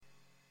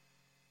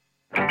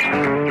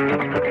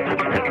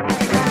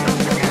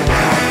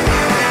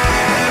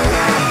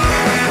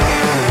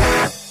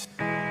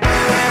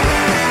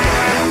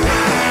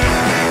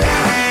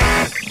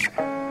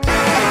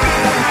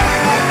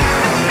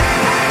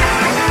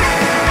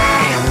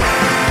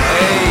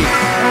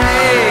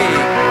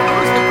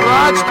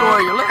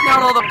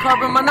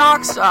carbon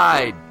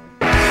monoxide.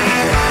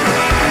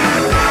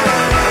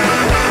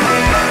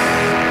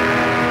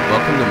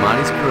 Welcome to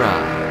Monty's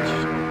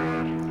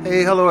Garage.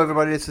 Hey, hello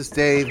everybody. This is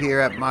Dave here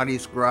at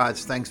Monty's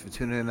Garage. Thanks for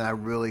tuning in. I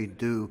really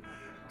do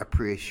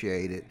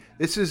appreciate it.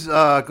 This is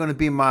going to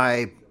be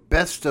my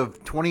best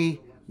of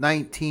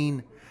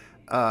 2019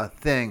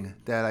 thing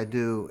that I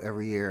do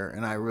every year,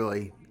 and I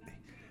really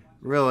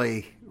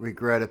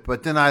regret it.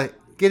 But then I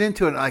get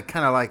into it and I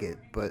kind of like it.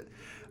 But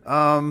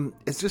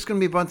it's just going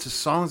to be a bunch of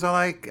songs I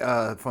like,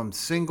 from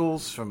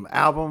singles, from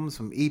albums,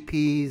 from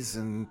EPs,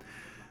 and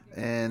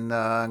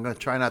I'm going to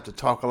try not to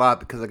talk a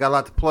lot because I got a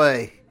lot to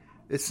play.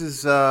 This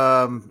is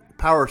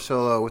Power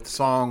Solo with the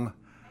song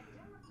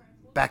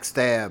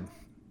Backstab.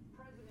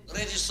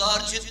 Ready,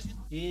 Sergeant?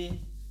 Yeah.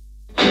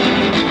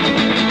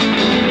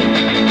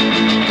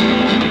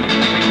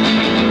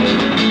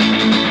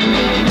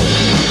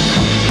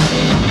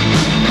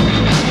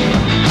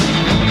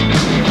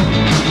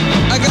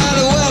 I got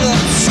a weather,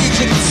 she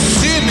can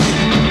see me.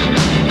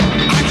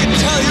 I can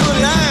tell you a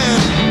lie.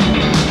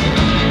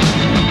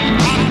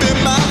 Up in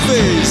my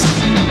face,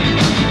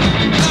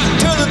 not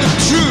telling the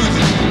truth.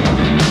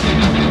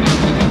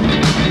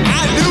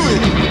 I knew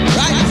it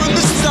right from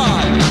the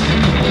start.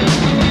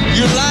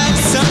 You lying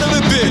son of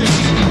a bitch.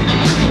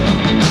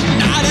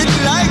 I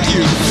didn't like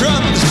you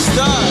from the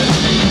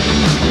start.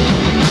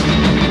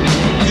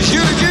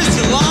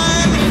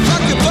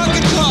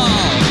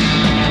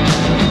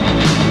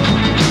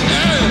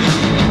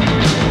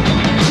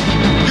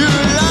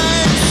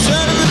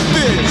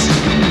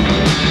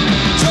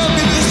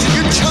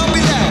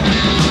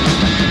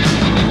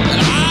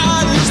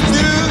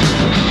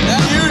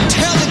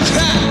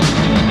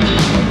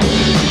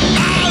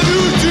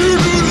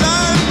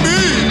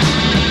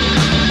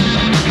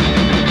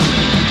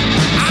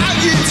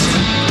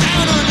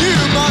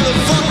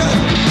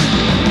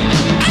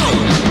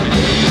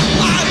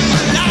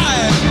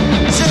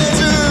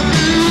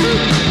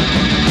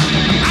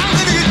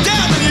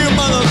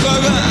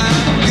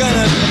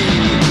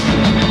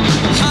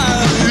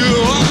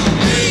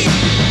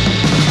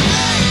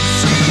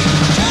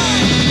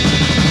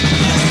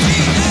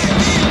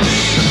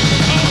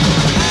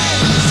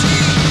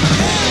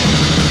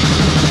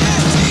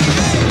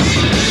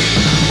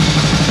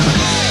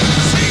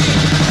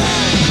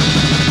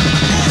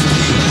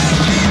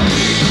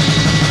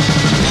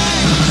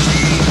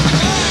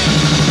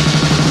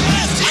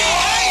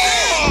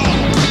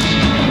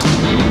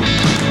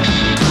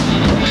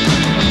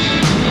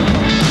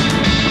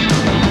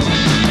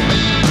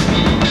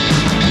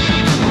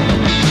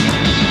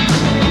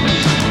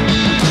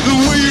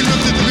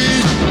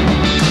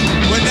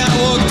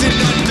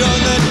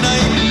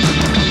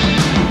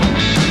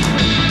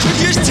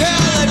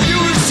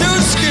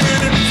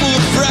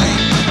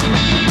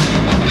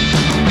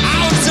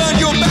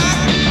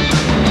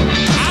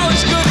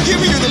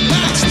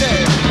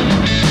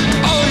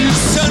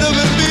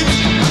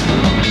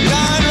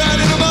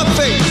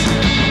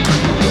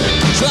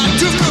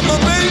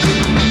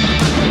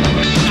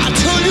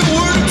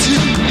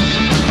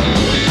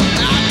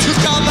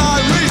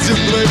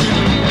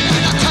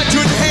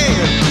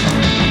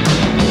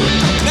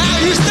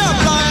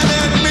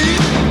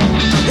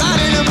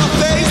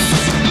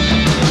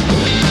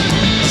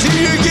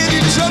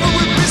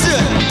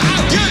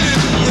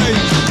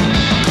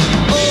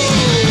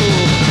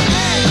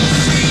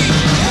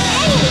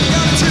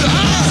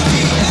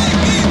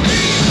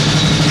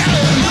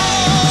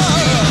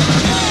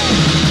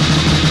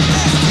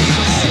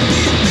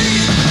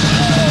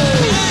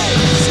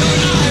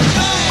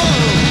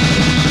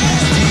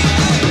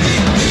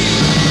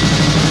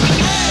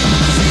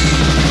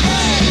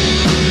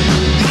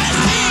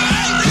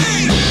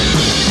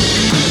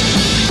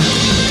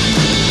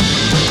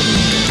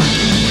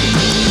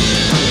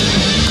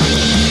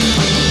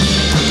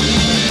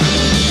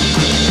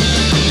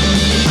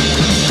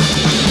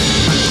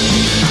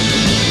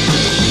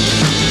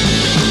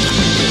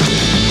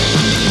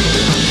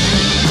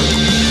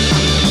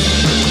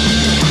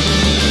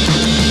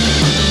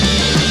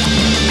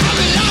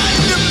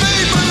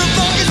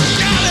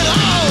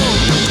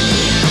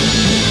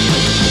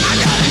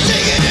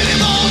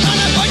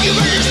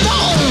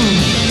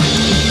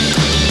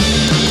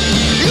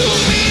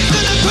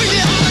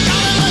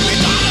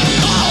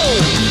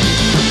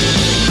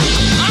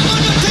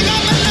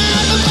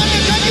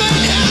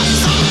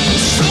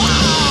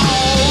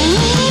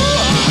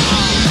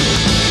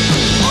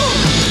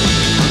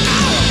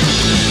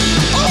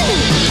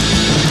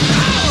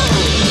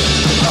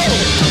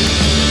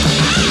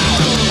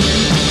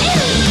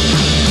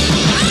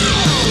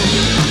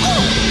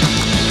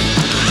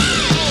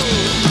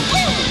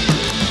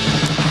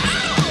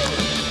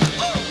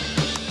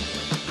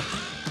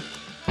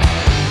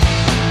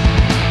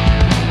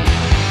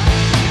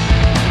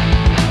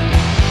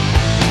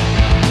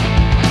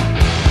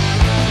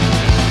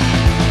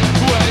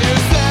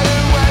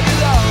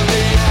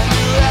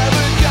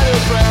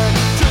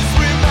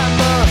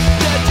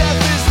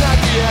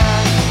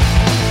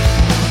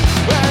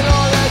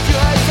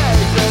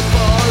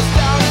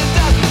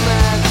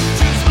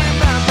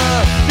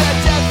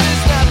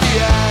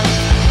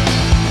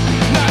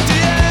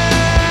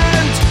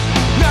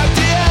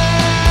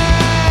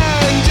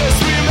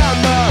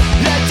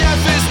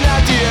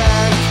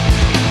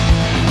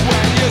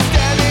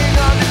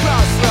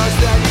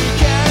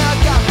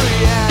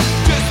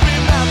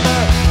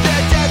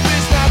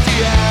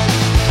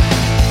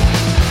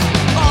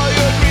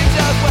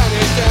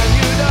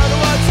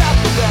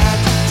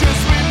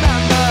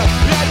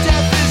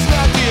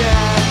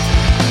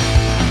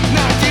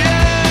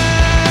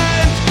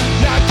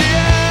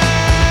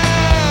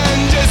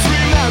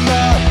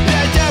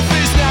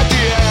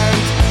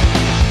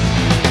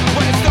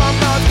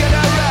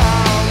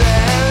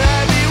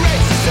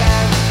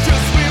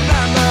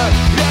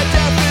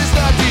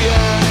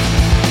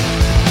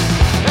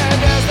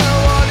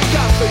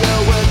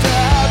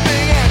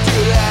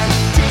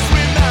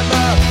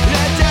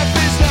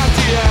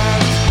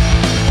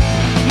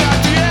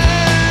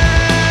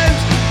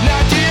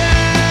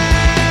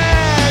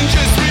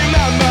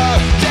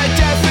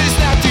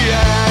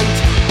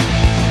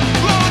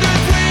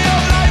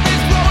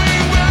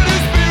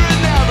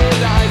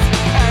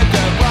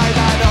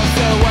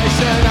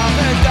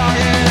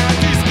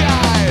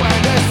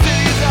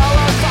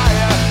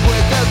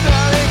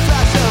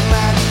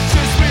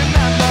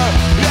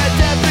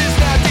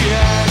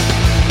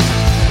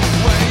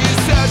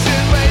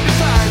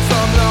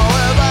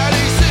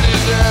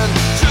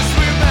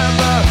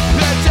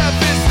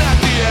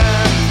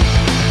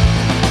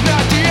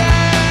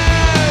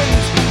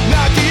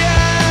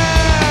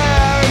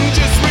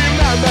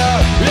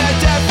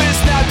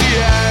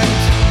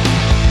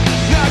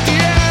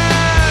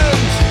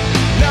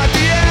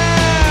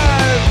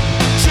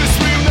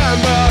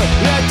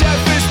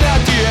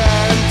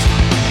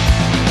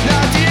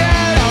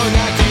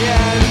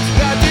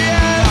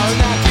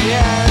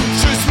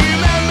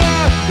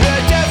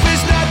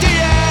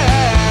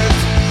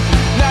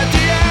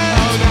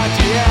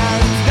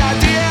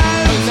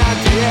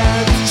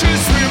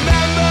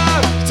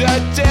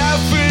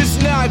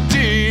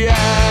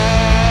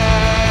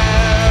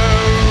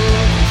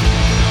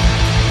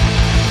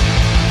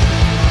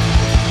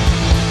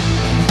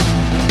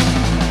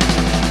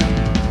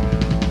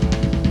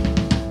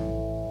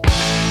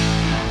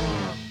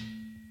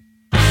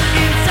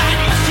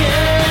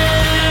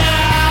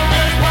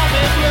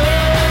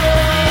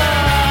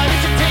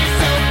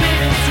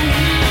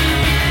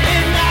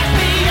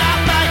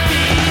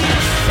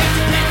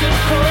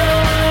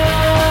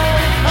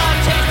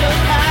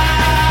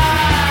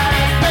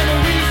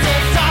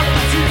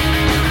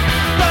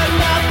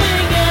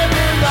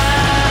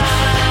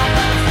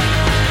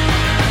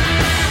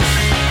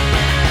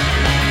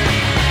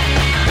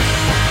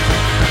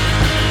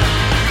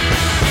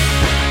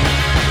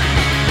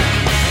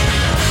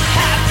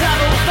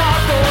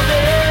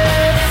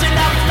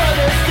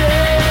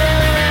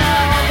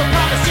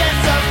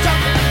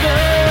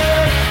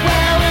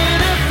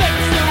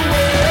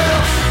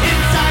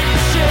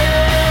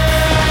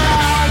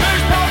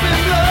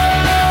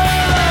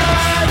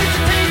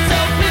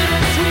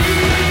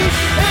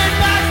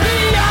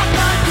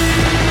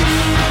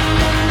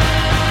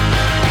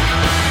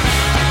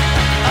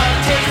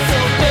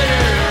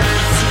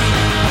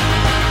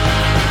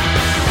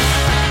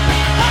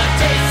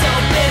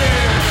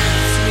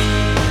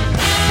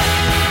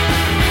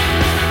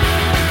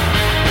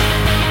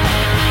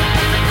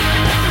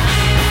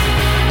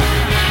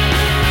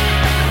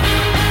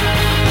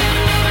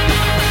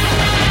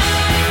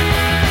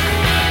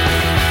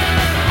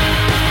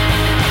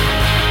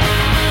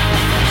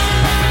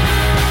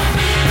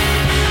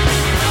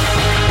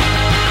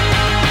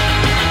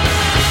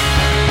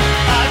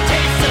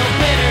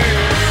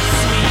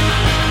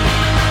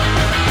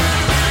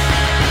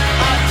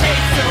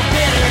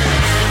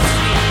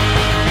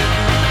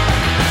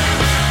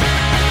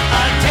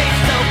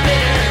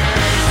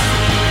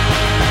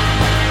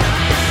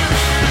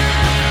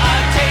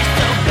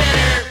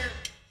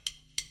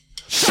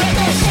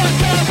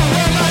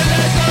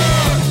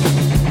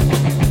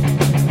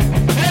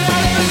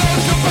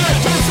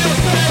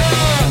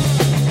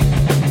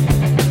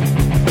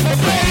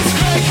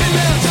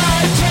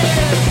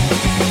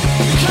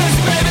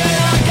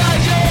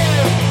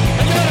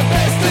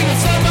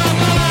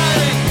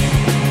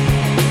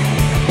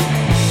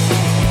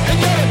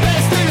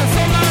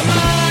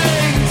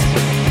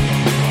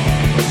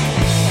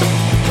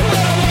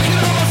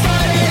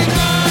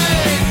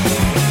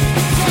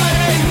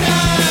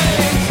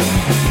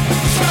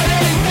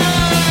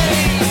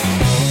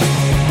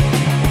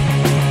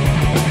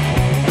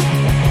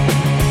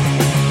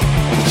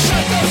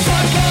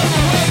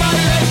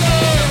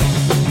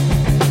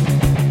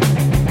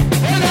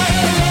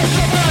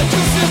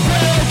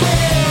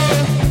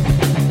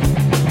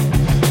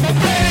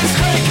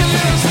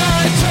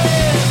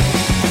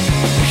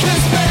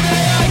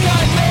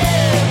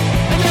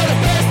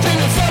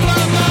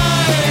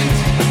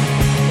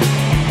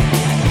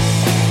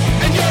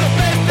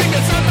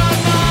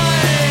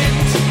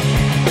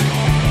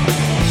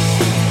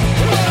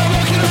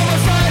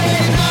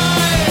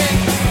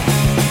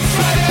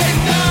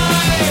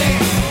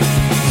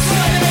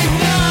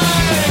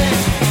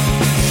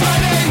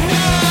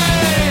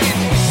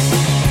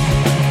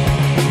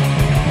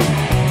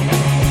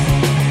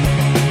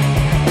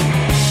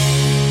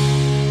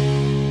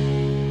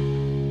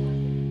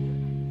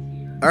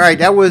 All right,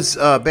 that was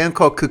a band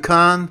called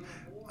Kukan.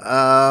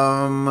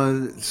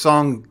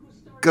 Song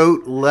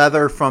Goat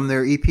Leather from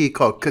their EP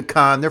called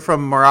Kukan. They're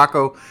from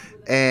Morocco,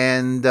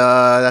 and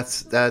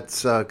that's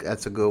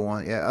a good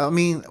one. Yeah, I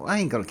mean, I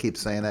ain't gonna keep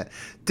saying that.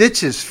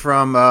 Ditches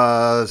from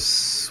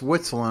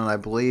Switzerland, I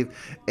believe,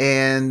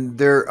 and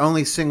their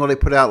only single they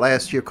put out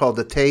last year called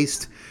The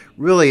Taste.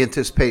 Really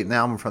anticipate an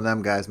album from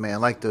them guys, man. I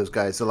like those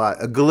guys a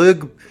lot. A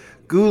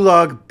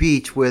Gulag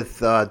Beach with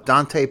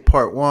Dante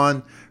Part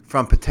 1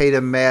 from Potato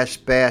Mash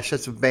Bash.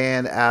 That's a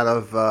band out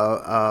of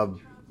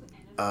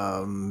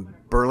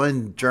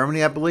Berlin,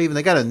 Germany, I believe. And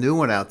they got a new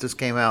one out. This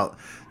came out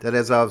that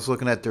as I was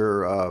looking at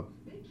their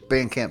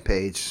Bandcamp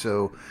page.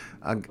 So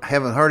I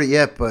haven't heard it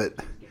yet, but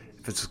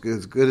if it's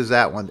as good as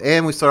that one.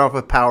 And we start off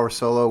with Power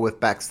Solo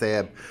with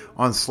Backstab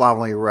on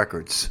Slovenly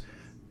Records.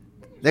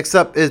 Next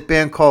up is a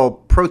band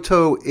called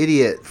Proto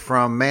Idiot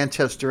from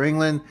Manchester,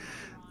 England.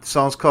 The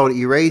song's called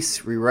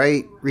Erase,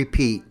 Rewrite,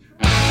 Repeat.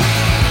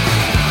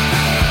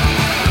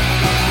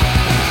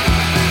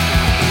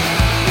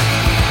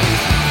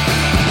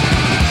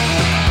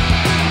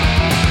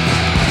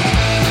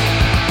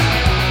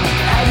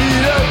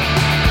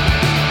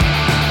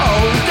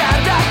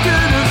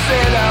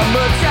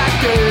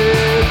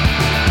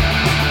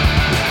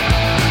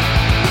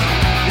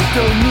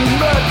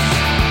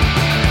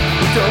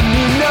 Don't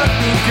mean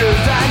nothing,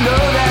 'cause I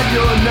know that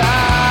you're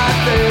not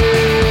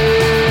there.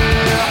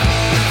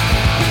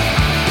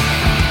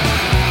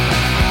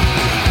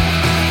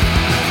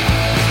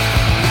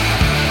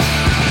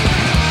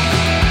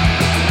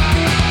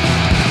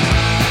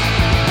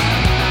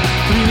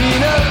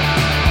 Cleaning up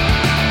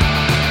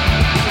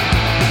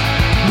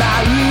my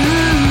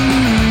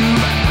room,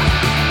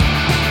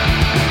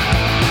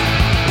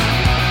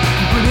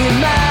 putting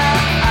my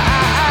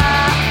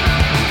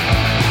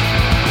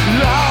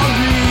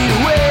laundry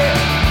away,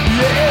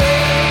 yeah.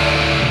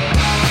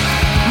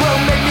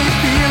 Won't make me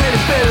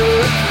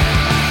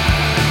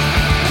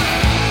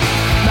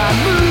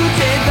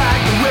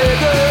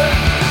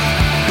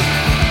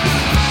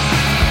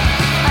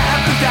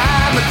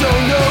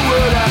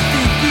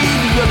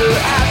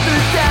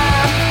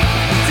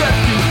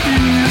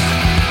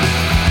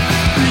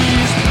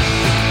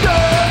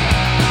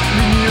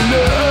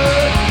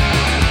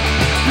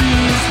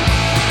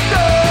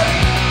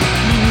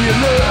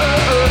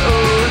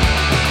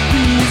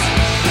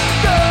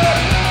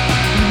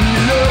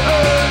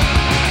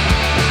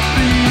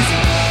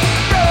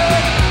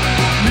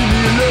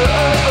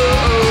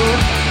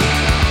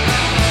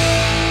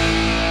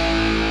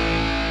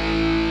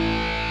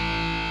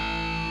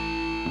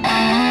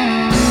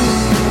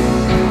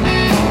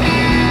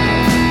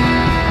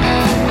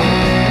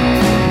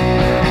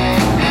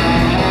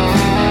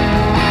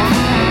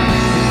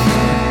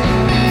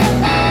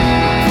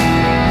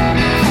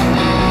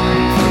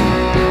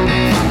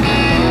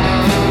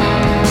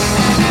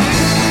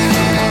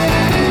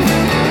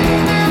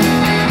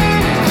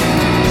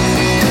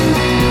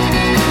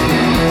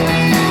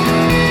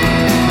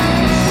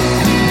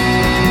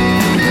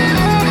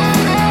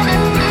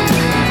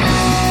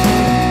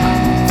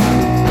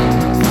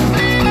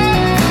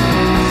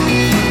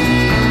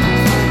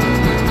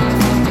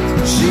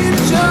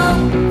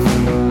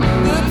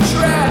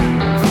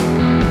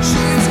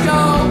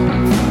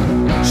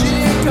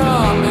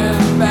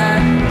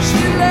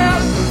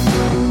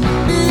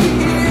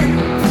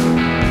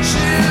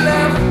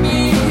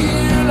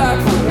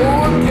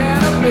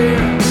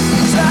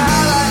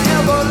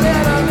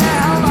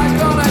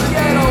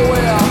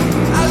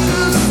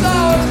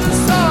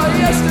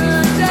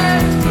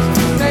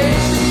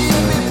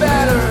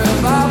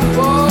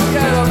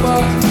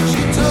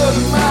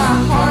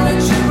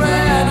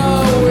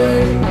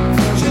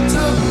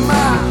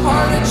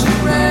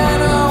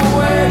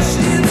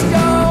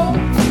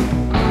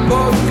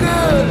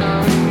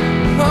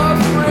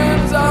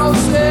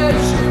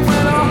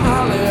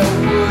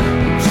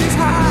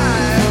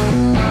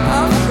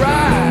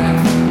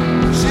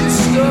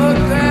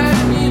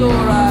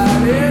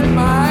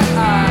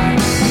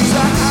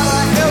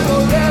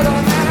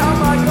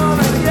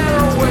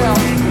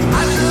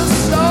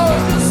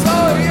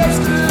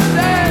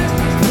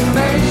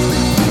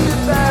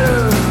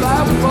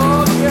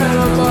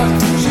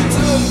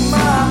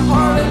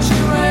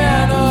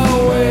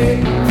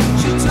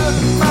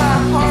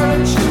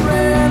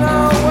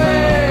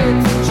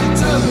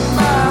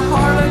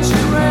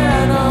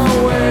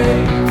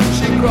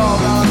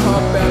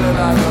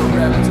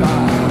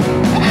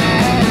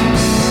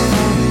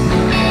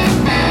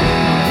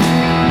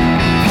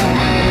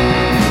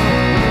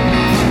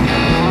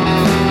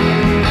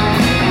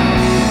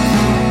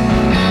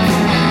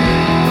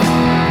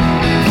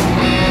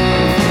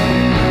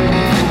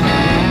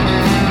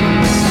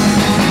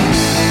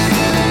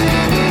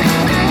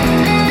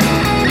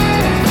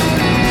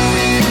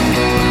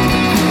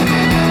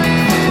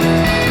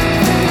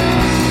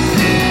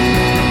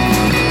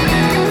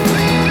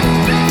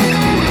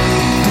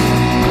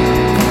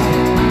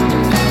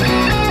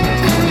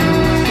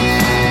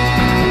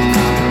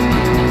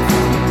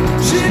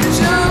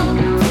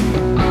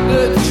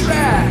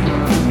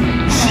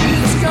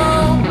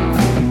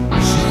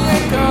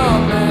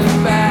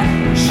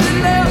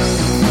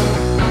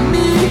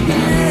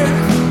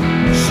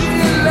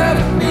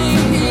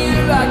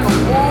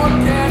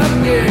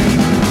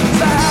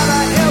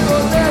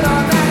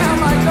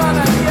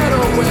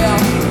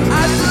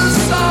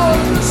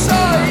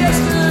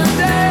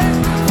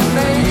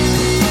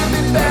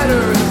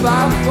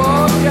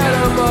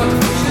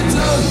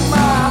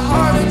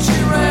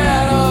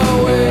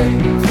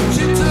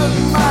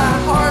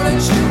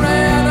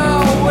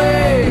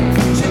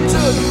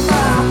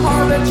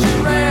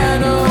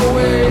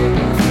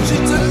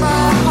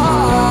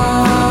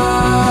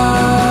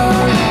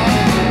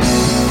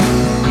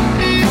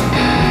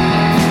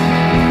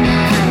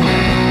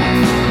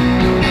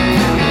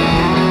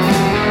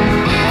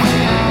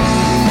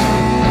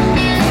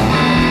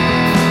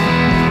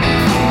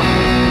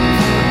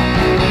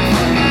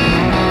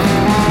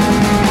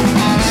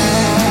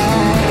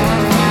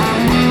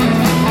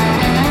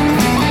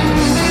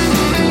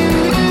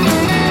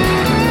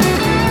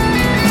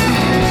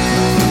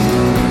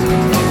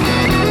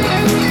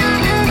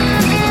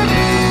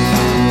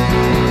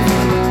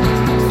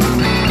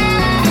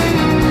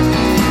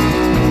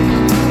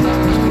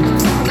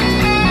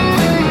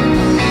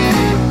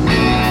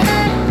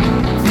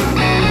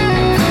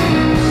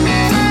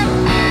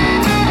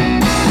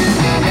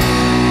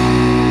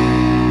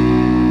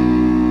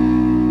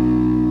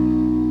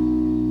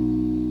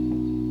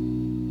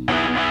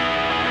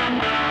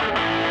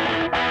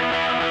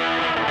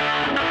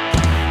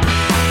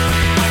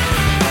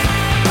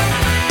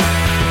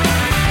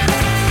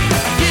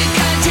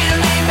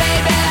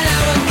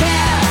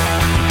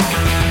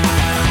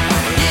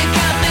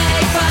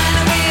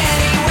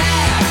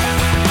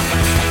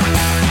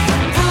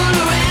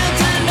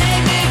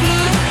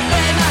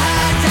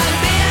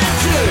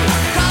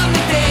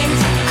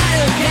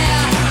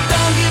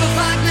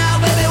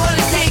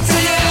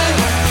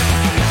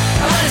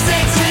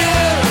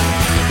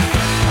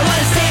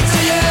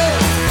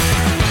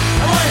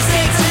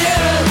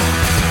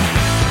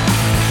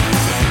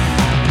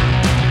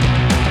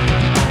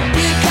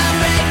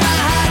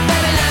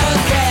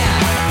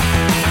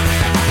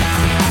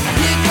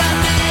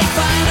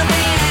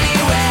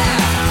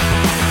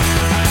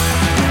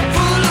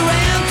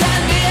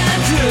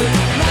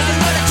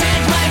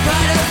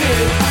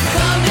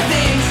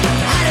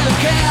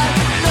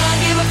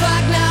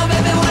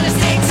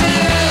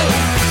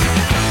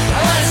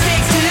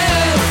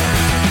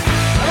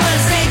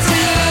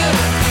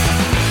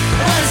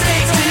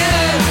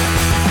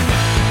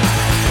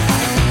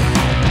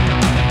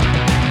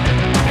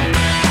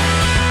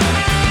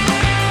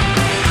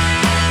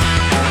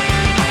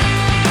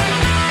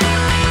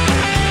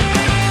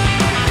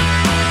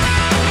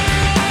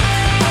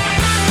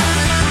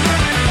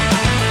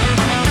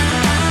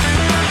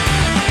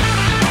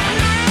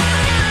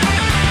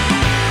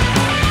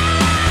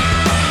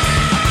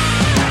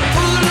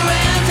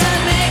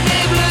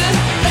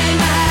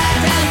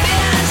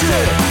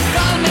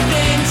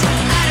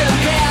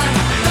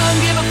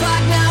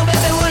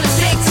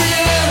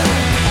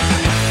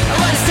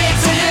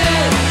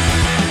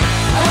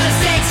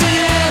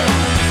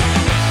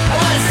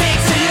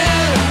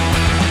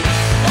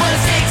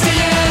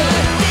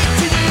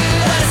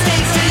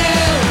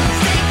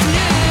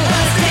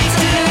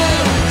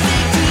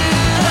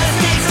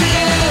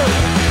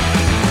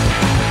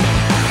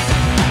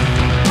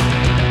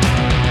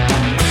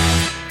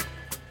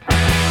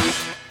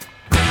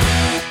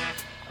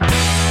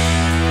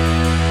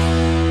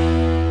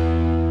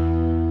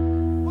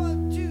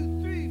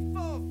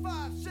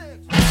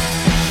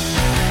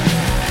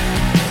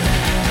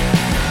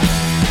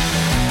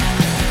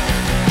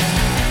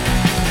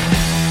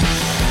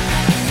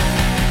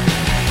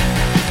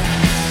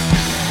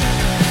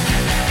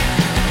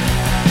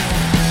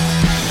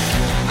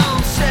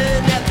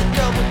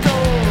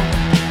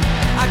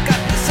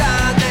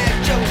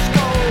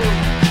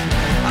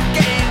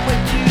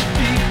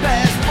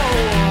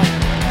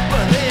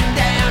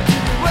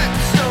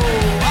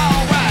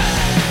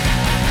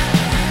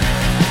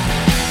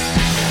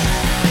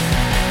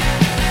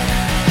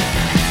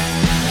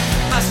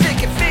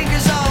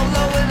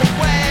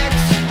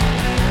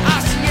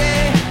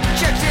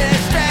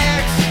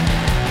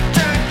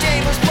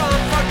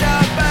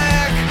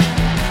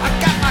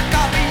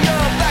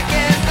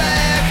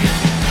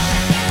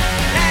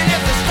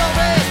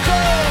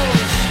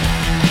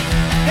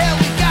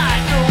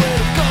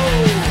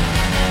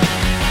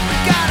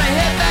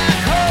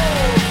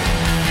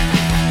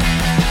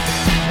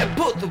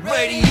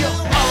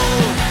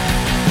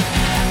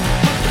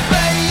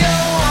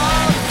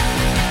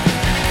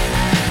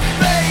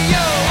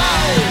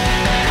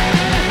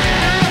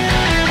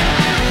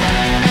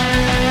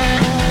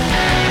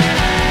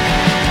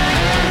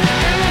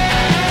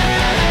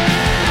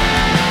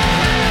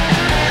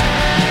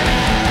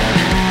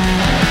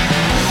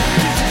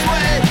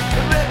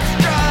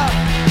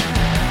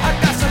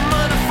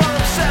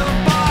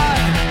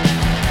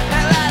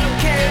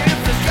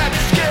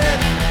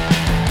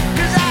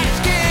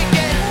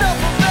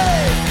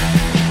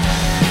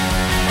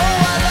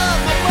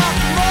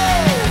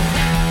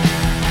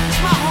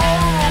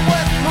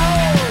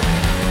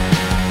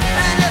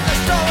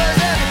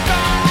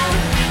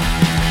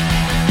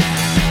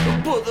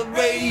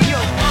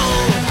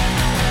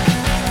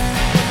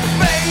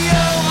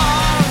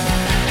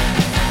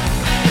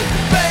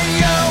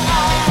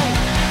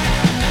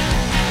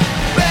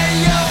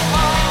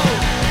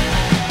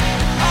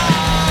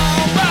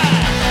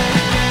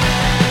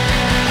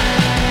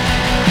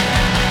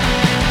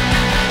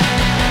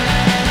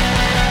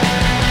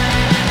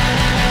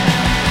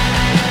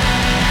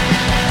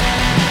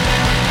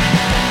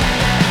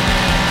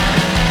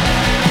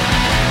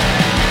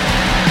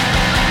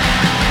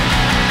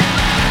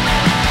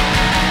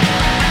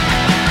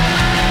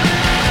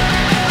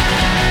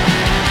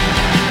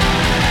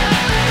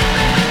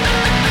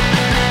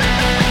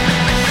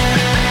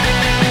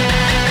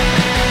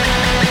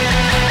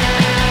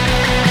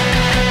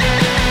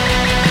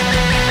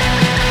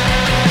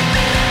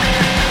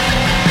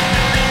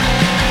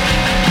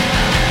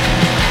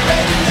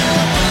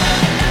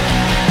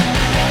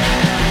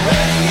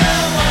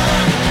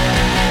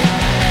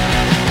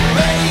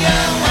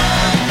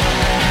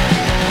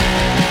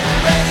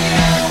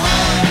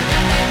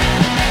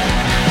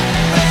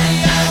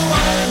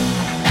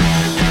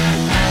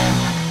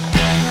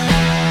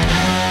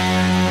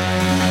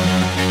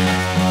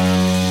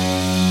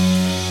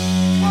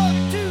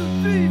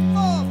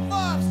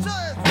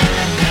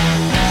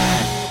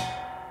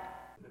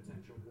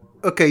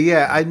Okay,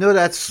 yeah, I know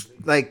that's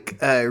like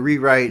a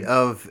rewrite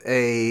of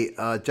a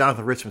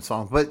Jonathan Richman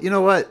song, but you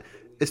know what?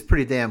 It's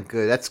pretty damn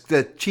good. That's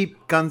the Cheap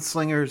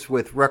Gunslingers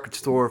with Record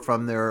Store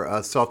from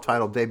their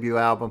self-titled debut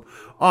album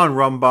on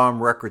Rum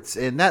Bomb Records,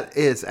 and that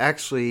is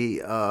actually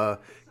a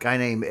guy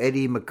named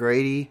Eddie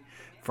McGrady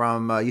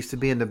from used to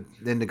be in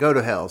the Go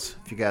to Hells.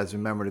 If you guys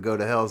remember the Go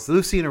to Hells,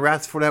 Lucy and the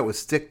Rats for that was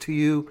Stick to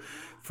You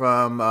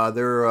from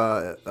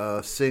their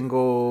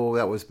single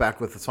that was back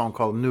with a song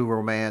called New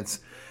Romance.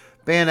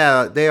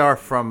 Band they are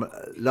from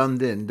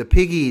London. The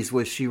Piggies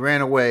was She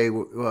Ran Away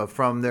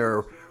from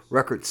their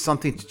record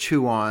Something to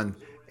Chew On.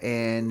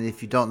 And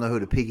if you don't know who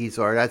the Piggies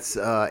are, that's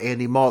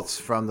Andy Maltz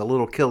from the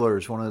Little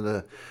Killers, one of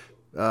the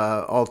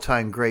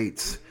all-time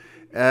greats.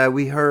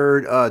 We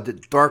heard the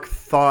Dark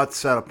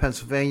Thoughts out of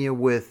Pennsylvania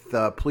with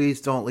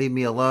Please Don't Leave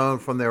Me Alone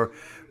from their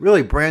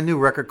really brand new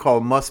record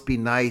called Must Be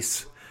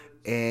Nice.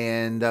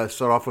 And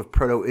start off with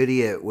Proto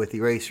Idiot with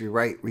Erase,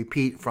 Rewrite,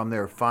 Repeat from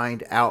their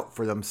Find Out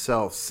for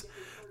Themselves.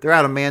 They're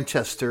out of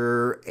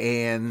Manchester,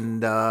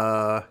 and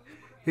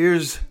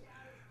here's a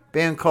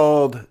band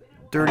called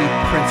Dirty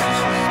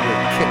Princesses with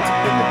Kicked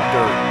in the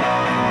Dirt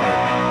from the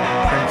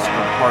Prince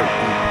of Heart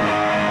EP.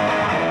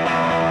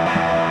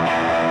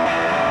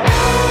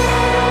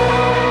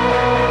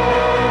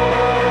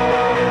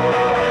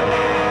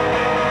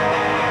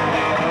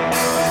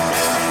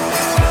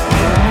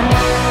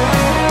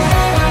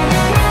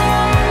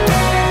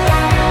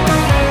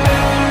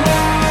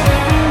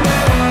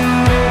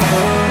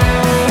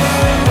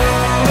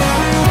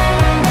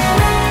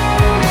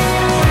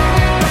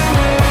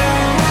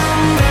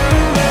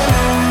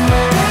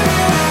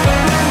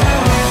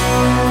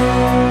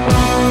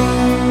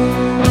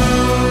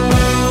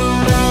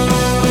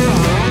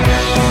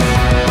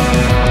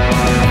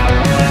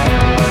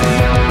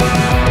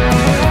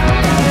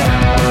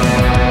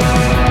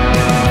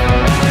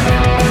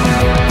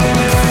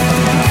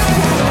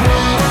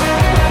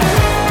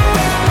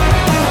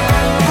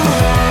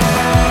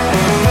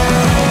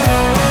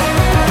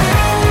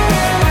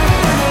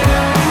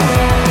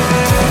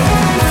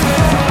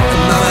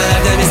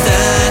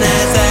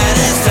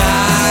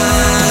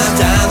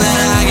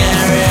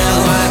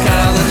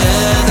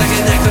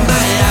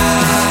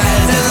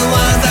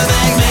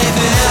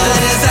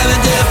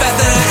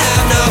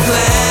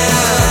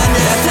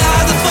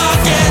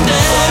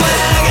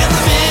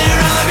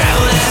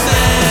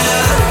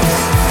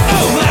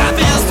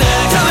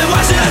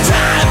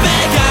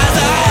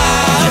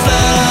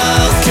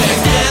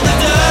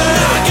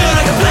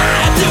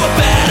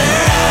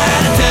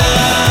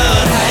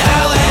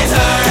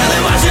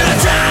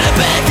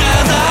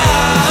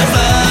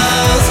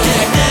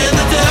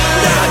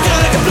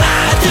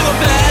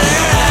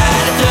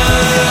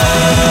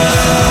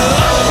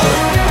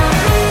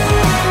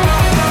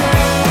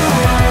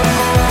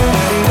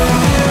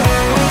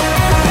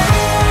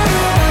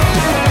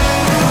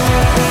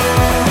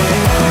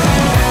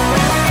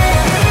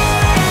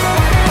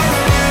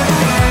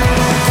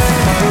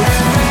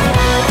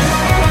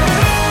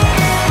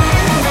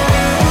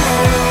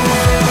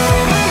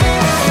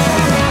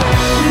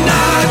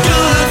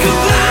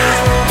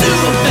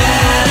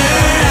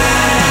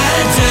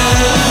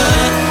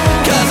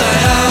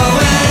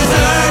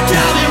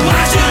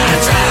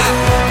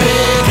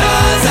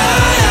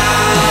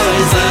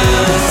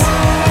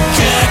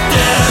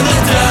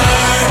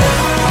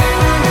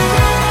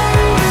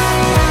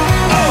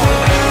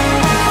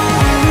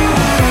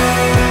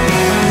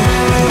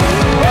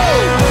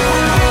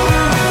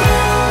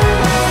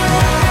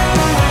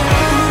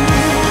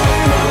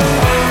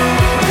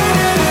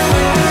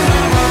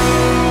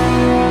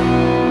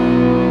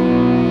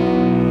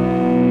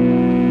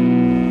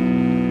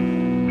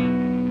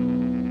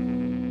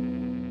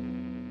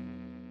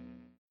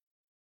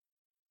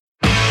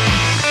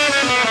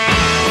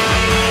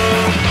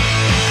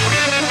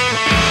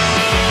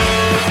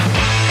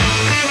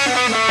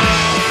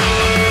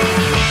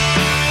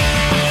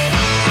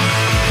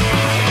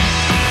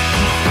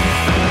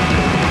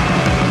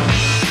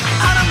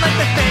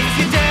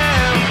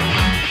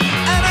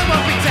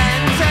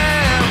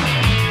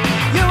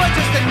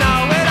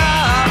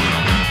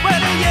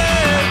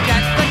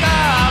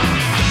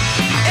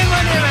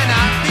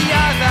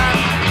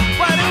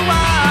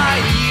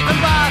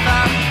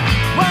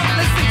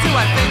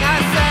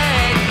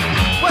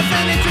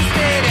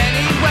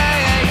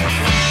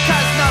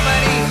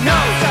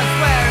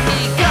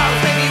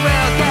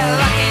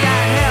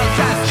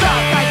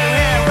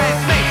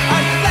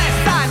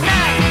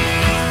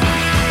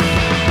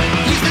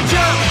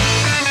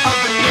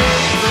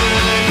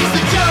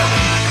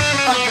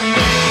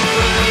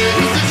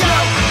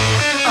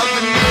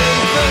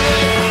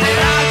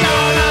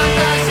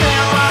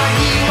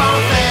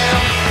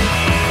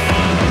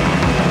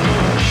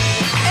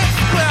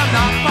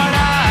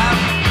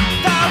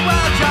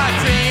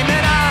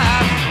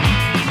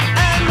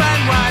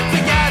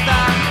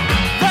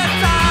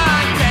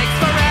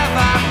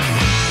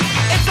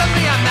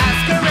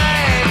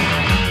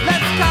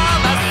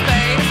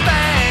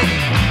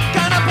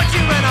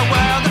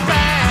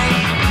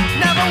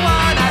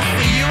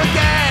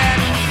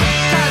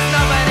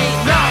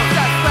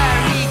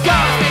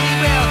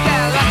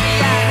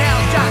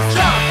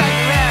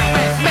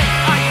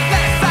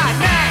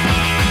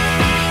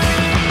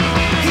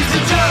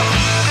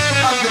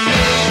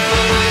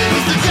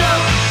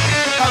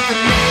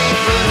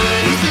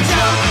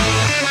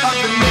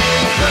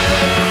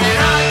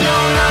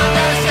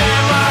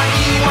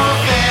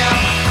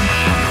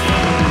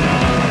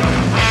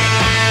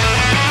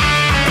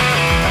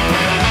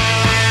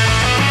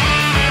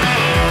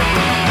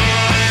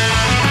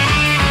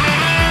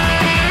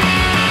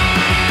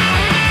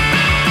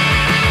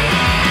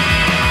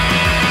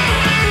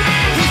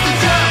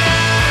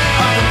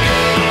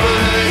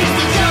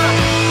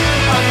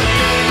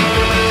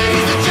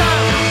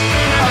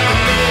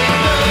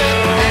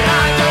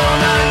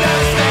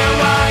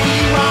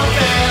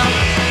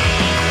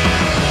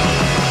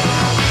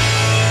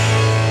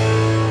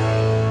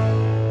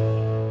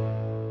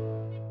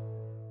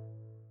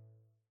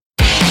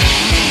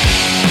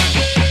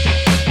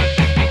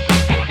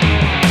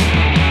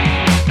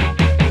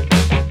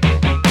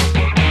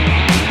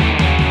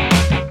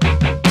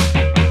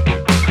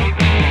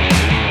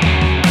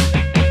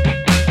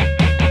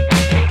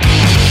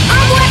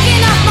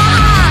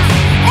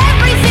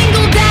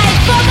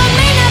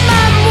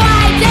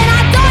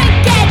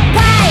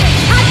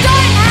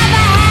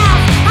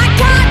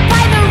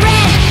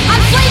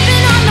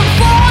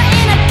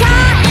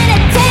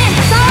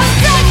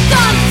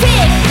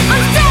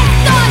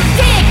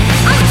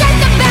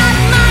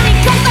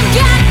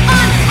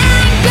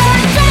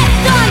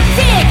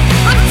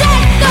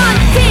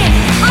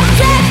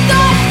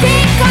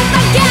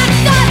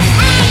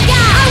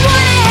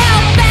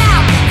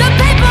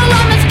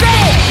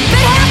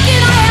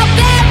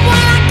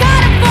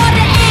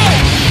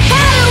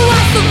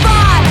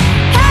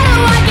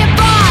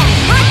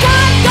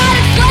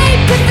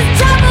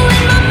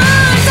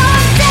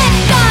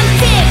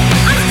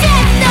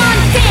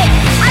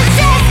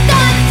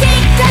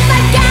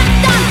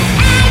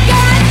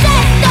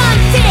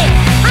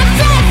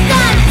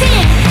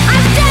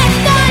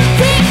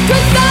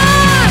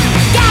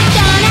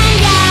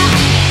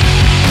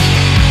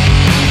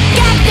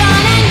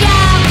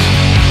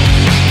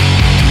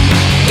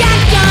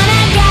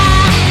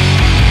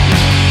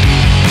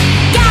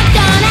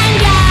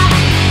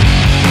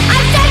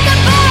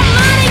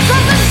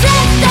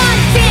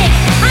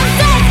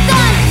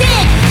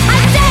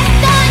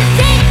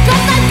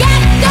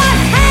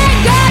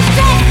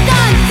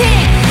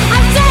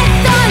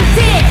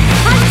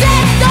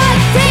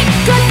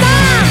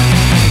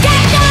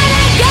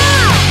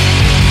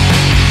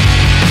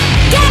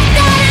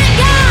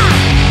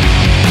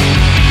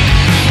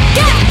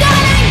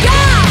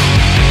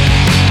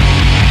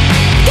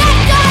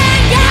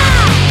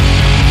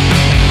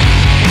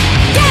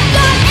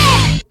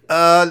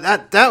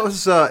 that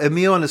was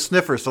Emil and the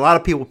Sniffers. A lot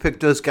of people picked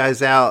those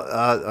guys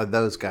out,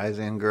 those guys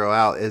and girl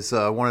out, as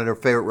one of their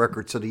favorite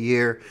records of the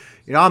year.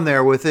 You know, I'm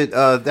there with it.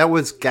 That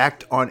was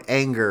Gacked on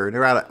Anger.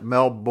 They're out of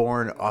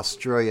Melbourne,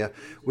 Australia.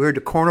 We heard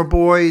the Corner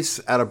Boys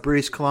out of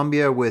British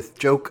Columbia with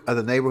Joke of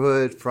the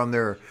Neighborhood from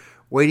their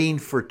Waiting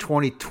for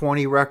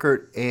 2020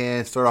 record,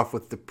 and start off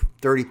with the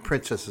Dirty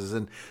Princesses.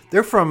 And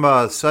they're from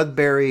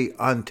Sudbury,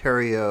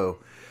 Ontario.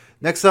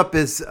 Next up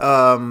is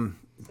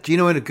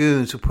Gino and the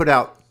Goons, who put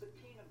out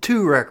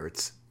 2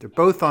 records. They're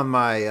both on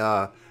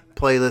my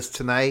playlist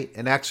tonight,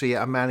 and actually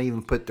I might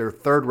even put their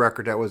 3rd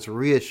record that was a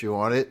reissue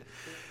on it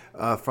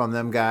from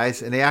them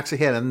guys. And they actually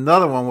had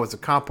another one, was a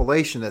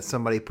compilation that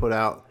somebody put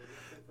out.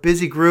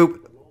 Busy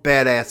Group,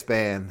 Badass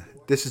Band.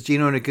 This is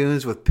Gino and the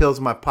Goons with Pills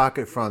in My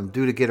Pocket from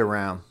Do to Get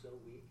Around.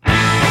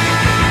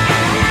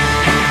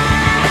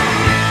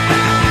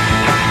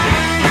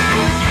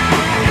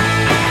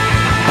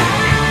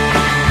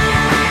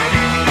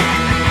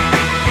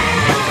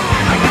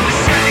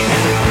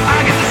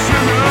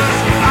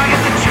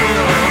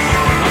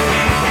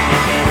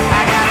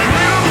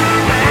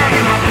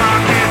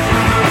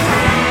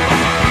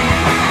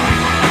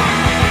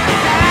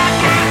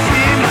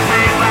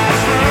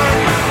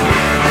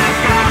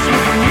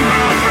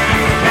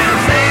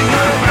 Save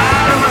the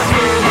ride of my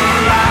soul,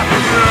 life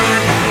is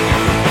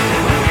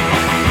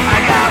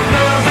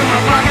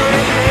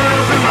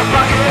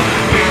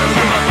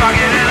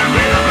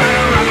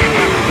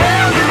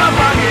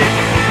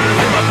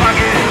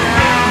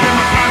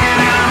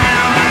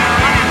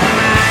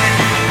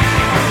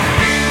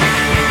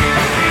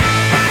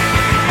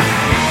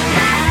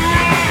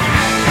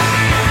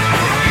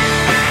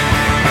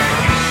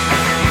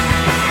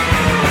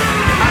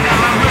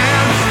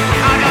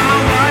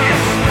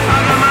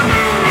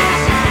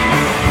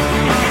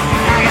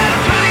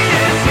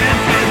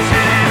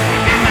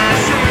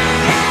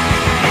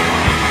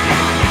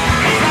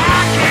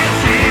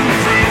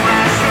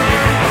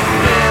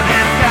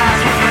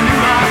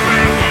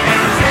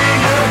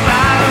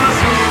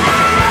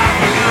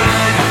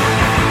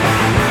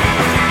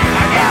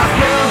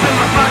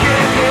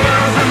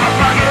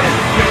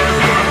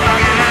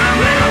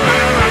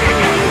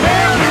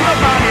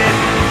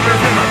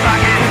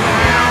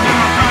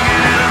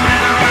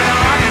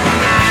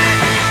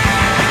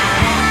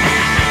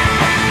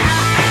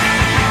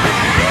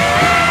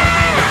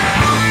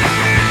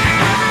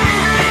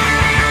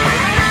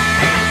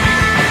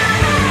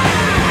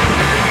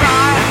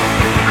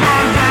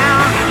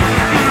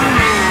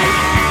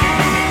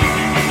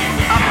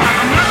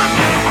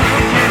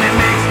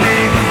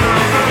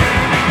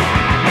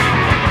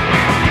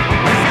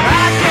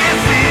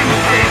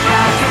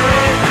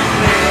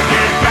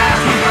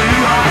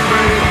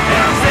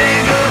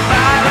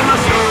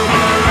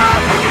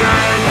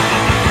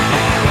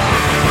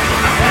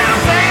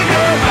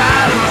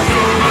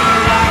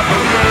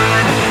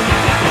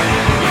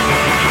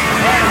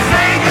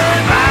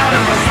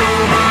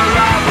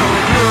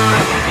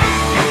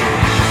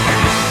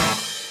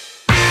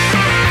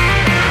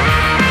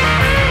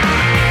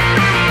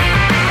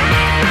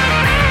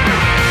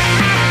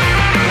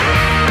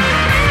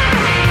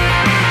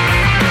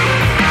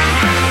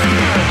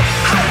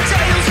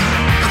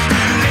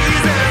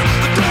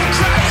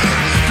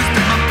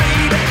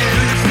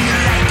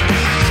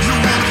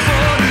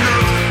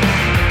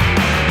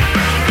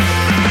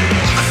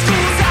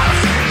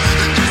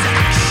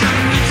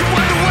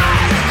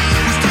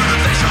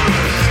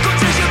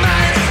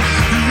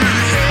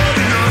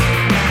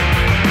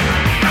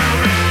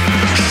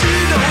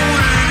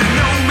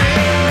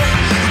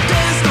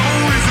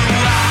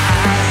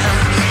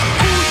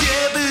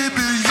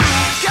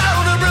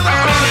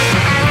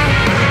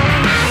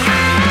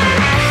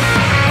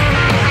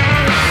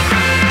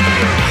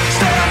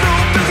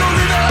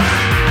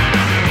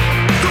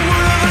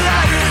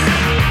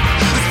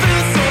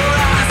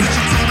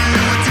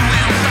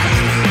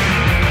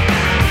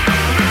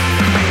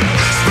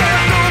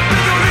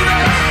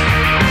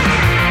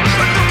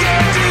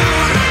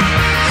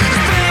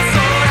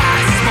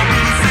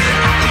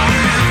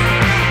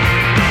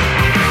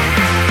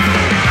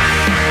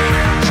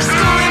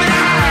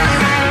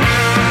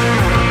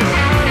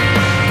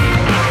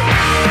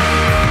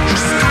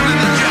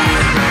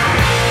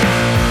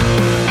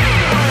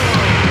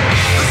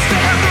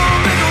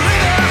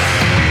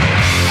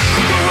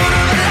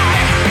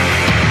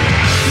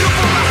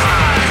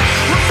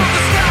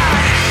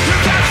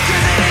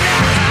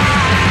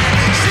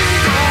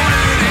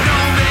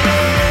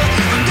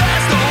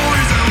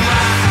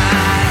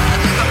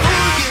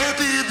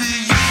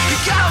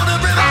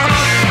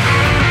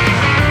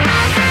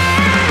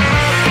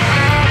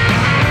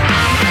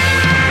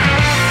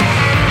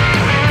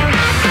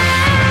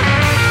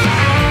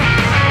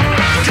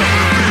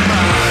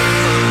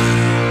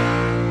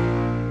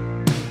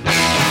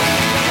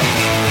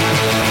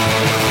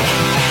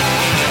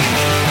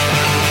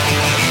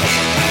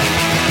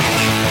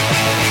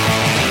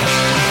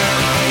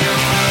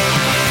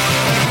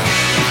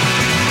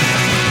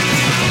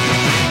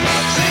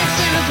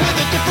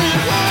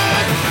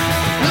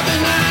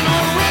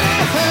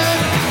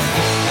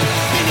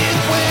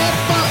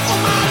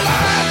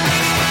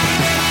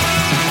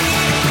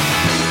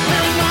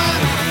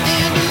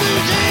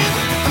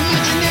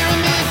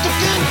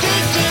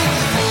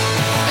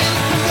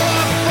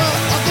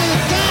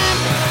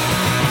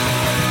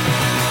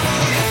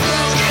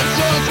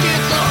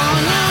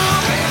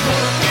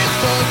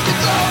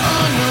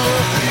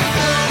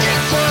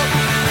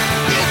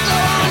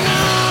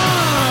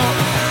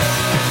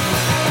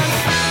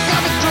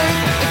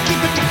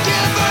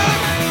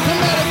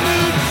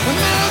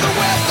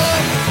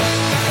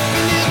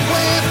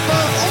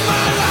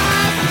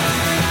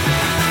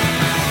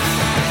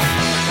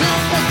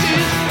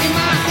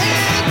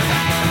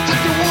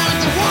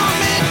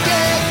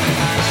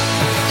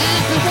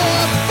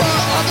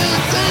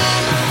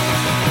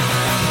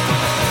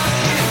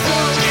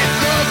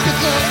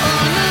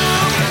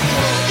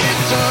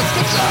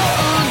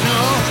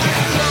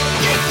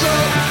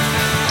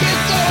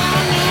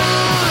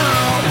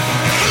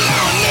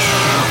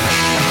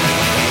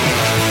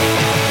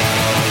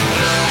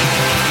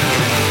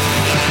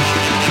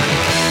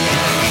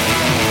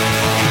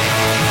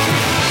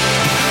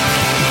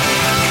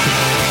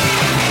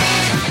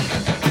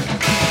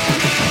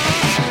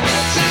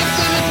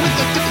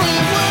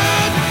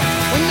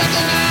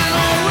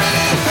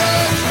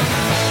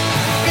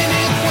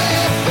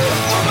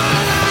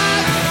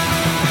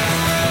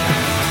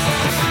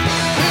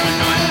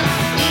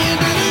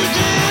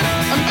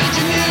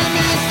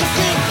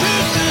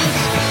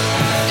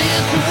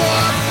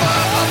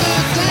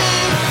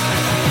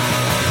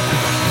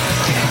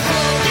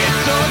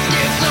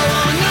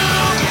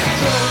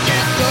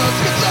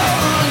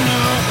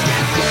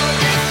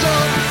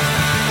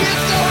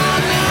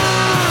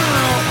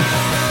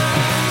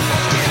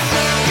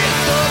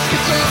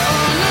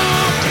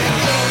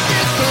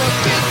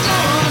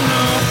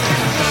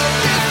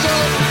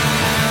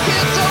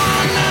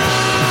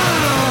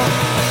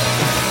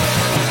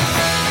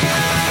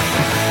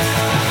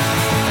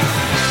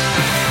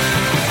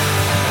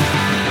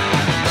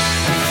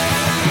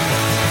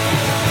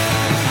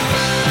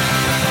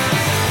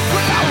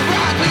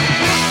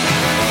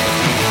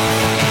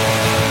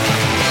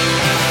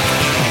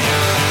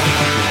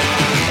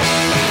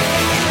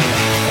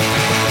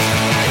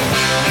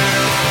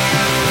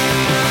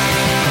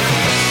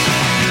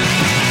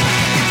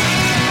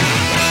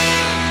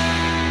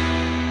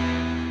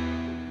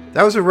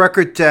That was a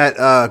record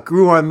that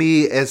grew on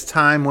me as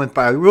time went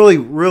by. I really,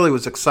 really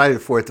was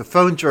excited for it. The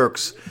Phone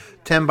Jerks,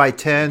 10 by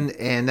 10,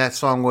 and that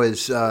song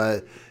was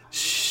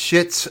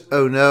Shits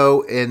Oh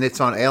No, and it's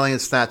on Alien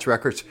Snatch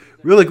Records.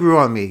 Really grew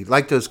on me.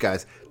 Like those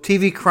guys.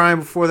 TV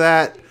Crime before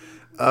that,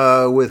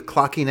 with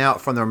Clocking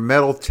Out from their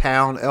Metal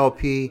Town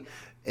LP,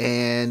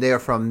 and they are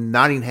from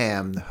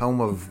Nottingham, the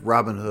home of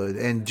Robin Hood,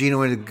 and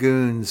Gino and the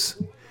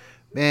Goons.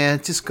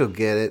 Man, just go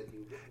get it.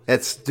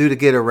 That's Due to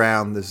Get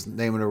Around, is the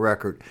name of the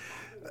record.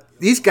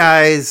 These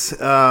guys,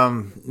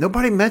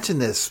 nobody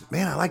mentioned this.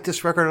 Man, I like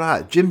this record a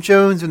lot. Jim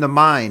Jones and the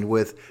Mind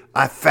with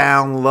I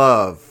Found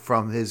Love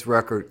from his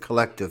record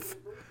Collective.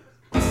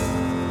 I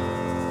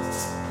found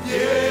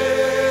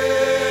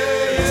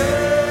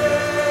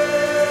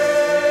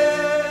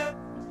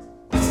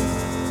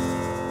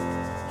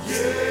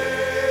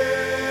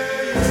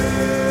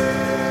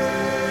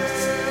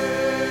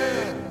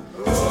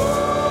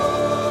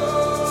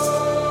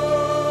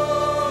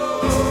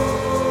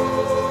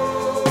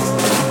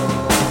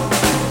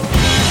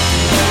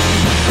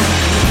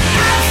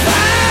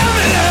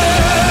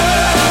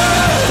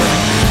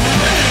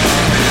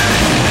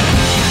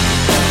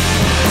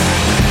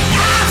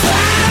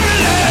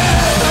love.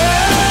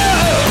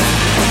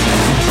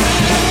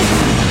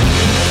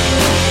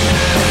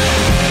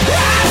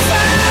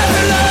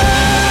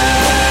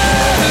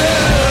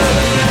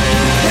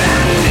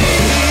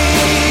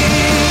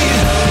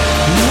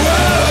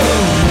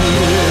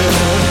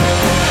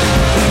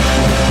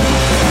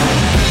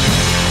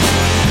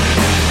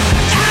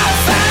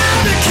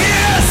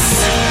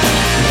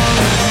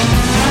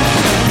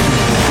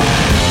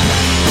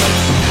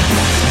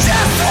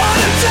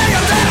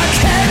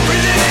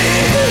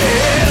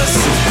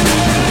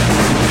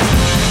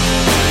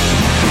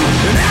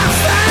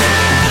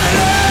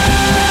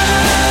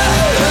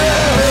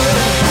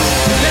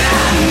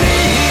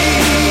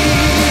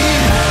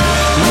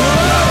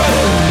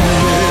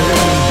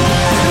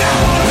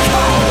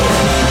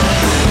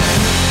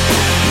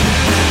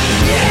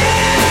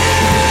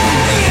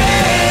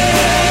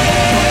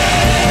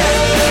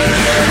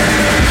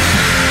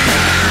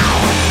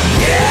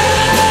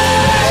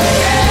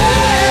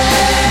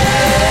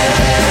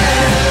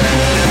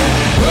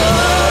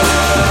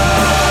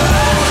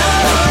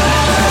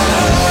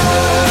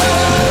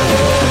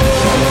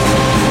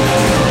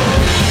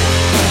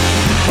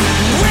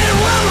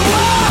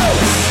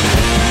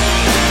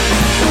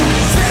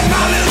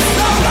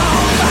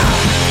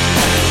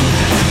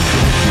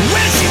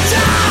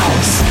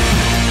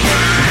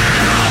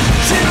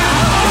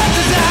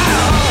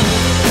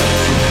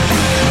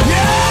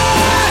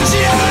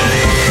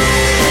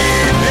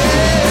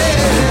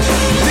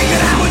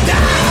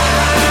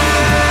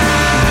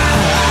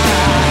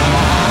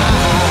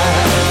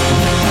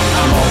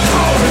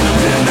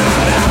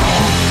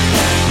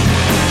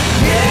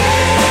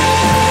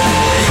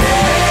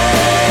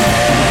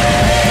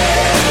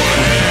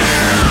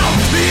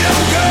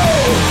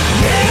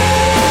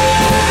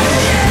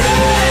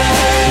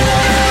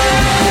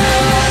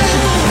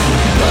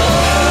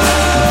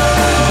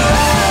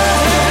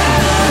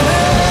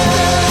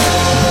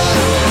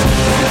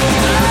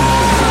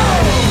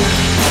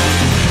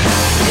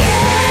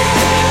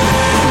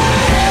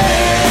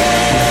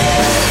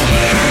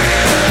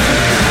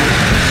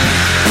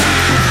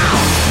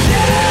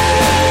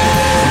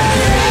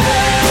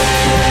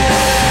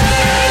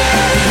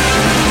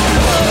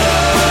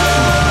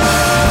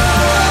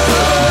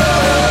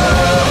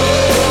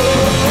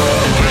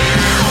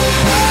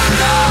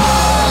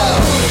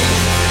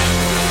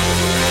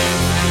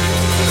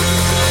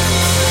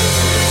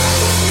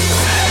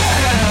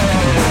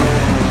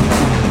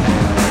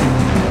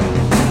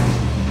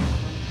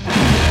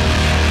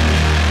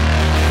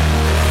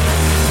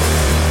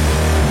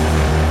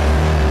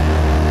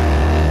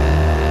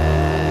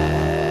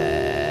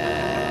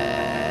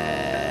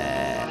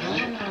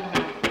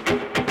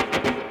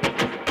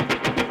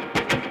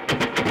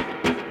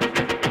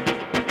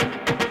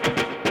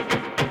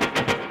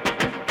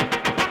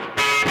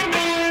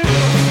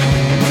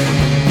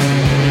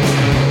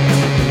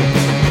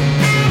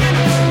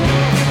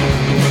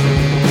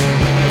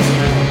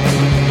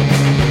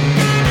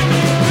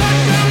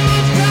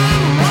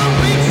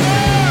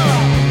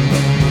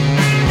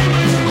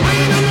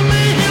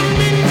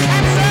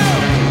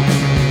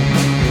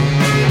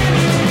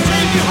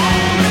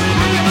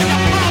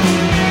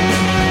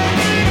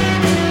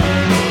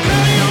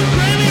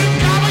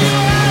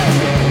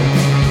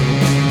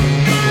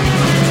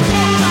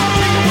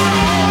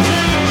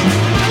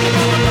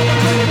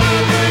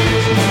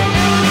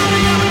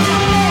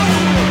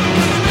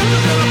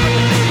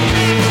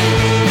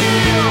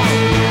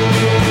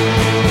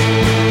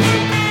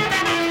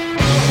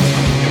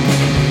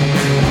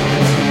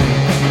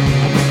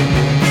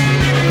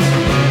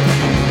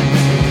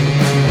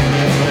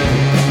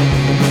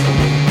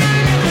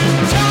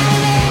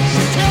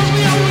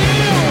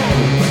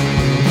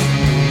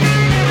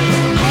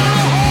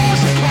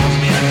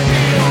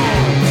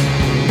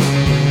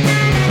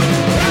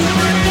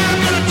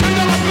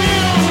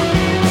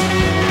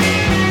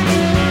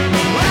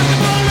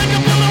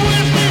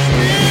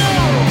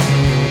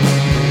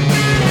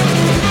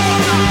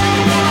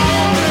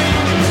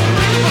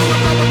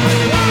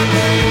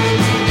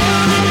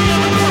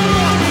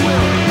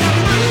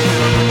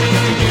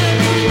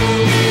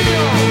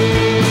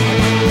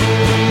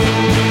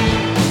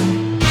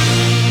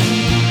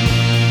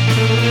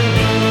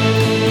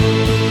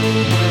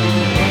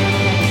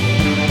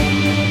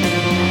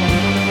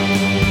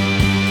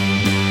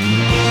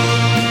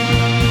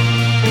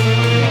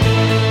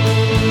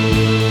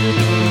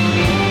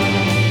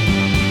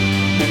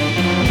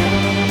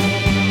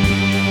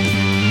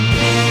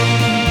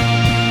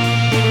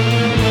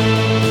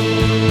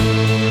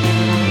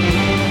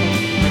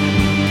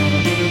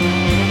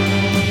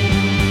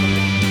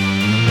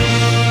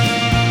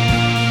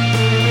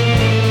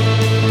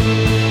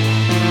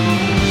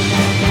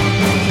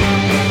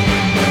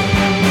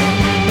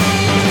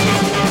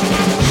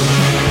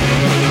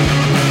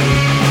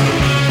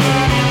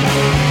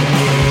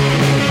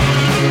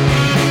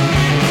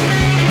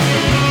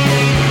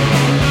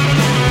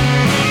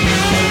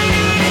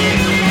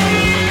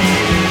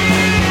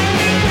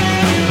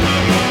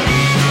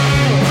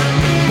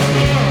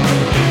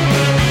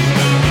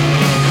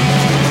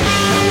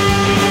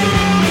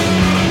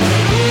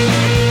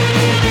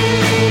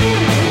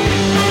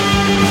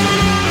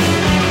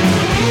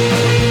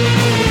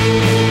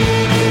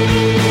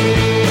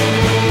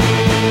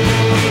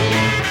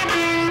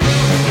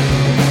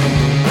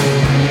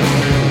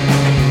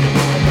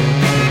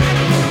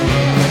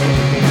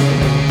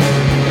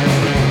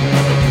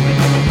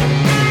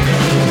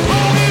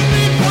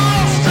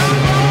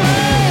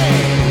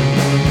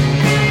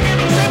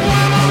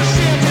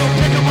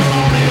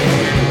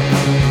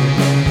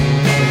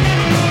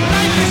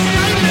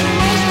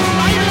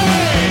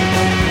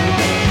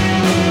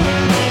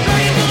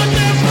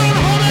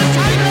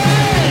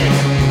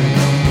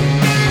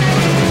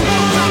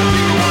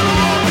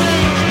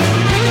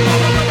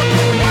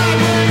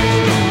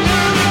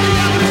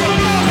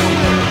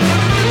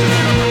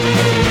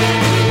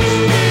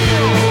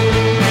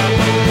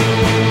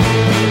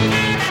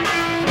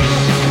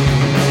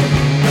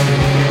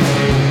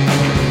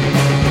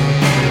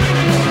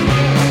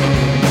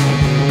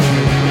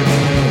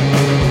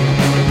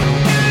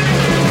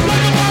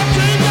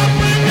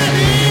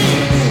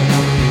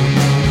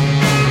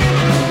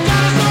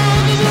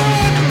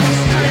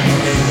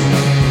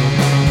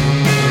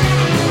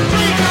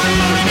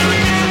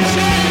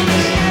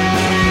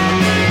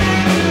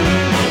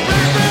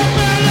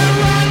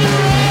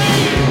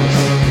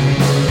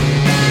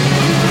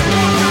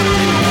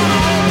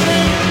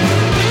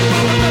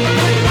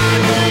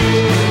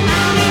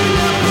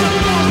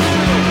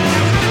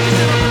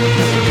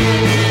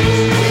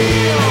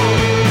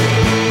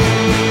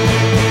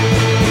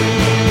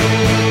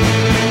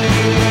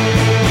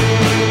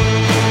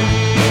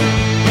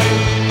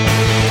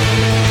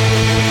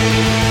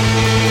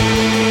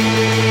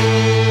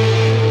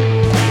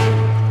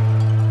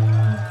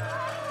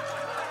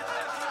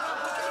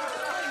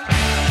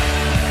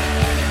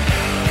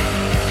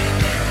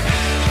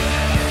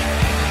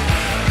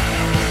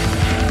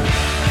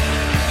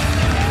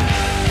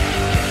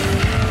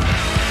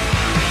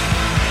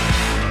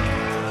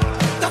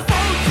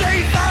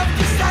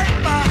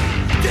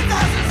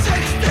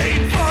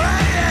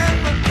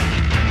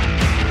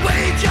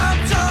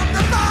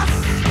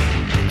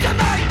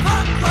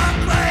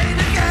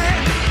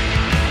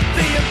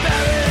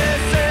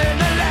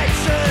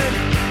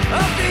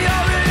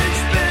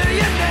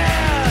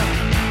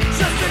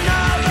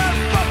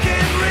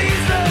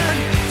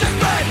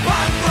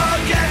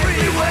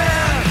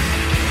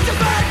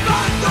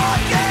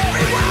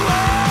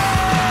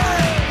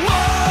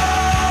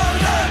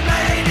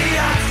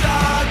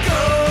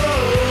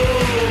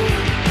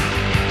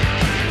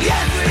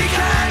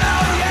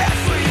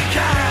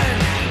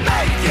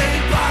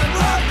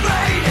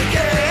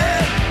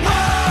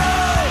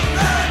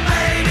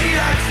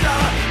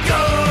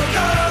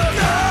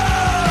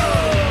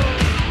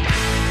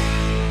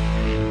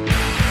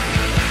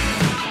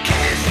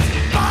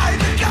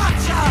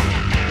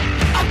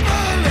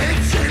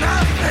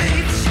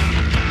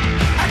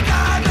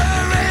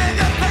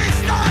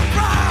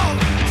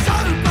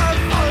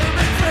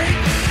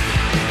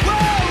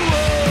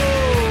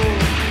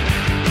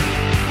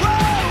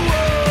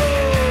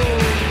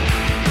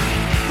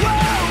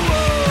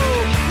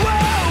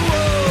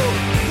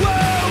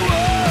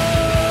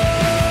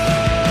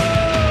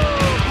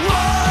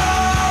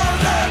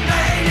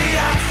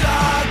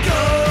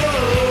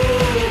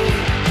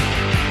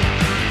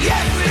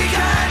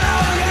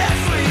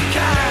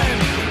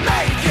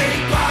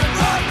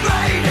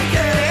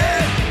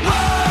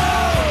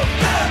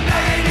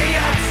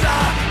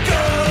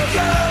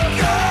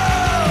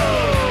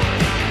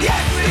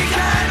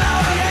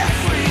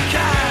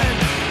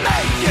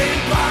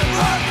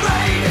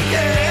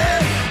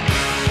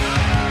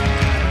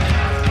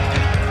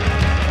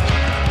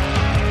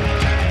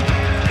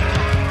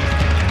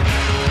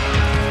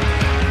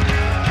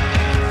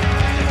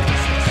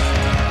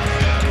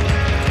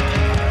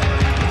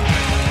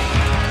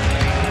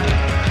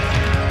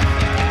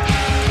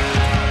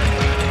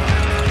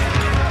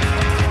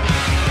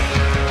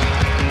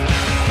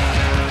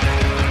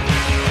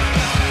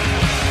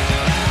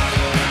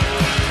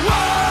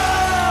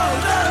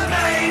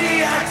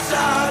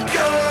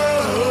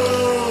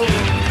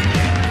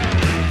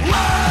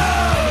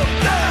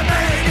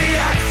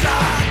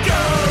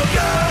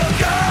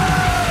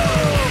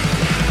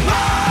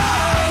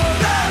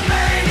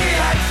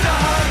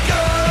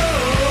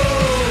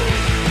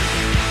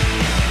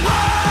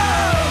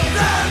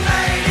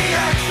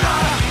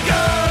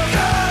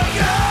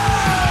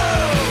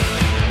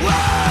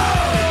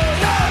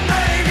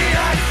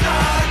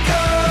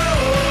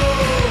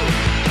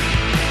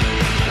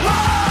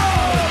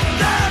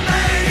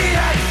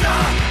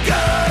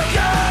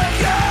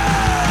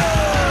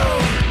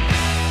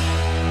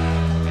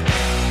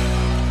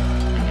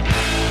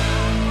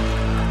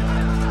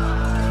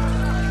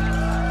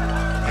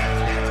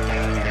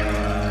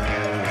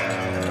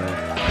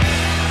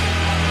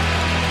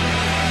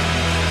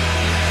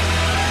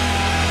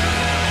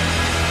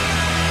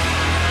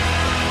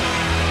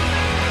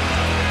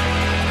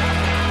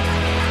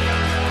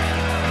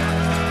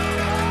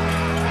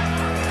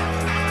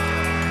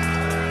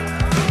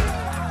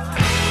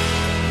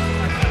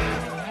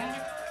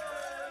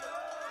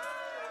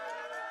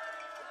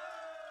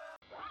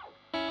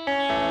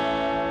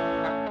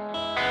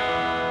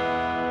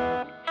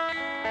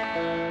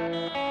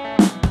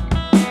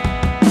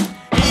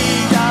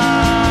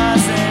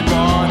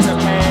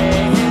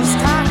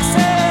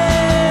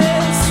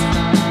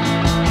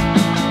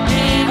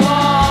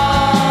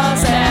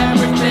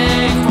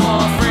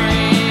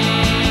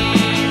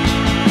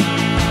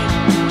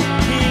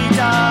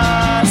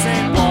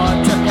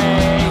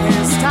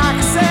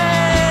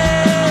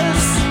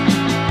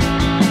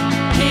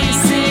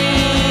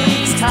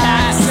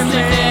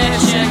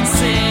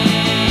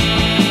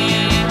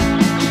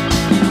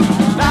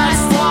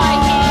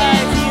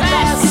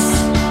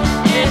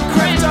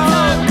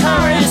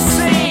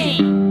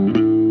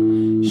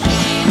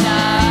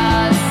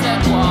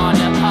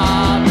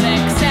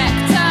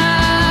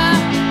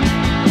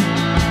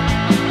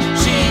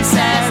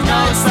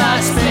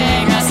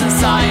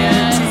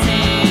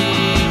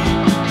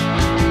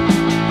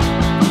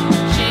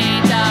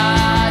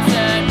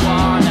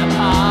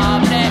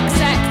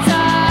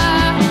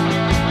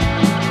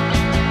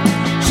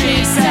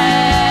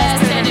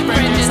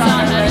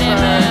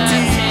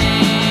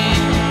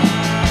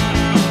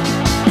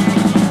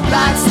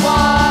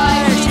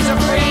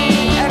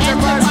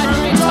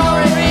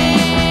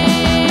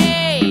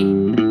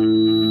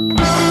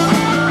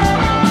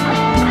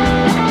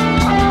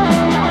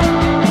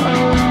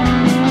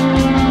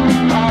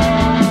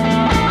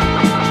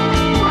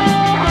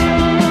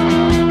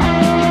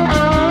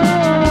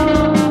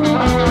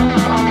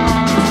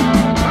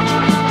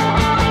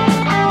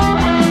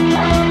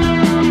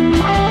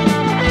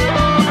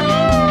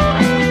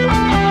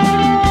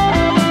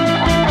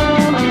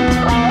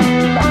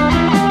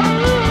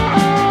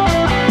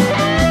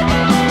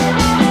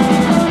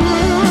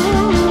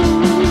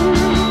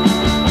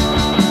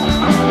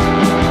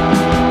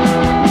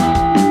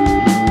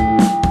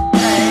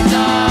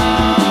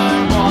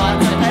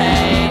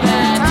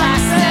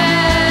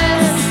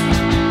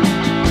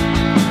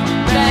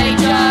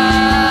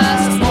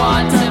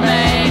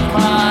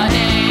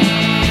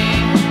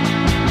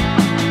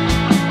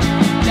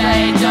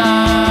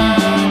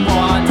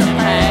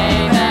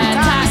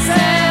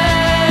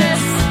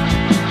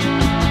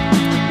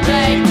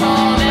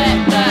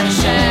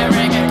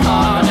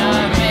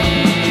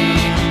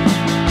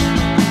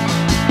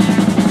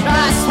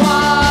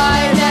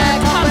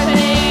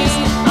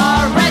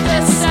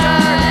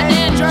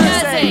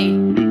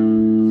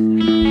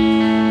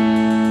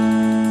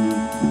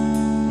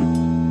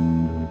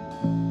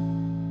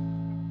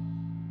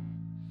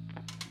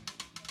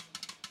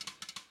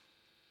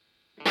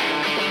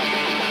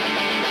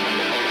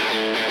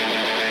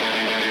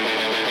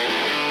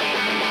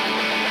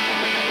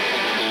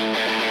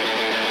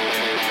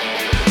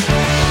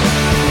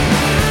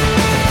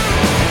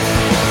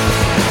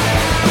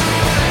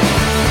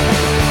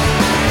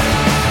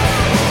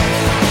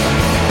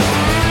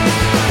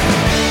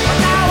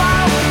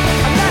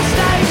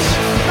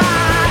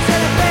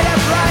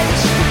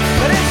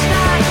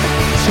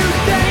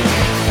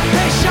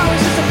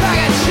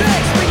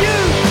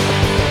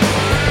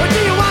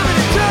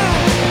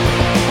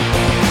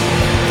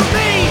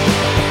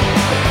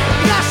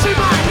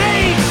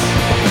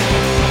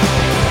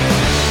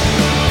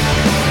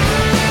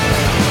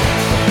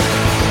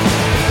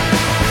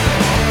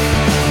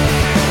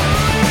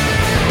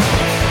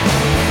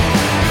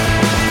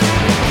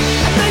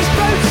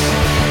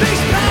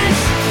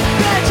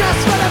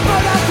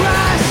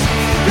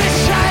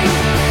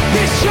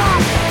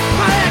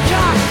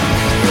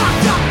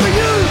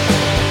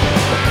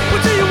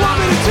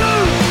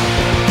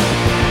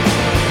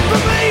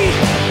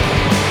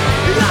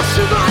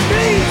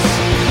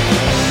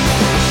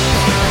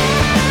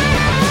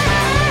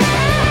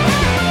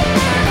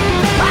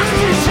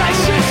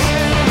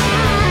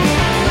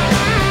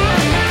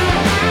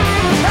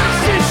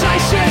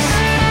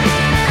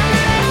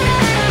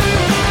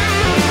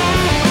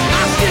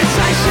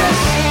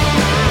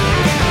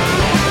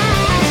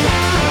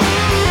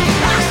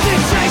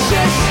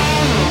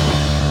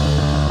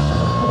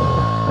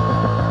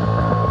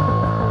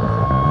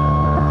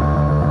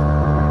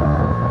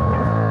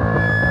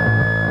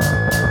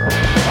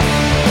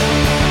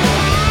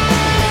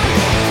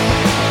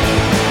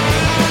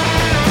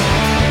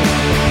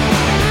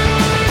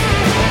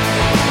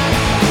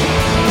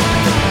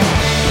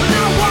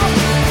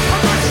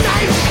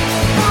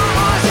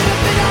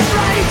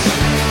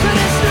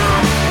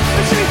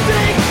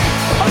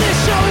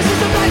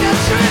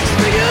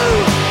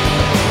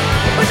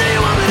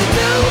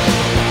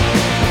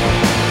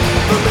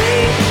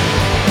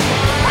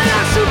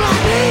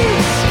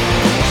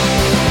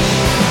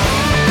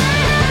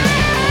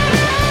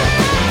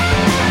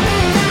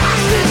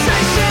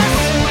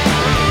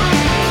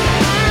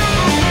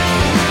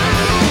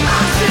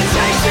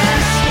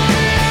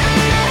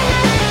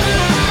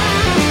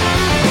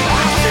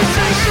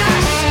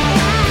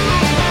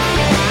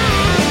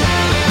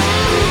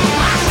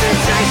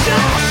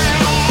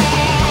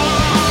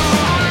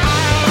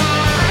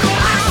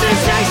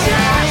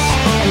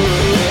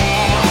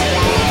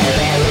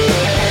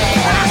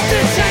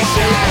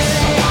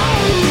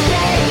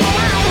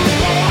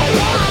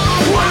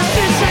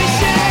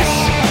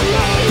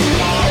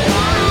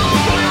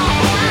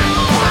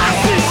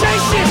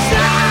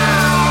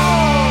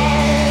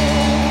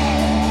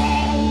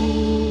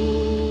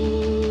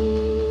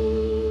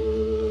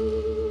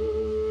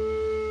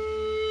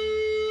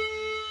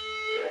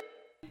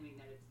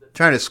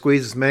 trying to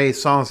squeeze as many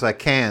songs as I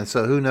can,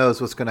 so who knows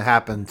what's going to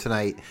happen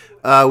tonight.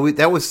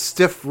 That was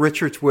Stiff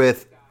Richards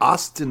with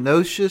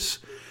Ostentatious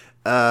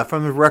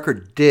from the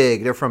record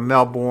Dig. They're from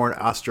Melbourne,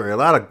 Australia. A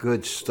lot of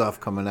good stuff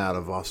coming out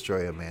of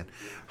Australia, man.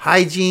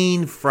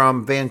 Hygiene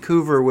from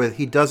Vancouver with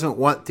He Doesn't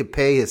Want to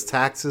Pay His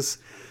Taxes.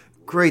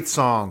 Great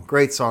song,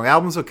 great song.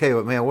 Album's okay,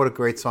 but man, what a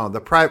great song.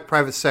 The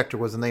Private Sector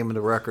was the name of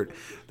the record.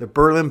 The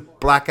Berlin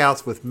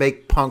Blackouts with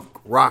Make Punk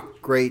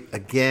Rock Great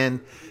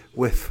Again.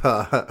 With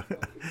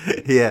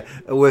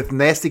with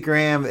Nasty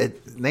Grime,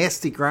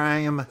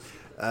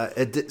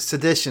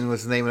 Sedition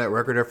was the name of that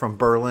record. They're from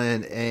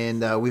Berlin,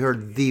 and we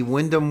heard the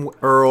Wyndham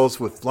Earls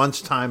with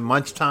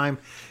Lunchtime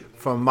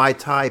from My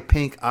Thai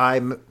Pink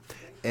Eye,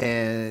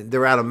 and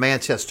they're out of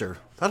Manchester.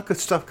 A lot of good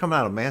stuff coming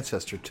out of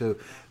Manchester too.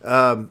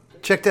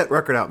 Check that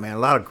record out, man. A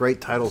lot of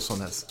great titles on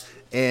this.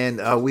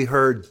 And we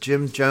heard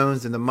Jim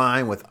Jones in the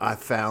Mind with I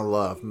Found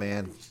Love,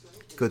 man.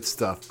 Good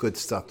stuff, good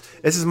stuff.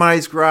 This is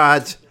Monty's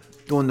Garage,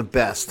 doing the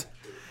best.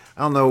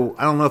 I don't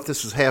know if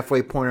this was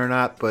halfway point or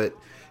not, but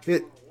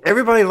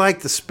everybody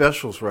liked the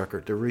Specials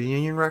record, the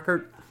reunion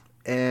record,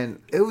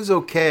 and it was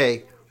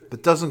okay,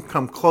 but doesn't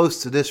come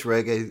close to this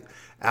reggae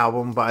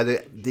album by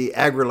the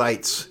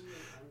Aggrolites.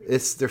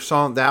 It's their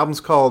song. The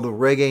album's called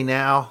Reggae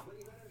Now.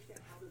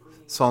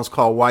 The song's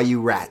called Why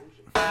You Rat.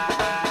 You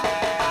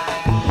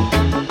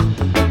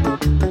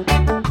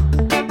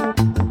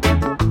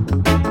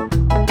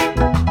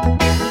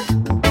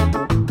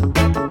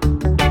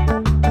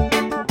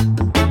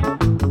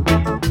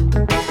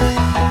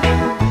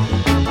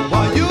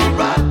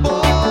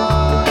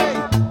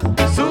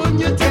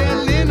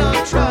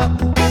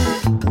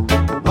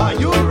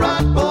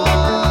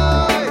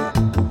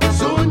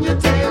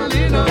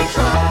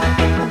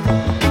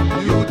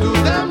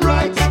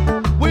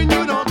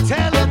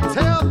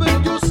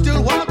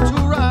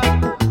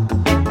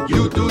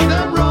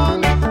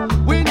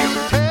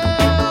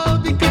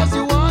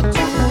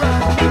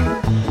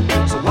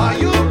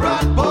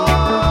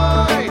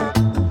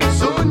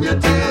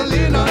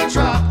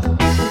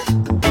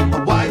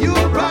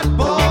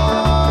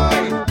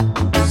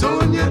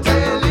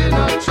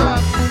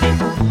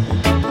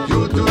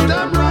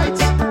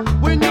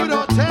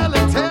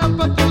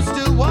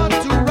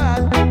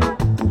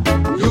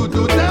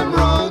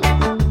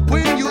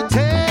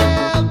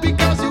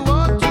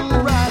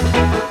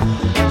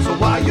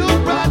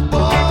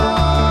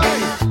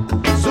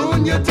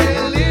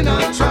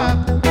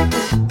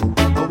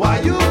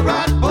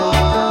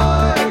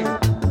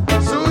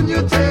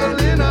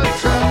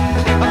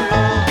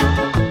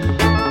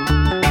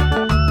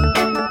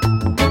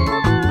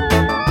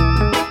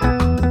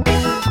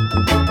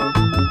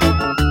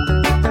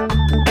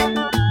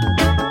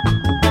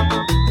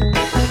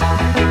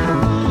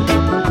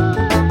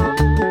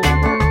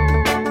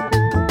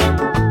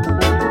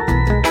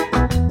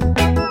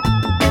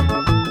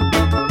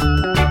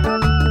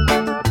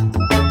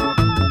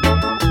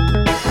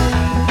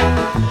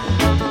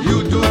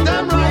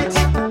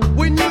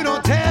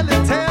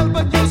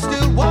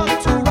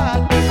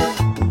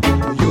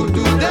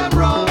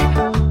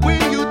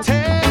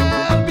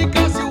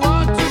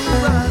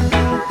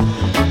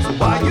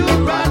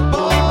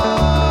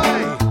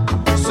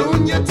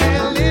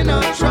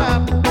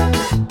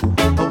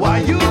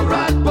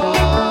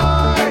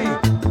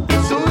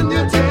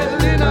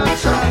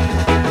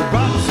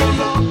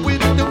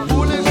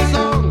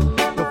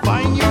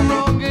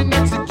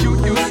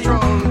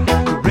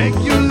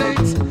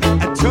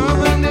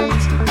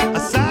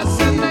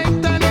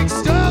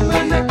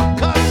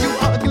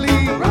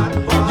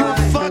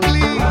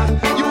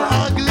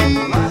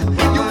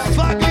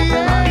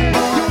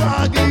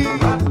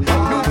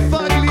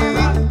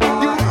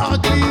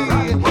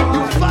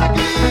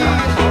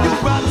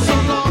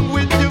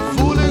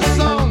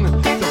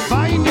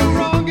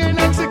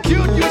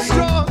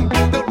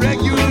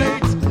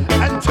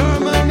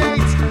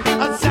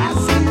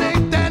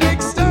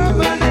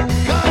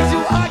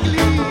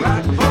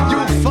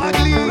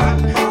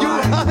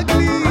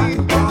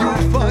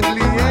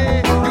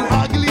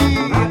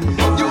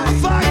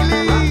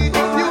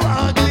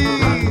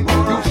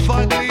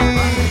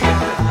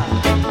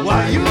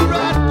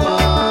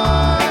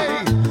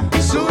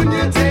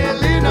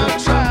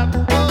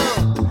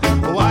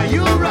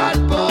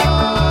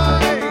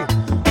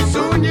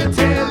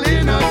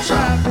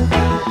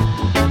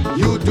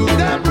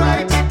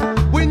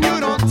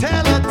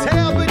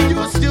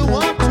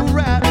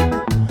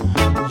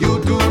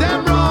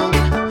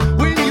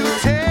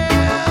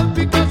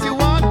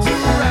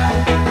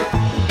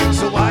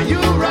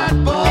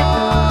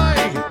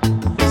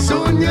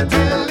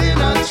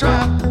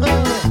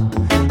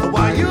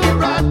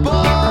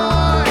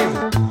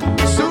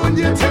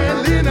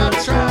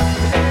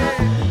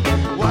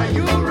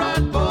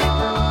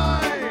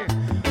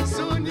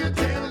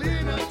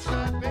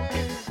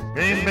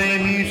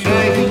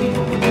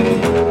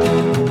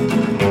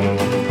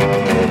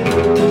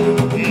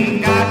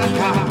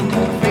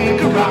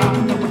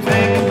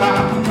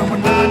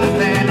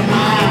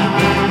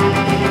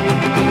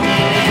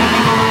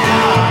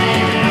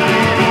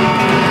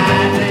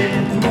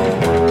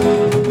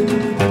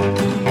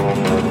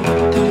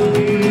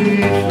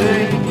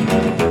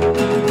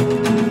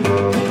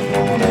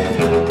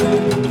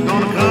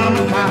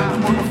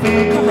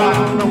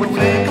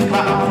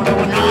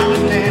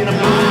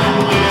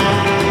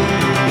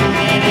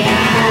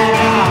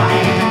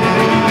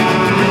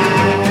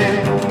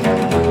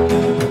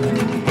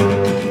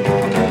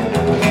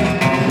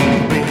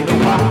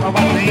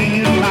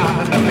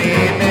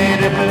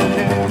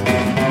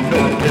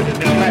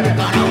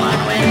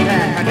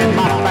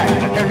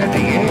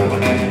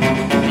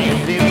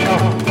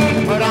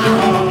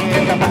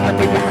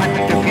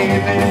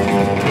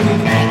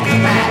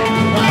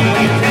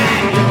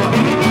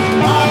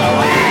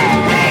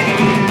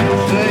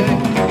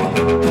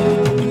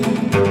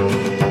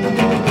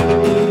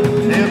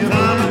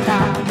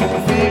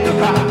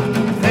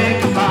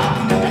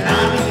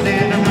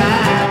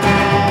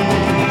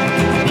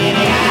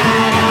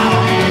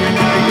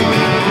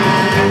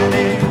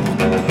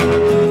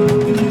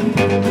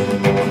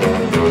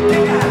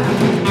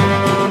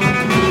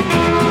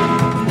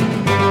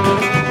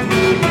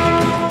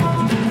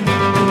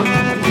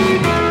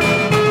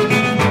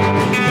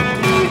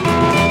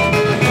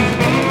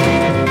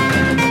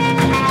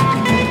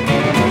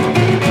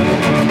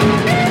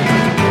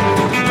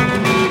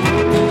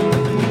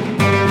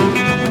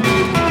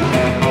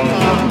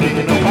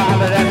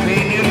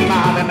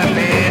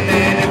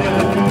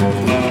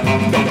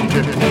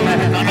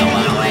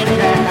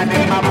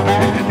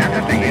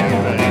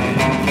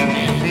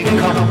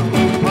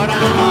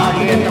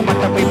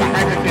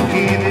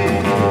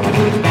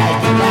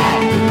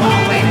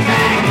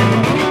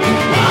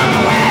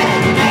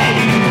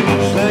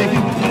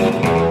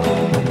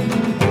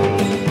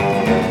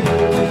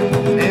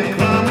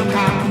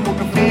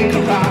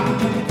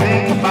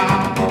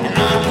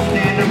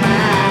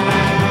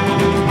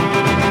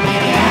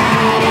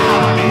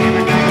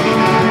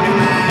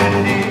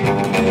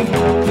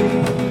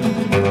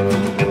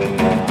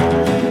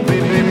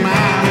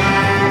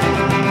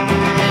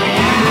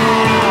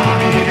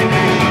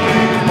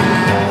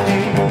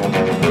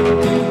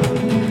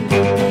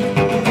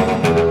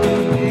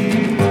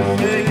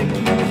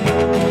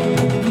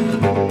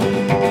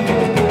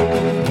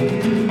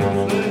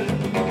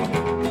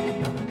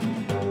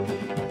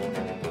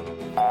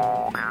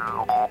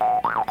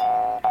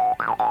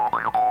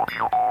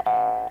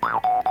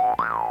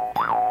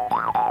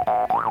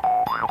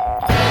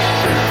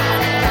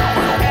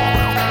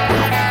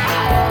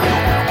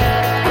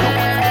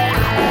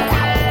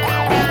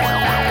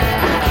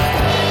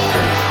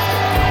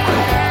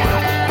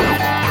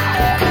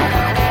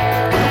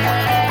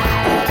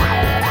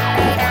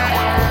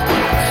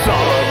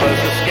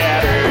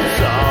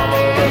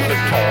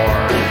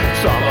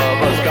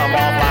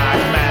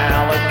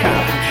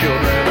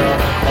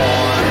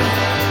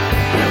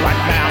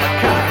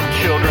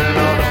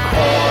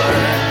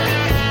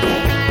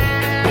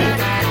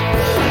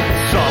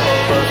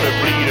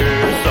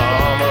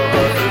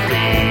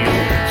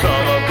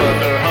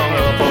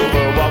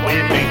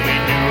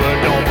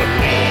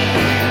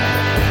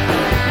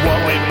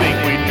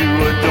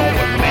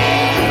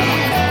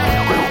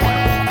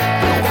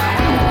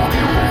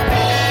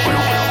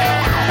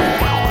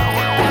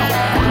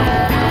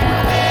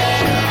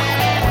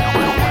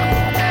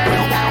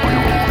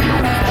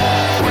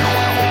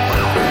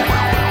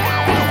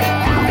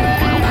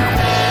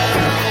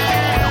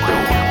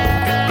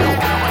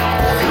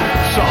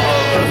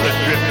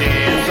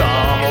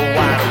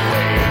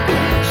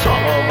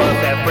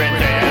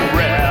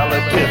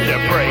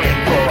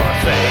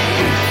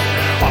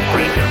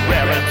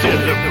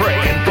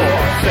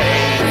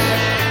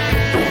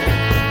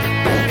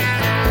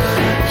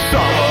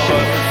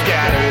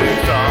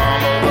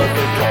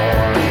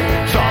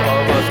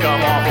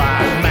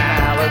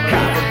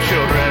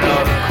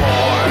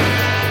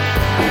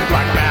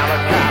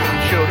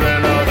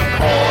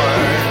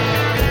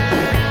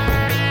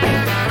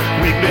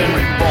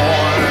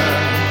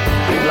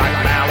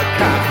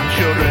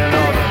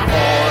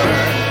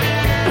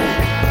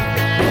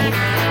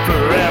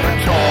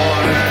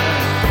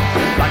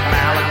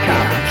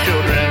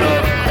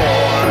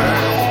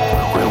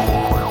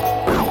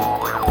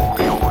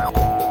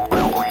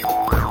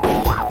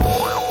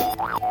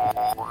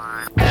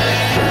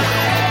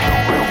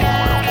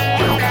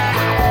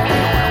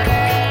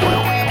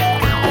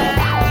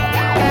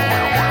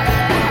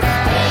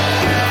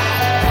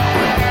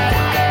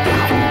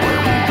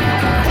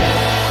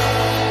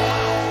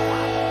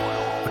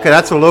Okay,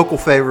 that's a local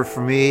favorite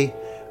for me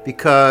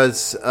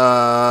because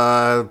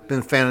I've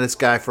been a fan of this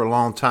guy for a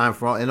long time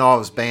in all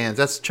his bands.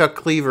 That's Chuck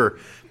Cleaver.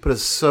 Put a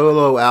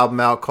solo album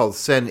out called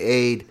Send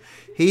Aid.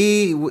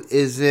 He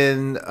is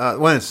in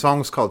one of his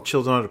songs called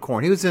Children of the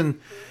Corn. He was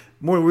in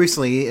more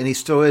recently, and he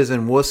still is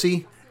in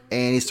Wussy,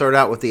 and he started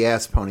out with the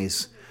Ass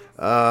Ponies.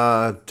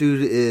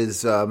 Dude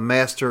is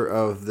master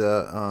of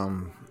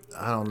the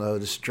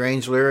the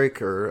strange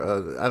lyric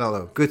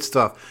or good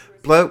stuff.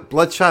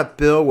 Bloodshot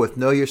Bill with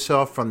Know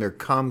Yourself from their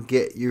Come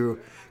Get Your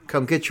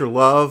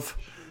Love.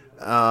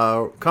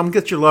 Come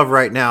Get Your Love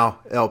Right Now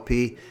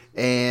LP.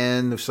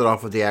 And we start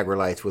off with the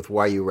Aggrolites with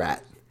Why You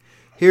Rat.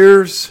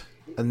 Here's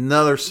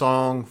another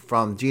song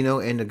from Gino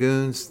and the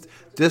Goons.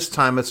 This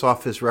time it's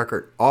off his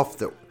record, Off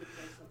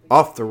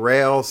the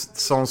Rails. The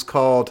song's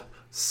called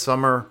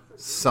Summer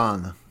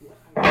Sun.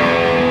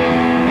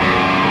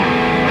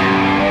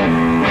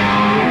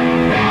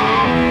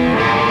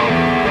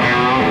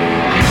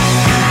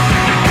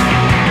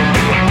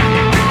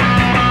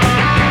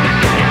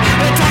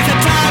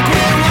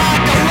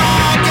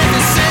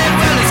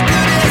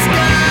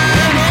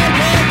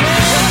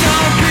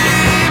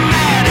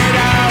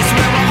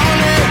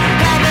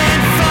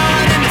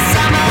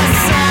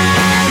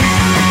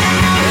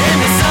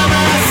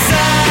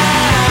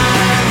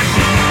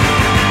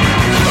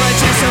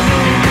 Chase the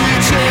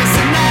moon, chase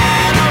the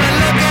night, only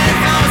looking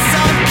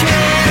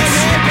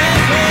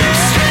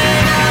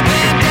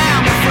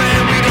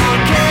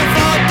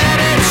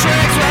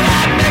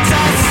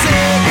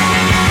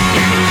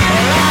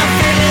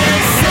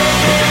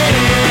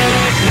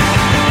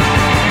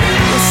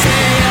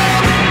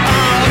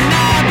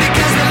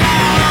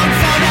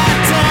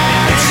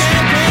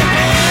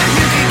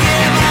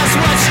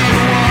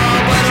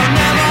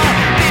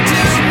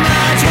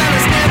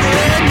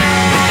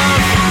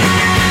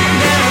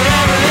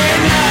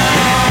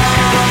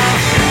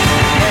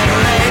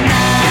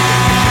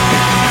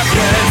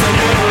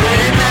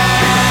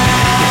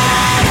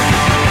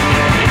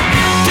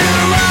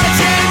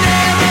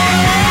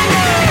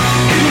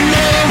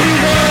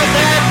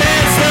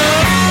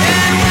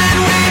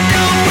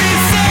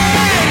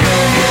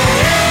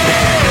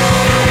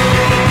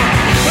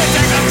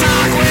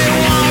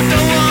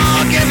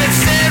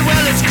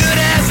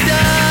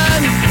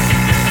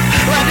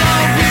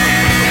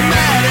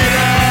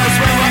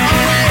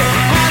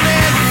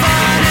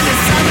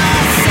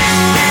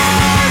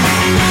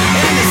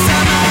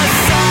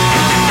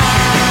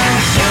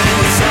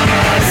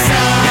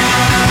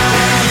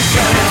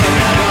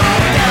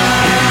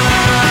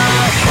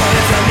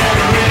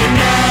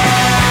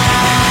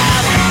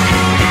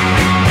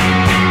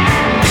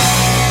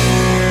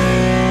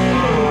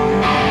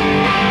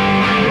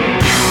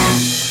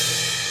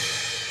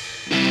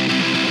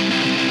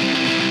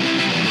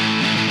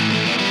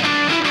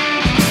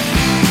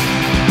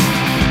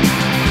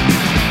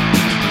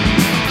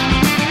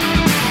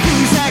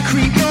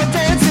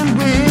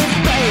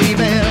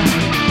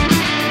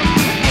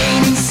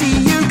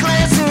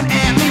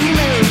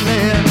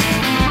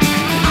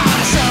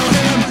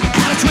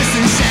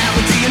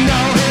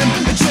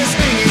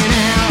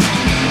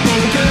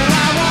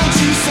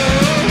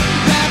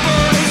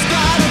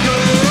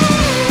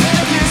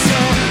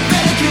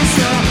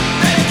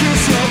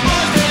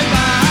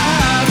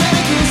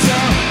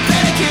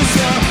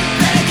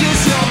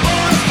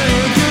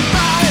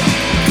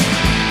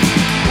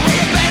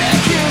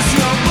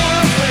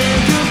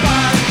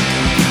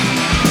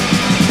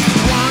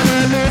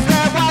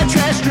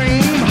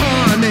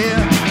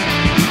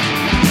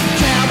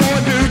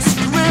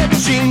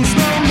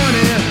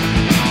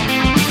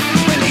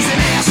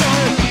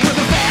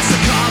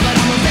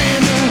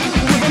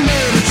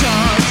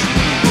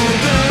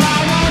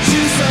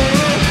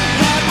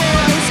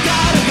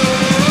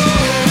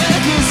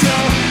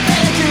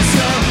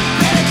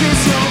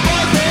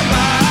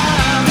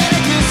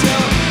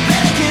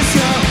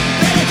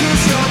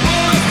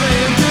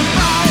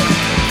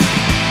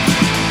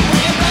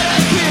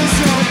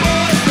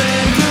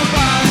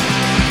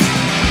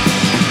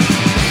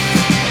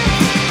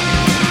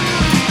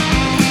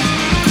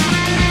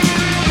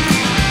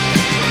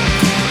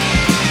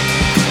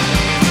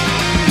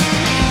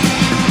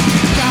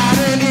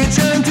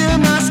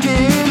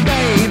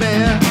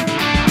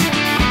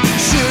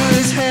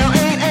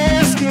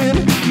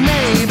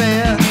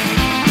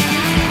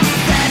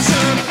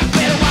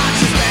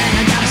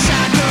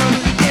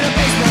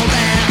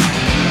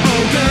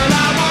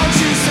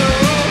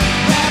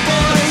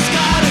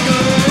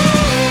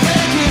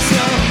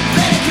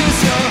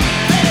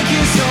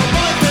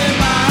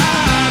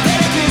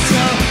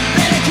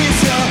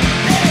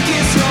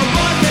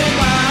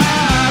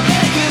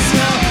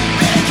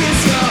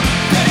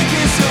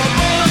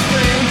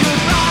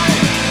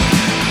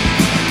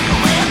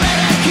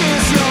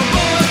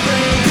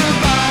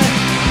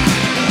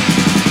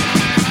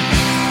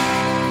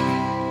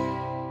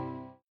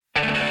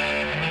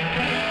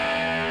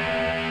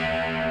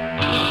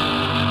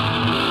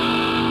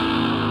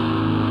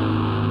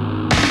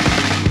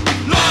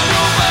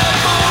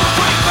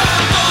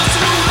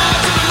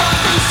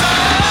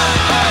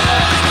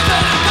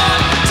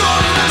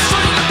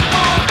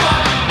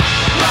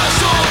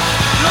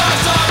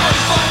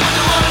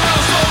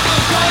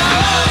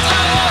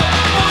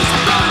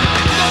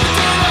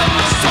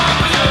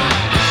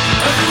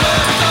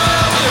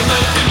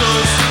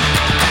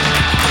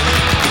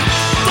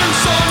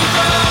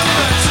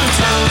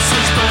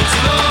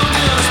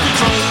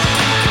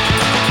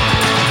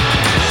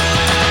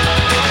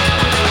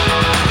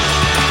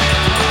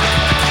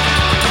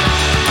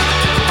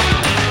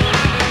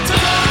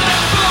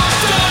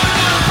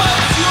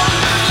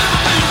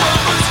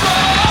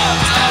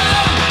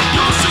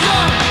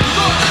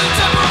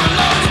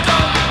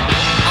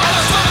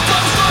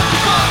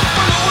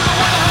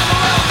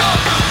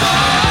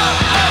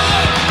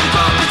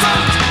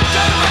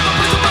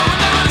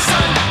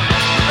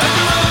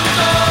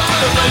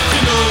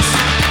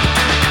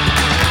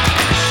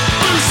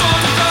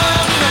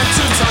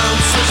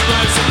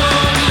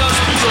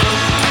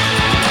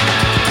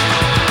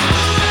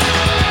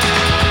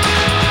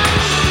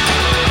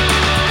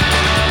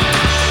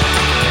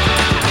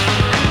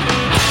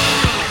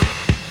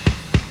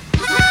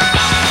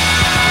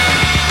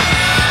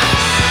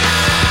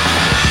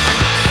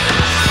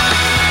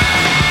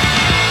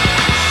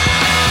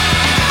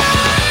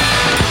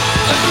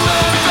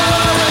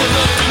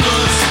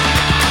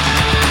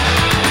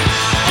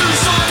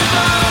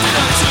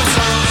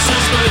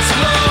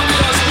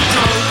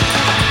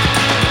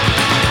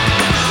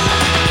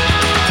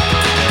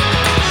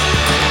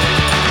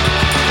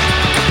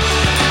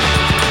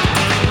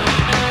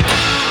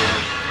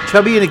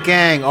Chubby and the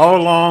Gang, all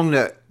along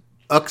the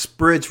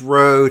Uxbridge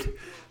Road.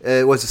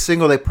 It was a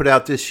single they put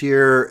out this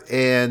year,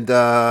 and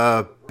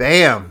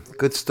bam,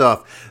 good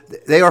stuff.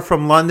 They are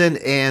from London,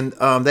 and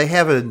they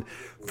have a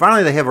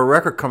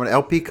record coming,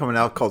 LP coming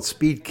out called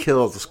Speed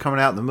Kills. It's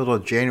coming out in the middle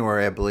of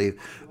January, I believe.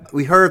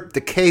 We heard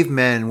the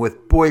Cavemen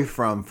with Boy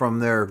from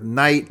their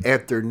Night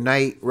After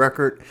Night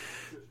record.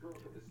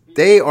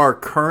 They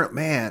are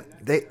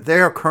they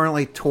are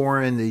currently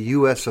touring the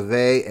U.S. of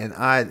A. And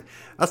I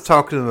was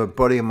talking to a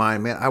buddy of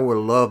mine, man. I would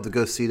love to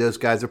go see those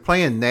guys. They're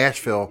playing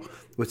Nashville,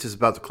 which is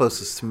about the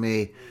closest to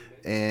me.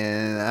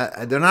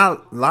 And they're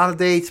not a lot of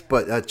dates,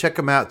 but check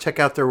them out. Check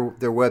out their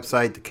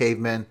website, The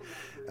Cavemen.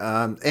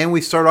 And we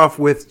start off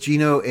with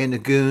Gino and the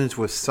Goons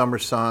with Summer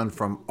Sun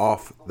from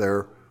Off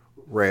Their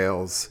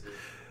Rails.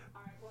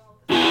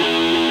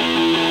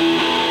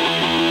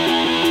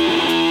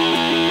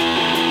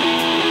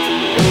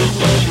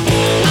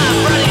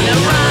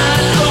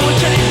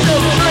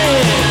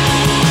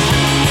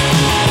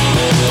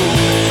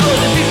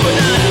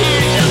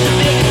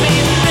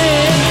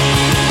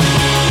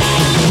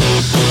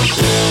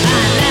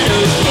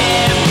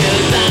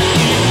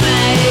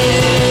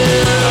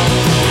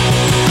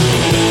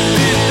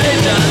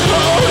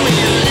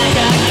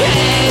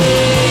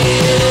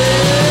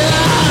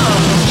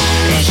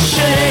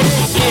 Shake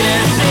it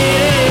and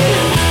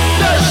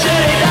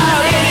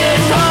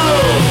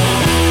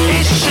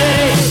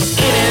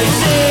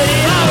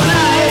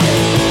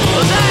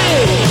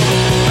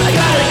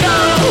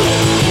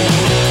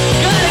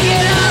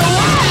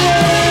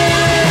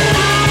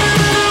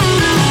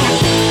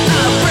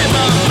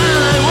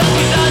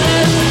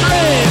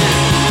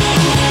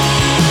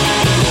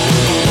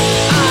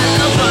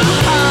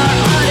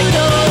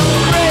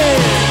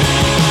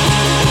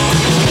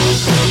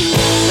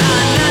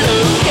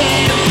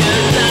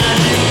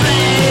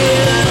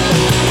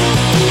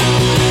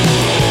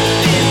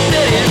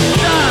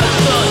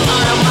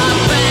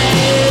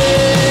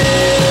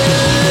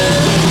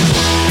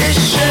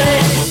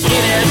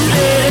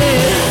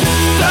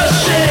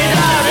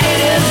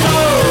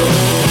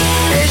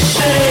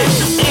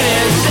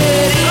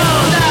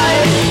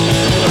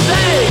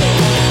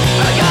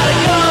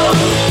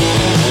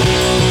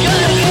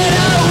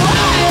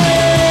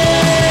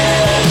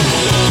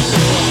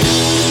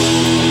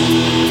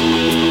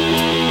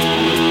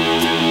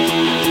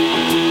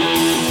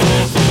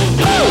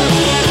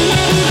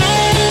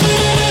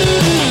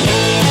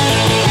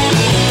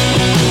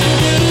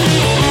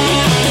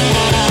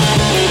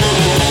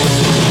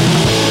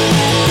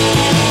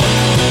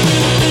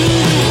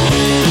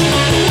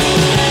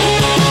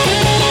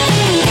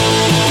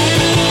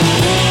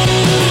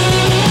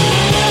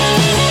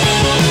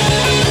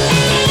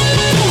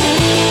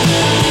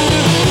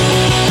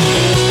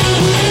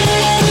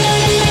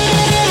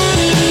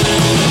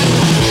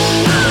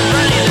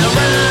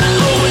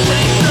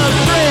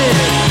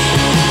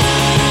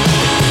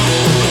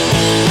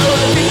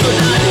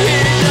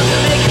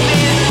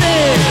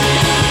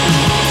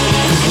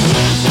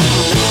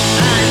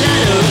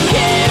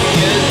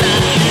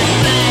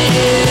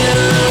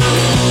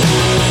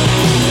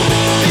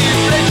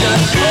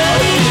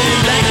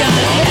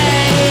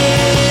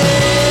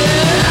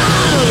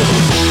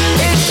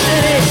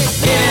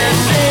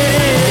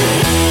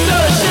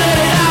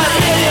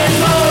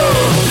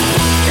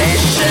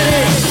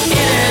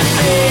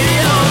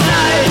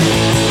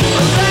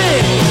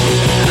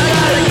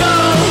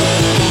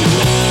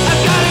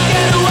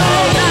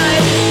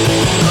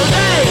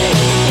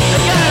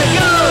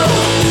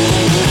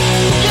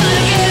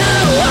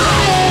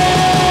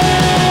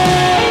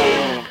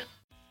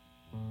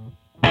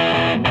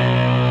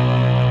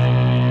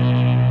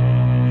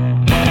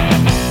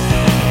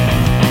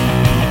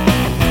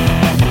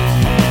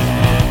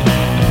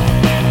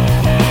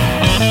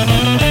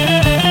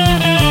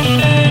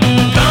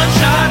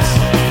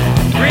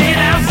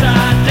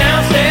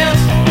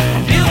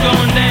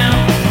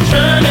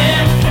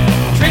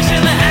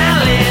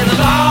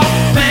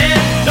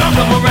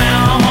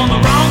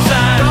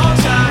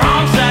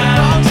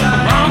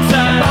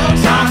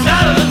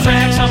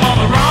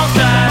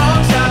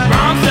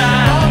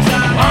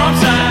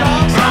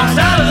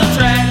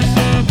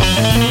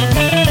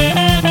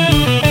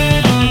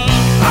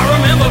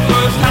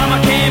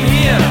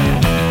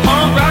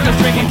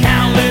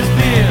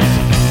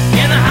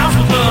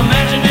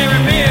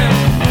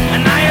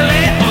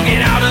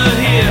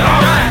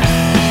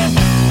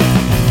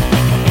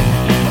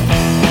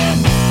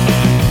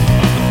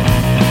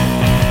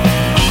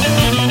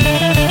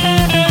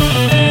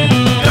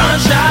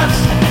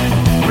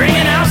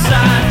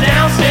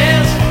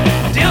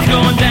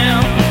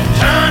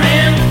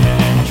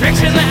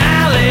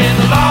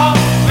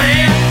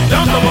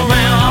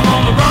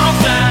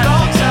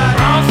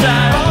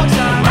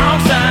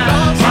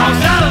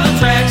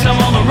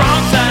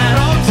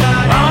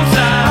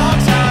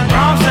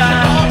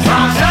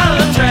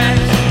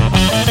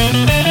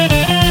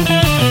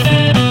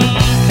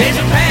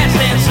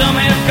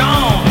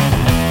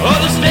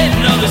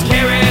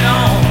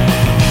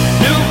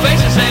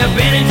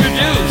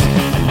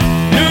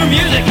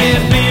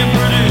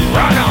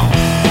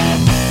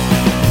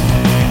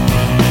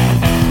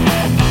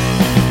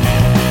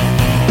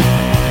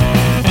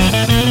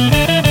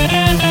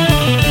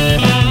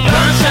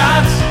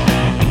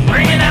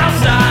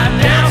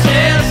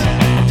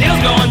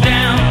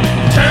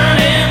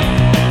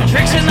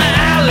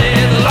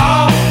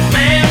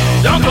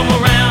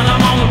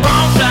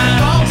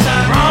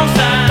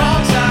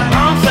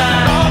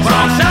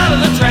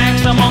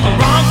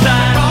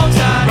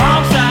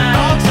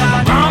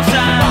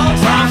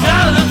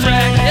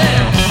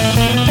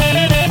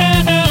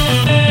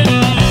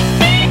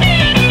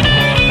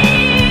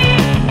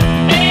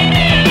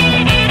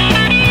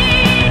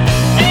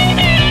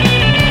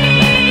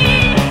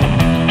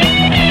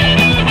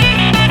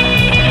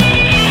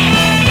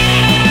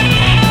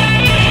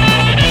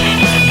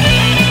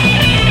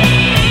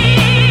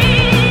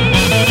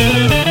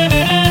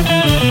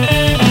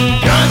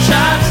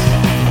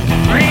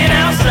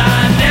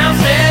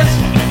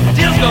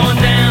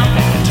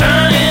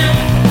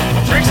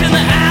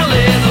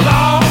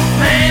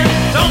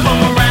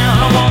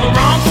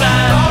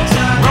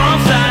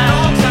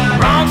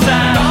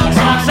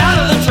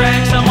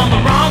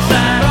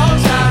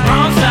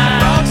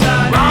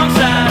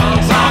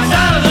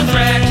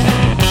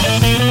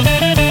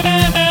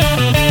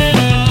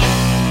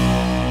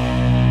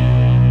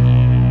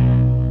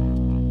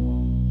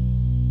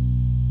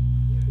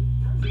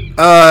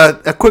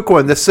quick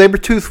one. The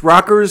Sabretooth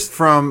Rockers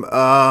from,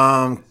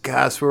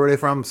 gosh, where were they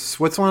from?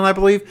 Switzerland, I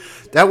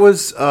believe. That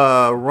was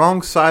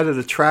wrong side of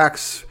the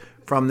tracks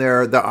from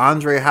the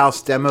Andre House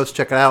demos.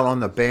 Check it out on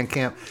the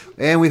Bandcamp.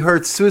 And we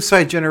heard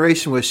Suicide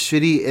Generation with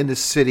Shitty in the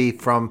City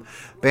from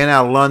a band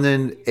out of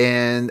London.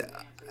 And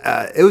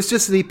it was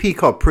just an EP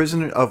called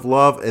Prisoner of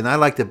Love. And I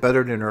liked it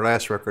better than their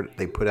last record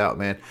they put out,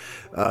 man.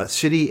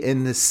 Shitty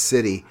in the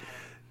City.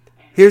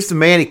 Here's the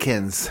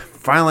Mannequins.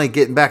 Finally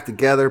getting back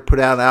together. Put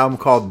out an album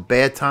called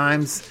Bad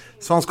Times.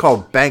 The song's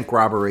called Bank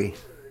Robbery.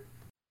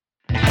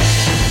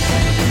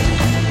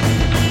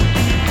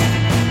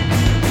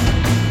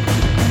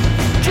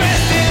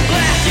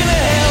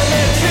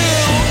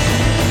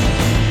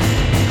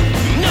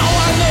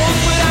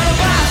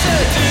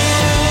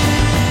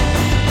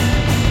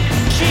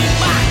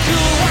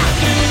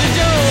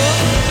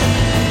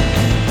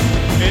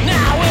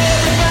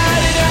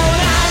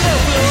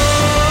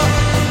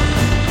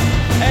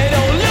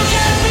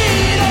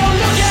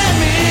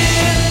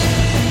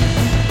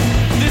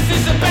 This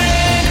is a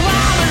bank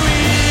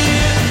robbery.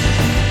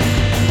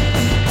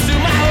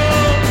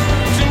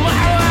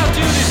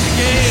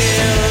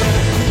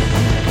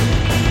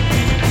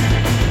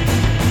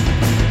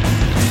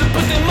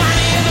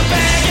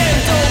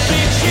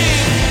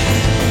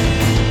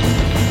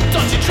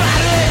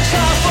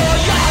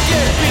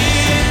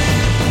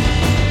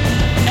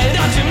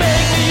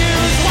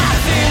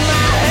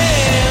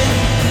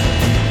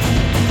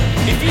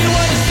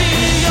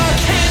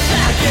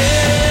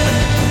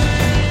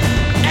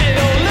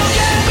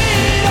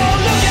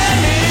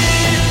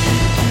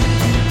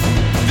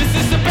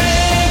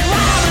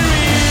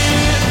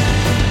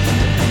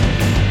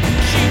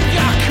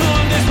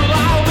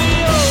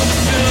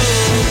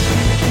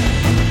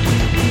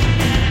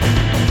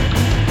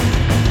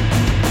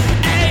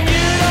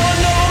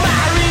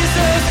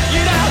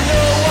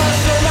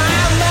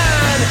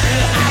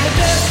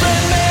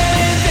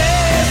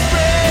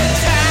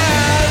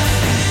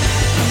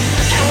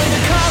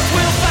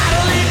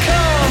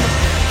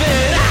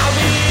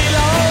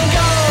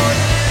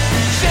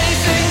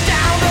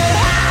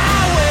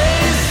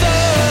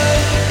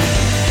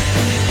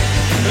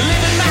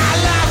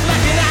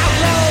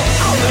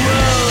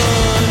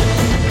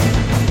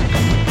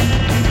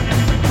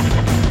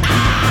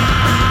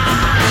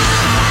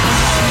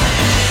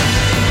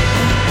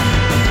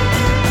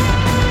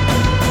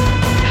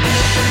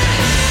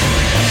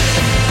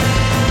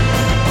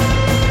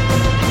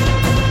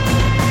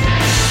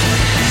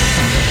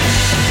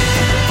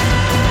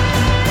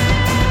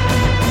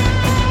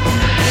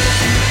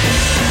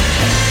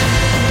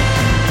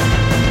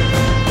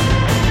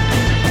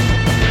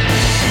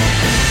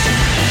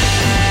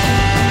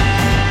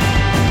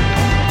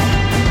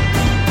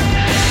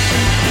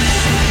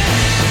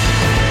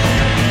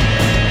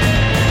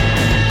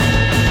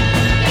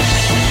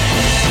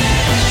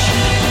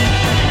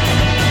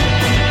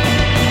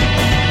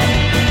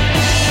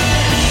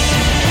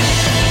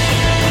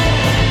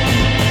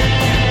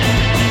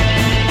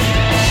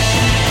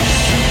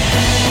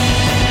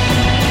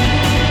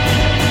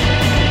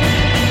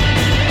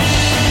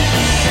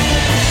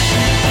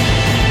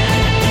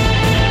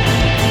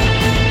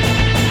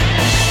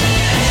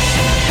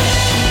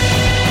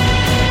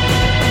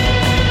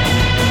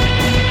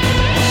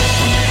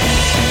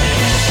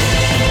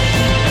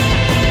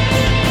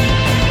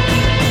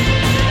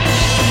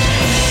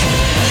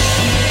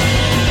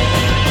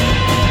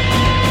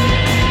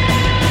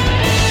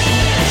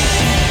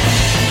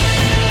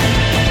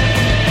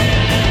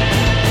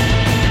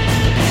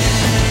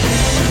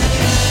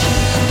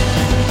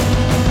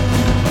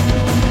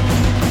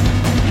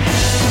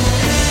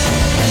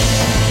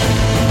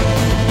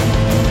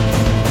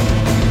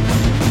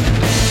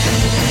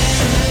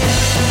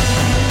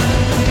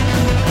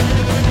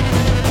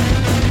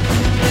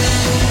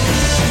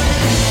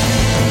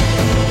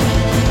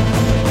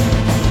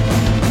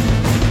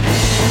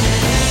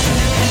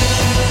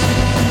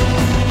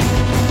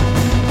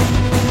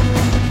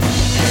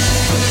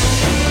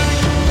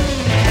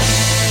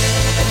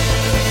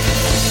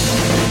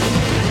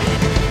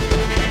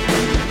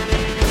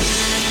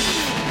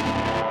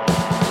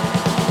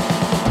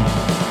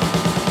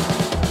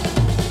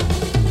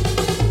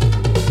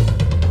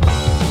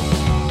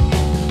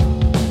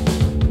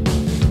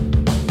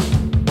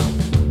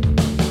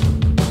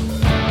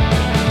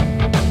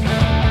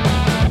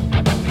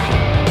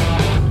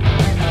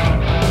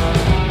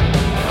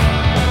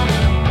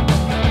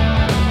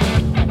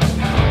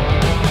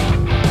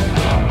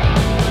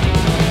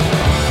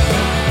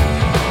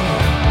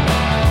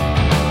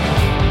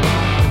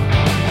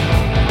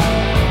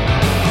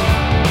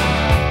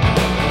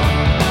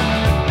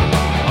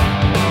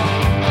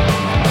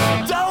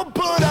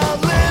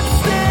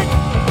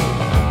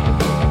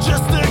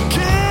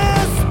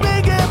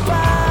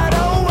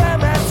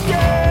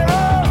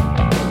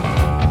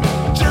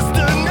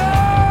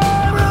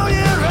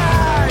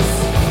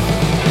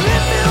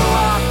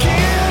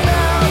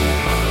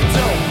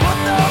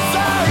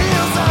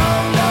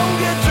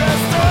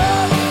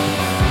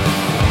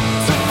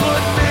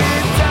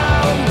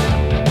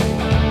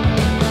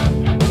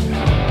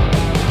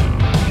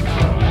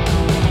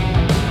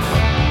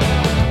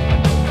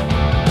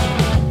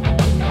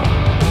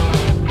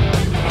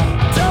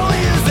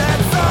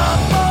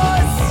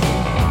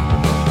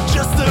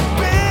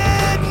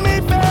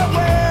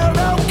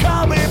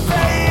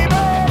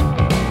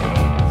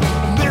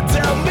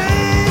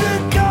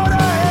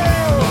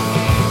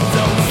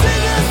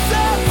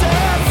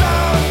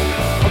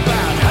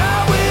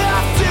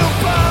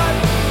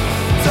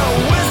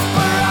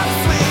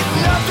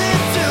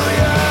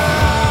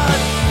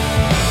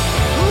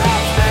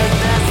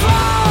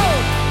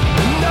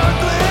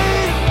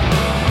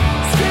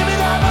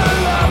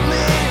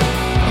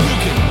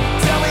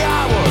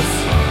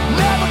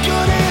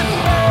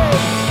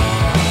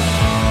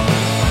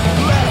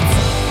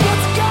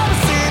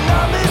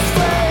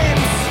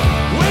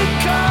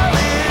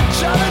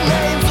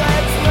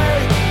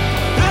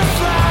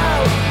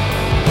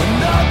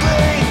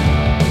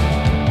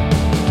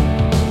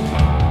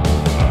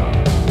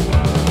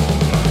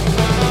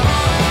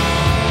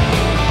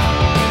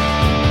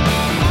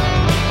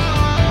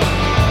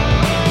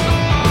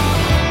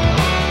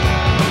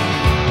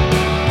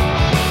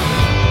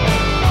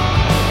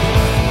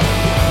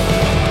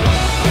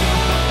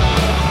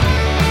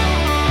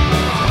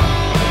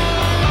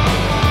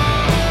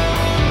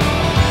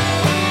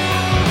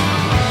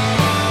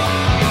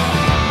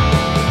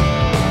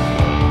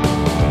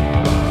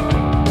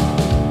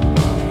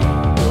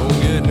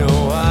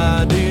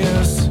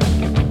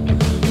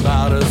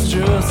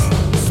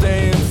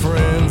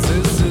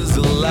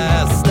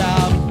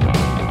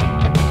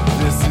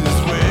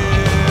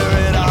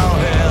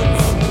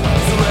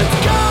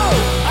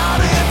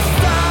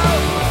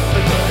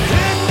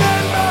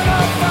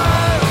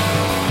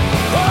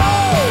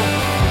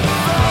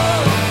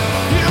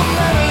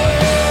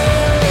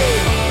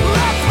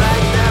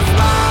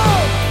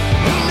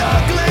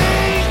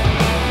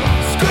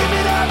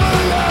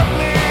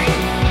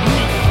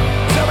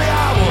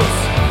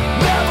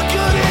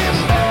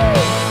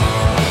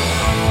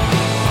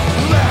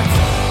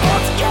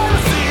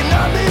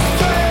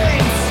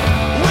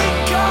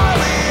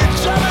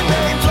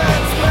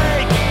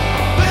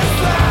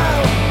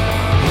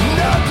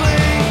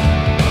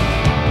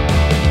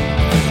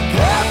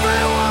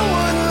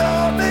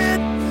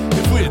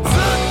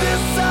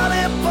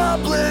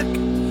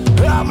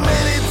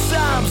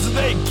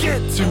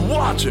 to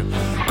watch him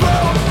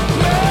grow.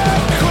 Man,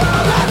 cry,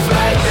 let's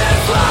make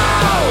this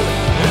loud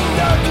and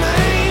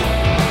ugly.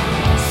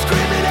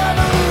 Screaming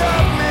ever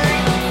love me.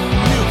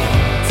 You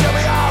tell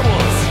me I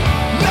was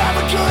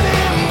never good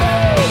in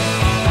bed.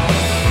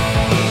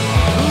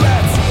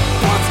 Let's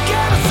put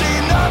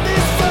kerosene on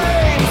these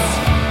flames.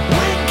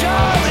 We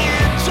call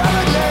each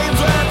other names.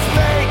 Let's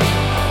make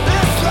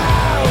this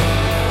loud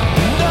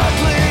and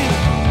ugly.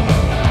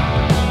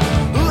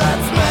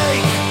 Let's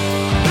make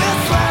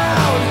this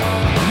loud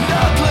and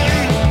ugly.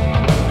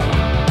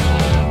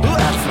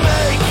 Let's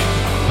make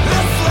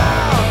this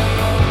loud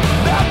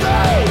and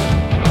ugly.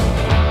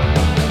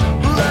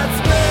 Let's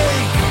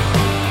make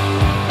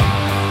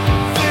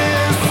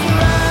this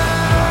loud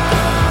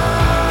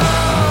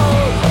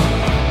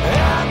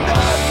and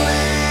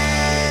ugly.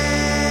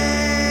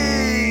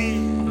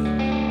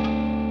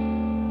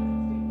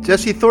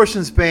 Jesse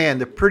Thorson's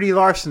band, the Pretty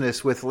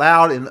Larcenists, with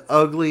Loud and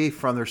Ugly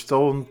from their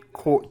Stolen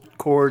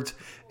Chords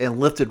and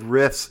Lifted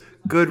Riffs.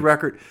 Good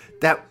record.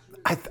 That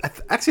I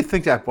actually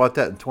think that I bought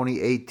that in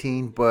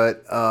 2018,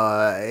 but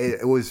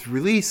it was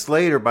released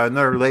later by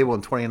another label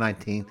in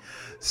 2019.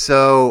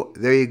 So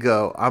there you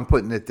go. I'm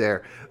putting it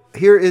there.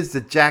 Here is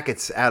the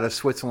Jackets out of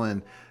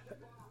Switzerland.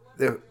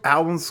 The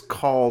album's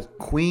called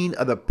Queen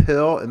of the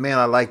Pill, and man,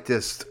 I like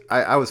this.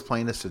 I was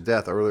playing this to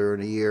death earlier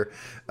in the year.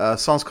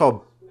 Song's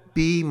called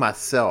Be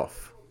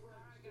Myself.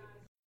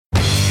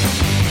 I've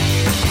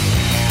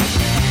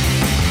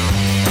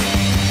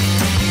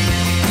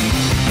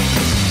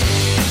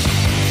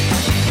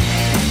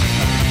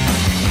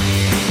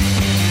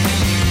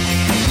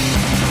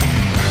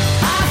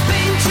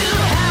been to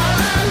hell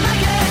and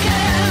back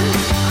again.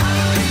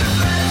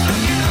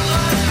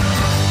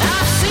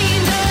 I've seen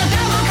the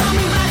devil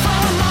coming back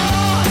for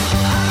more.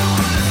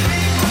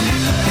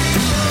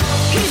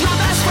 He's my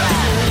best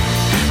friend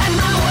and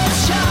my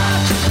worst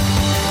shot.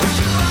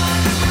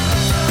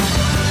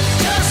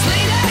 Just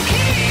need a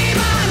key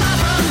by my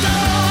front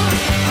door.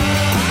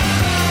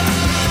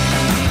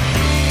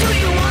 Do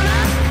you wanna?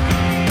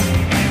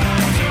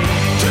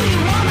 Do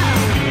you wanna?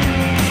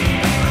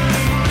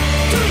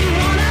 Do you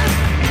wanna?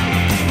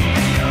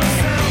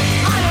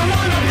 I don't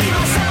wanna be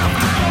myself.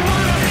 I don't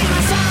wanna be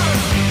myself.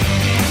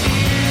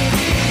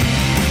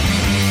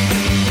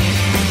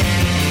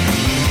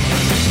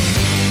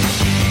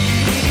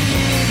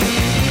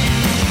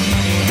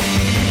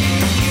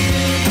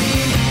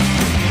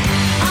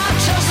 I've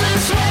chosen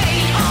this way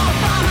all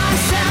by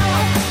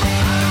myself.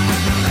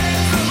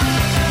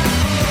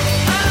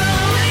 And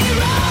only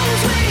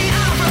roads lead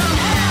out from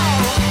hell.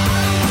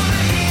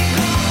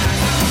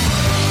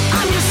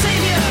 I'm your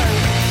savior,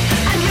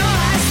 and your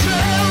last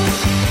thrill.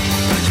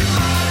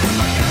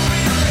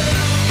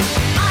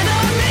 I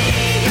don't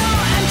need your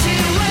empty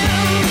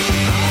will.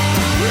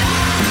 No.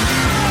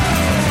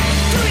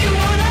 Do you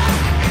wanna?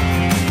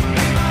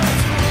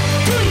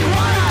 Do you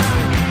wanna?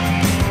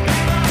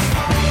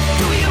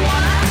 Do you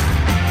wanna?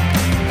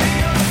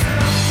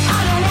 I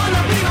don't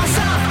wanna be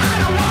myself. I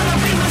don't wanna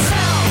be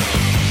myself.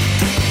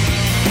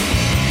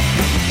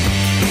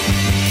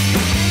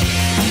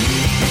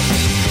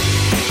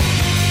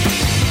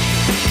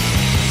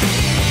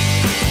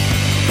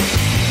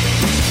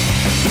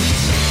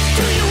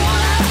 Do you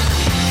wanna?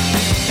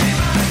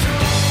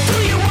 Do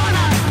you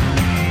wanna?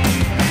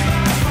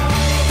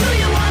 Do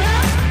you wanna?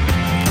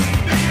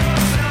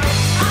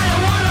 I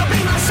don't wanna be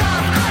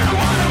myself. I don't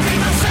wanna be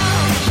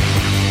myself.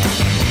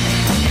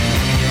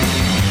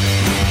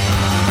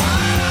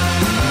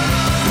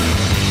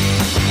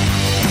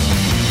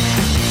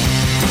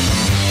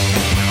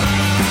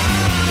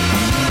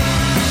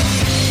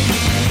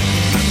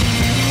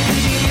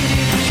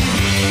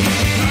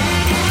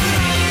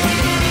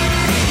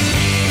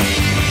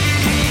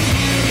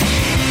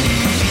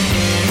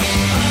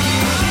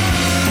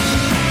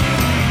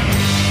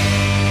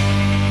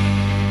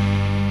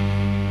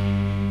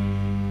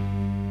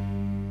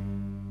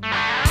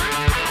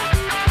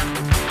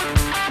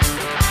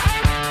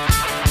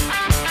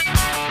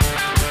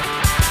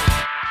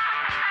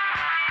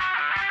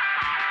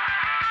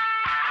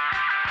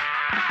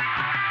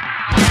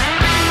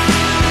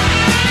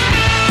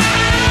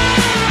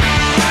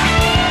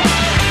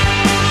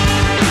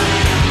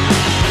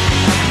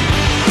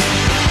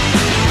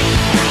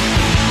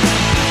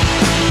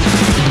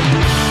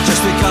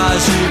 Just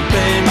because you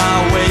pay my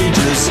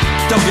wages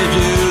don't give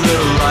you the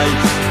right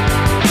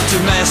to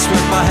mess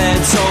with my head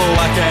so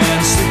I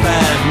can sleep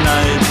at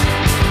night.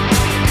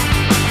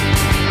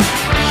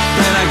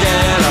 Then I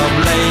get up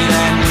late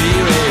and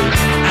weary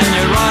and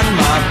you run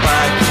my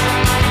back.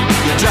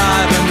 You're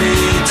driving me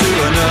to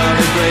an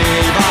early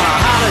grave on a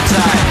heart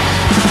attack.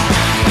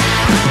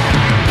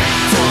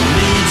 For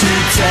me to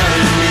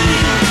tell me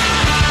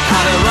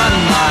how to run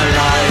my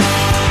life,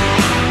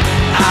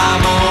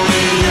 I'm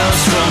only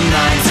yours from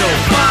 9 till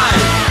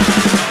 5.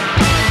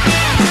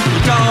 You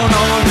don't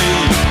own me.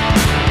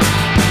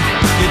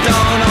 You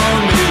don't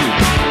own me.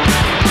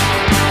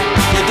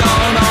 You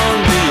don't own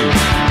me.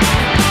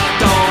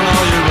 Don't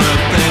owe you a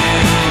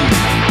thing.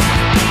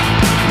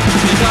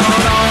 You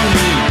don't own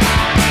me.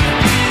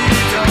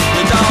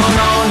 You don't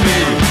own me.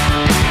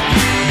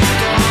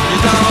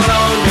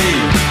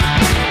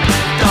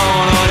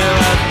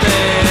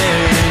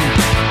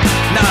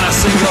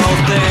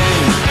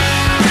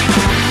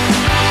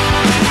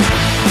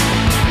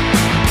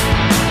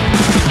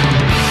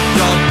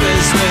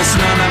 business,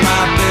 none of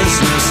my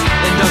business.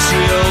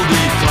 Industrial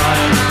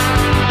decline.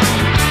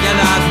 You're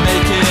not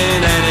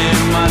making any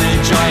money,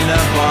 join the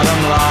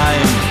bottom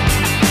line.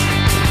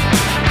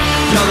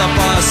 You're the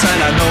boss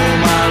and I know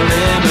my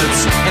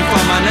limits. And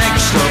for my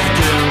next of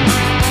kin,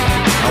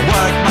 I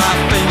work my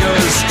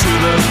fingers to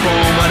the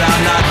bone, but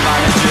I'm not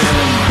managing.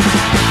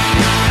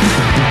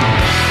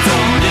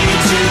 Don't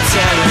need you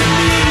telling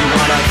me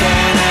what I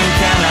can and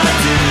cannot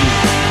do.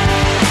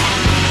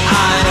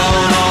 I know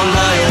no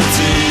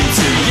loyalty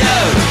to you.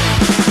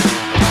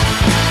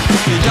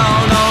 You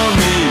don't know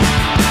me.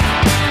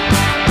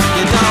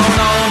 You don't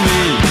know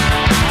me.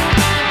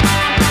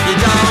 You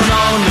don't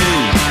know me.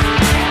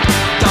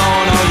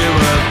 Don't know you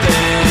a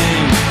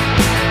thing.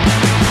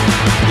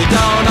 You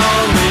don't know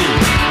me.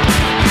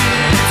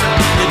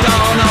 You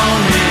don't know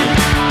me.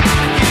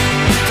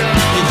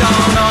 You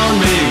don't know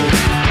me.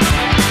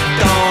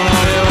 Don't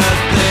know you a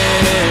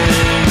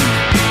thing.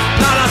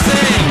 Not a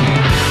thing.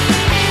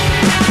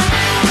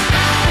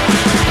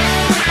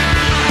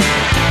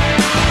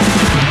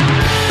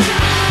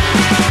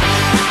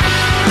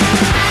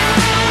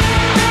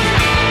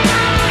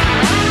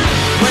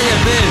 Where you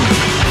been?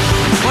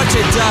 What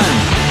you done?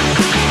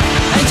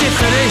 Ain't you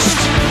finished?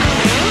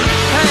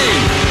 Hey,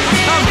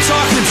 I'm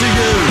talking to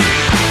you.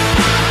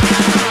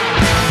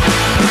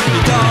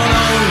 You don't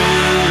own me.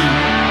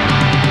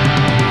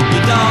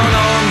 You don't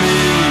own me.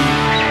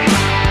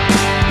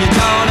 You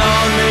don't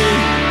own me.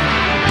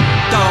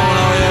 Don't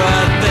owe you a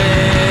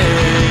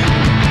thing.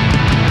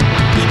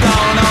 You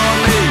don't own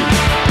me.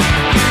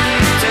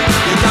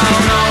 You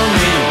don't own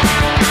me.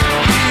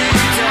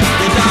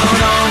 You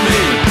don't own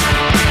me.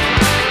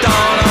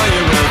 Don't owe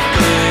you a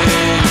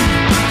thing.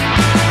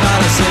 Not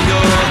a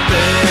single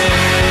thing.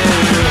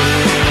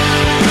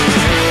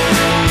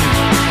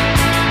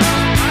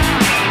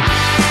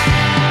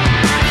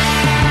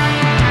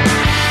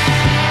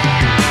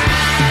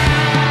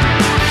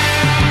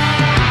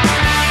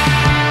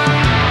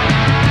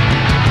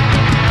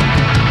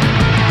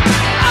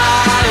 I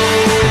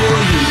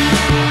owe you.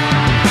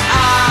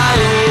 I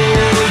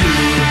owe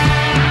you.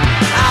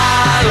 I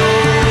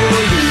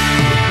owe you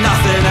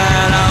nothing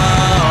at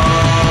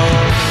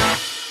all.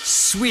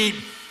 Sweet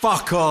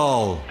fuck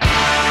all.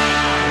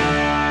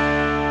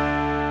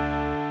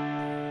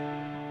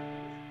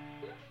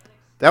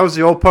 That was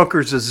the old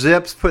punkers, the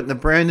Zips, putting a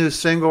brand new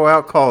single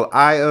out called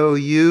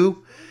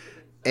IOU.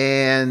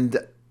 And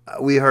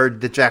we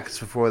heard the Jackets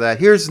before that.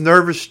 Here's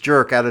Nervous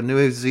Jerk out of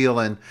New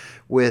Zealand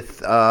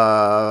with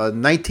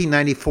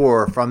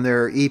 1994 from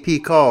their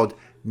EP called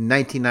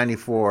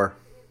 1994.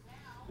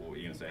 What were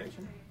you going to say?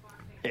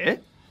 Yeah,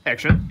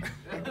 action.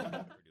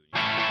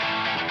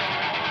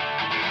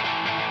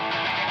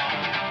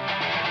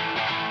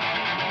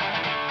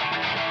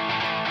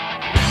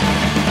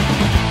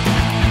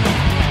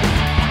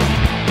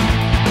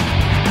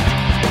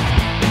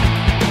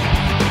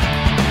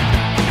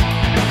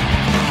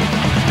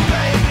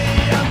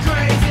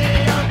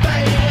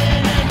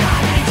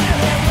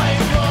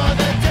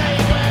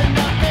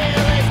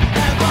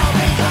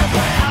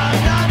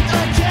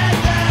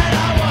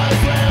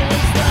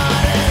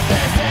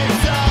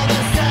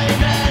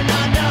 I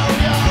know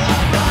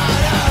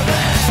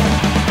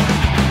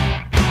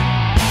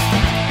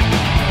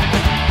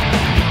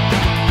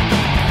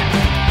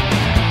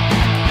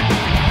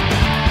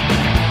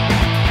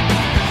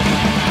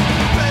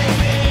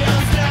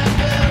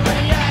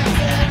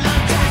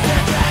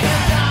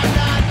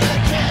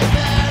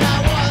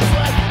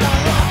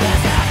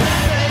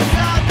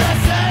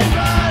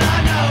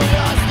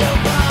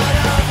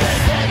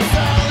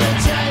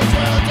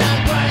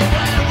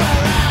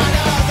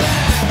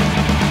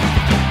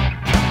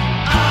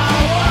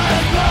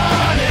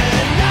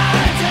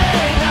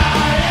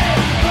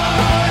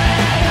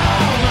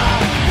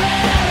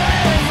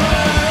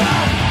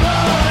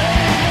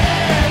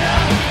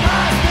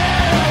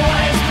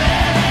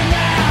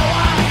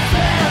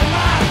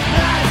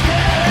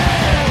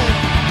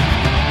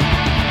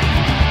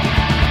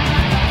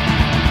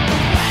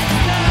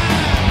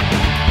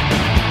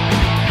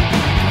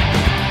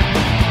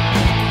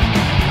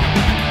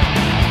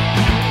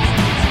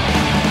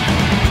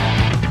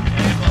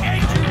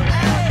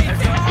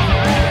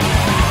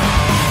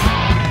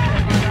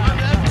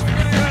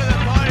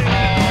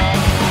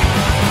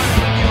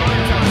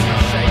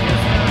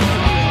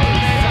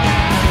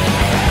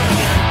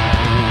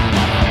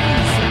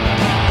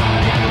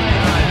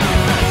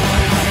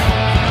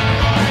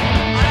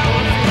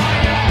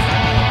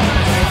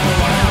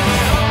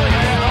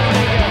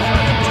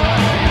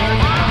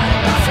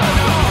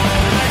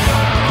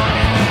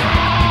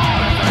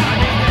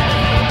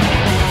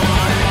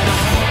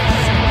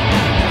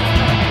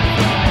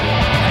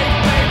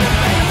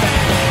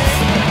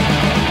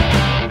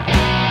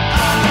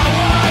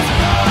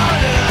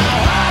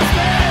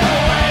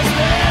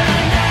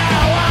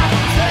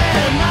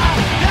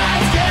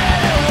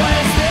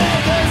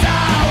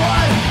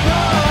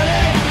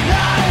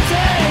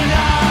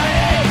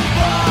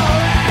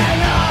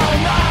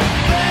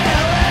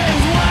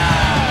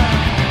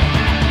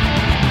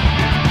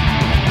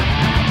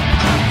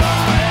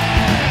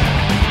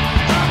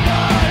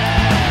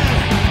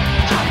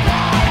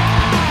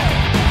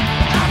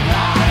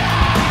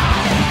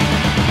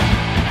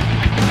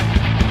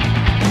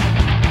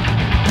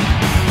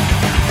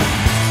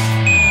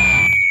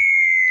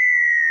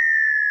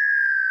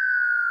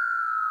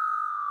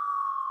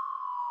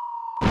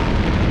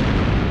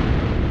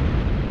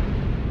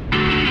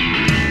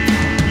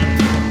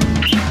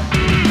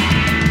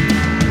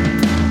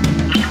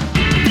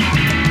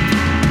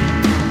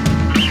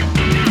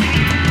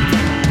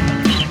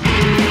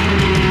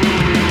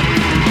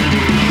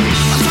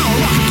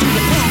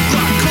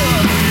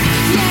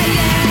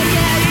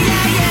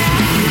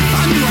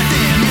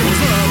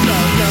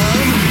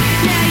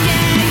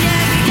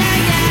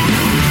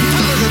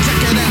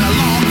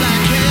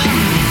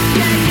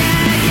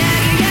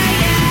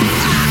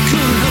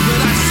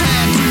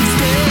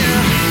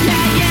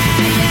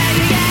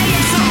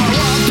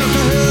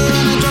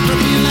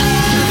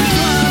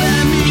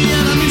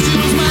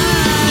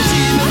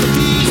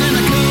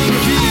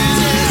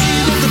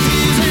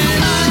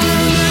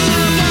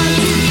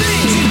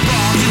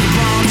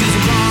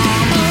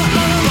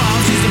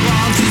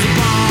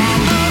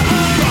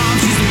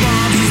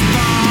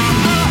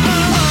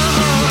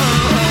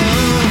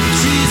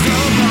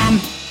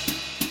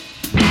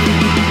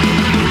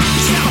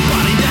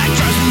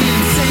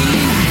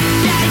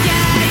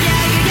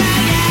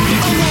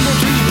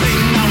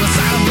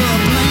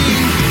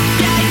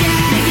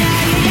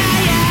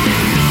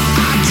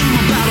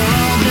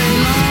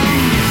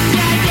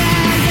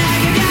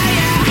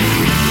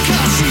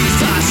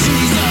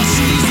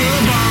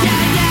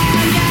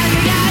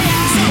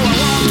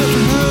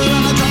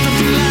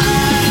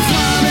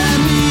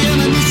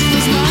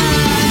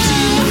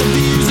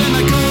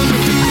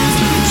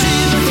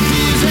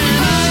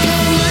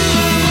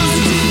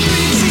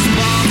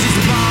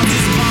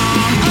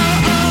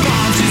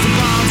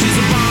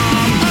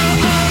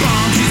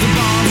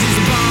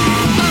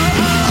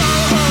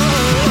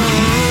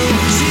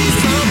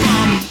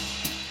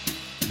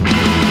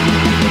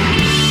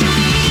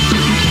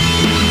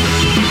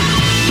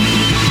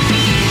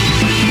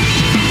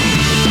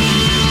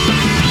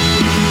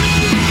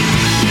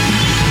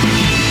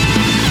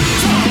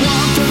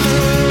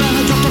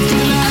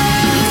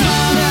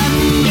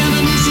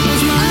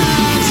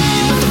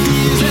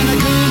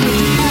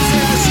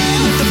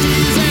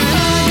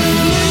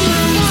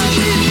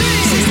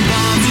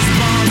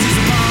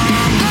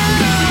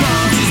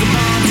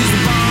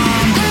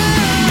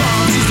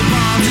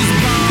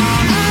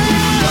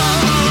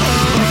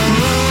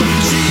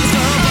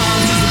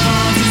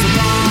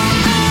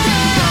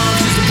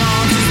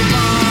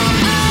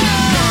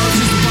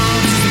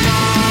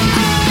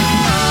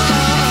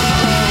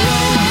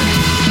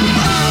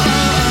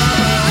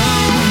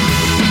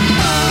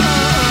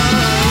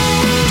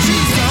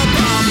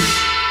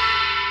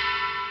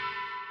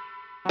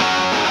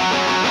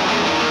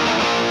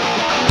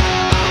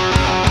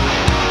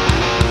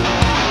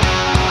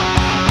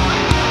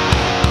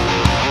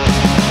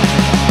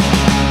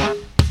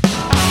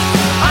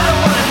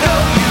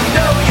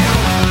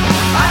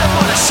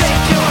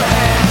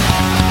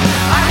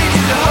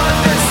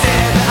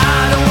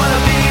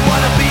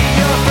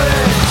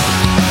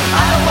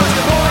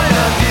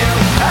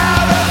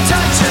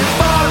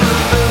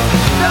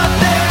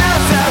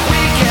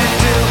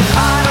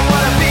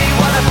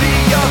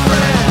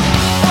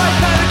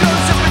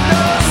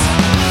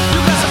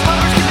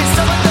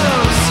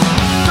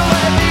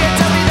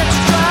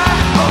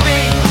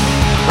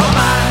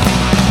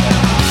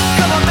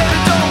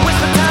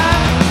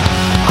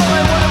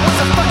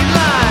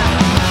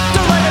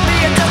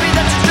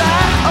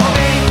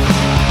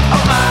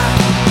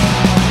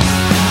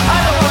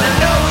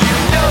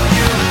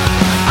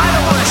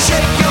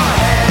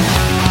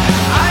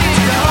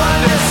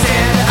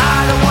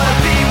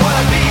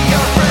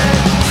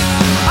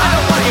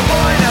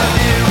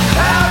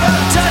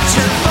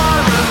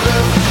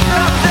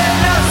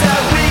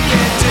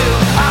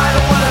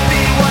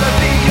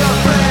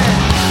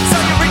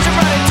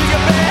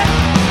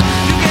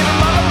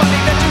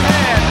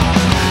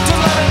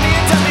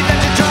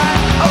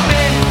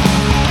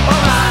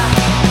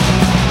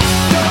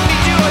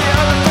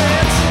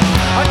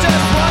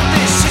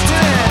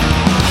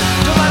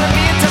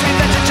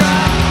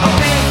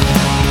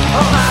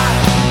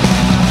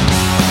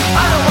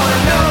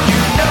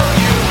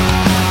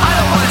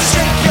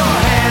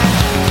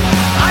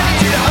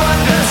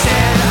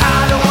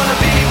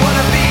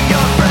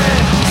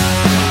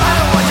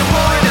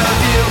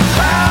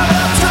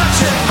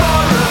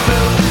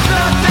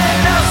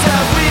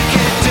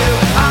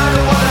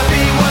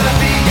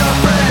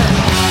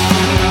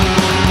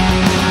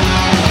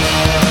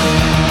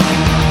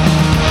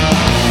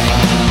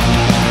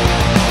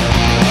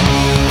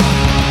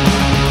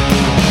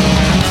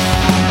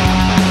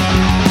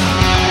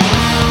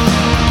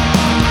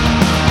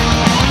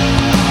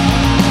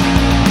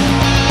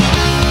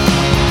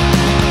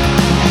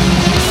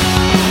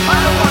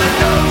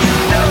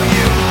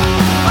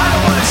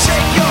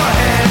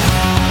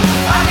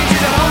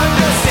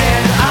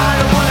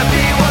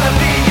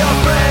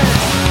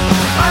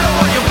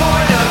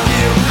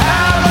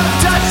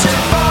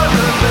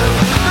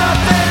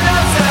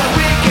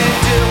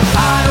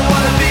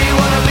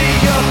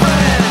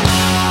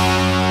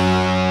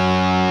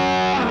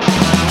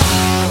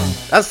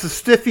That's the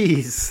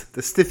Stiffies.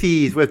 The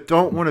Stiffies with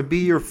Don't Want to Be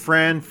Your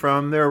Friend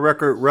from their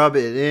record Rub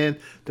It In.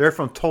 They're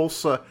from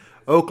Tulsa,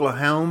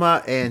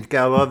 Oklahoma, and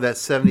gotta love that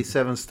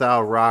 77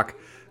 style rock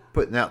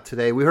putting out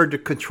today. We heard the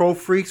Control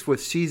Freaks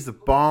with She's the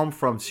Bomb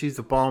from She's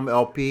the Bomb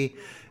LP.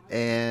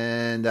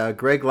 And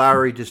Greg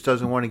Lowry just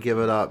doesn't want to give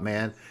it up,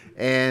 man.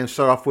 And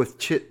start off with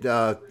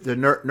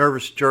the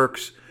Nervous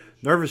Jerks.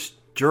 Nervous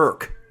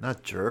Jerk,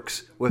 not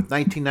Jerks, with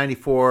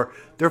 1994.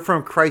 They're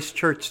from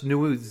Christchurch,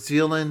 New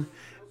Zealand.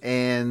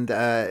 And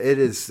it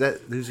is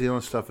that New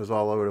Zealand stuff is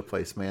all over the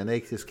place, man. They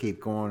just keep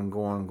going.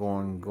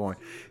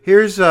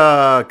 Here's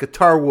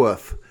Guitar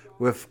Wolf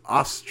with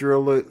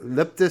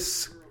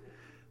Australopithecus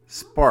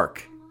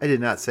Spark. I did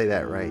not say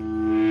that right.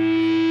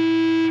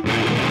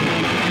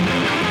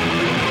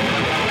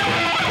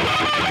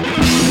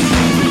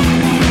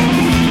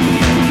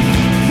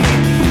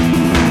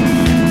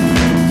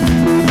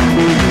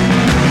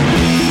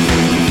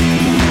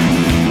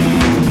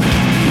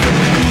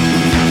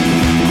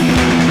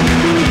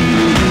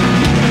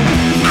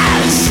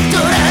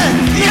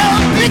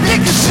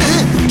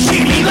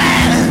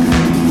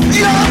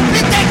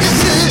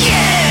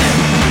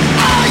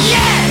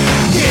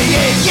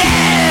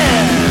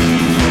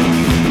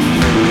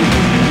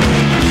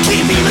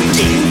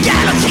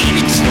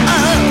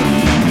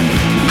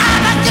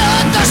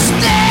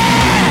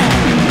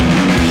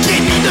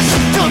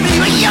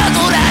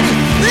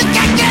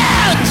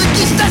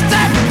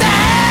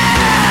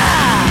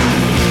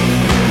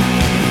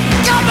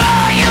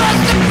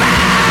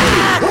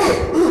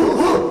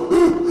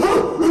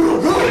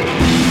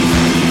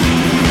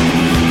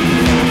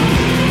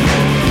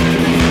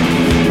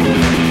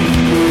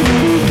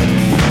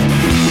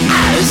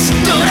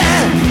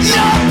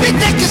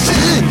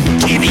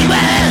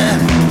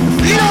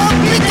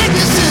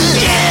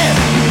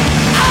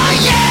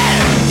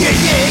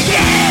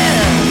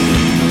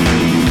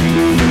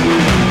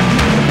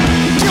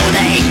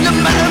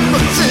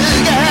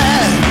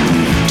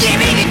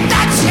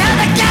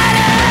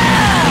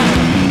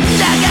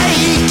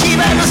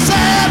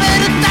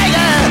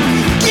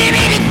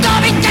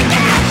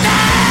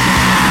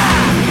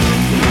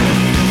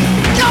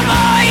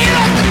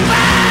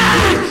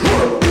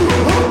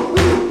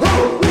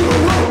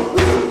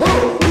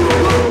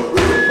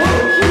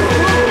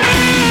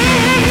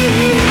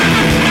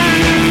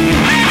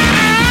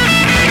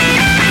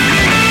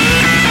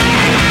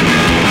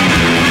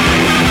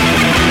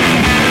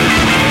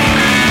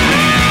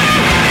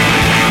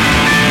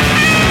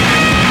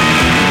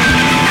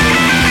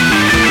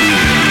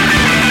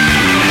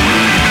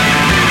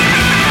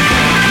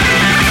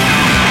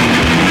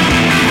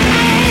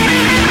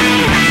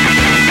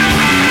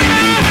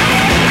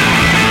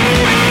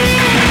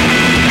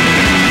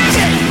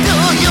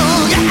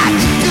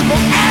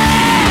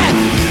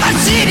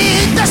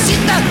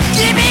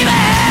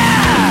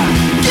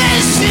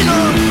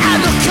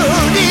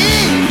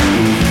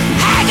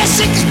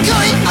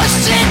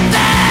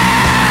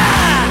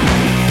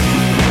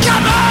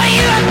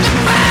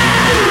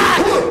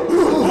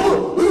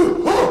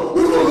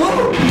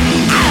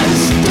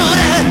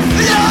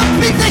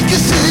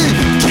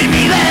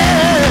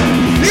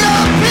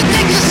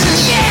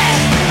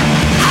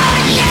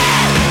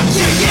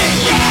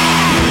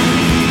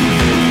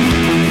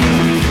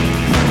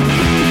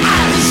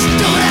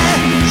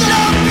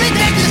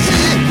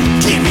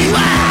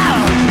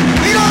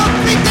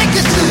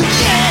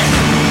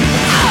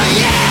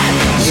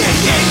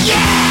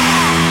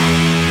 Yeah!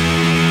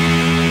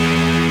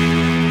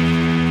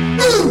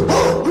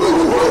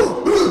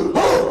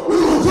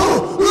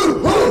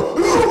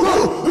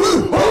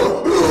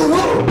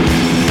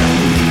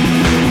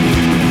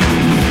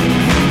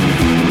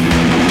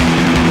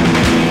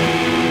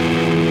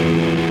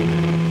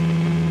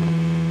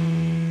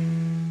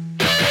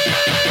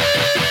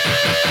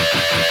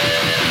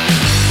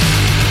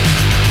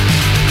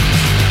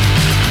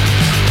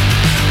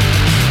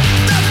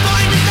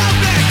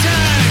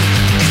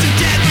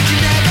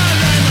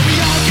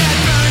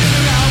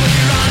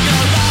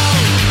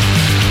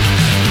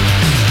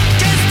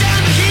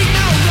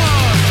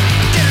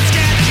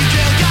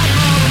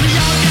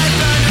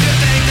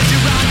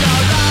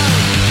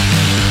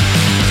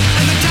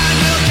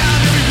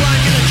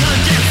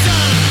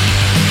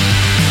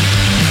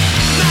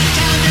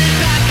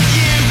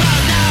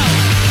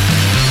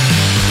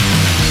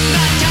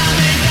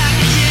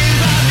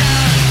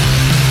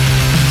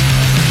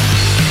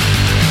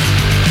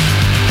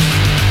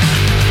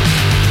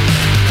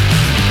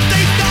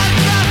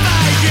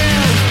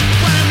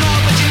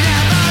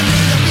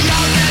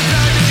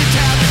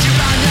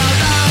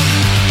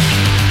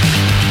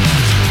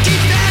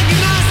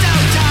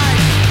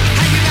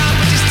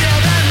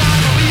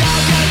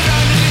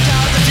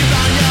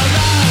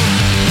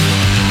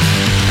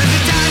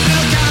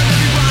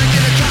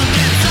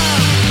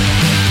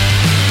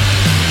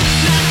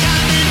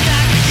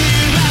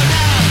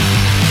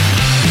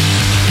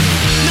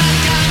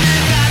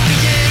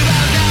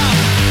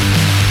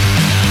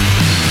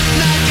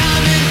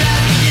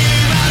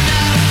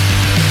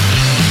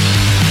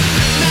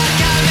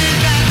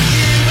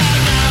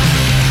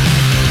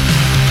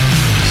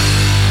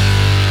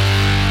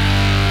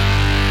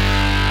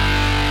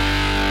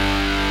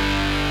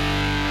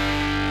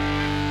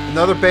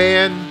 Another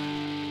band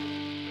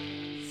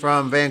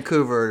from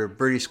Vancouver,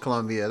 British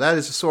Columbia. That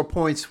is the Sore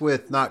Points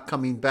with Not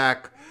Coming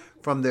Back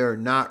from their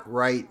Not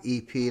Right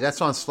EP.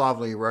 That's on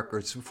Slavely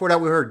Records. Before that,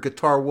 we heard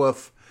Guitar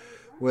Wolf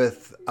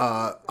with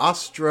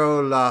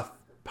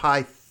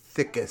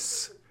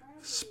Australopithecus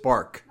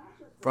Spark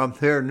from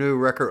their new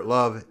record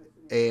Love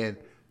and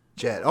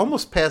Jet.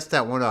 Almost passed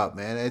that one up,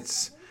 man.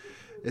 It's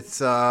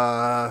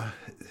hard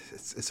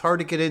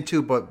to get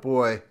into, but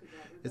boy,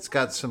 it's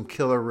got some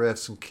killer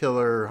riffs and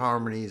killer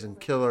harmonies and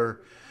killer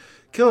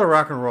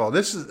rock and roll.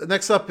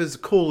 Next up is the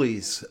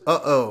Coolies.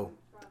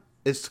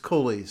 It's the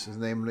Coolies is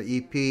the name of the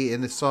EP,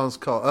 and this song's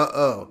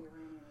called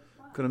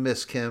Gonna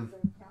miss Kim.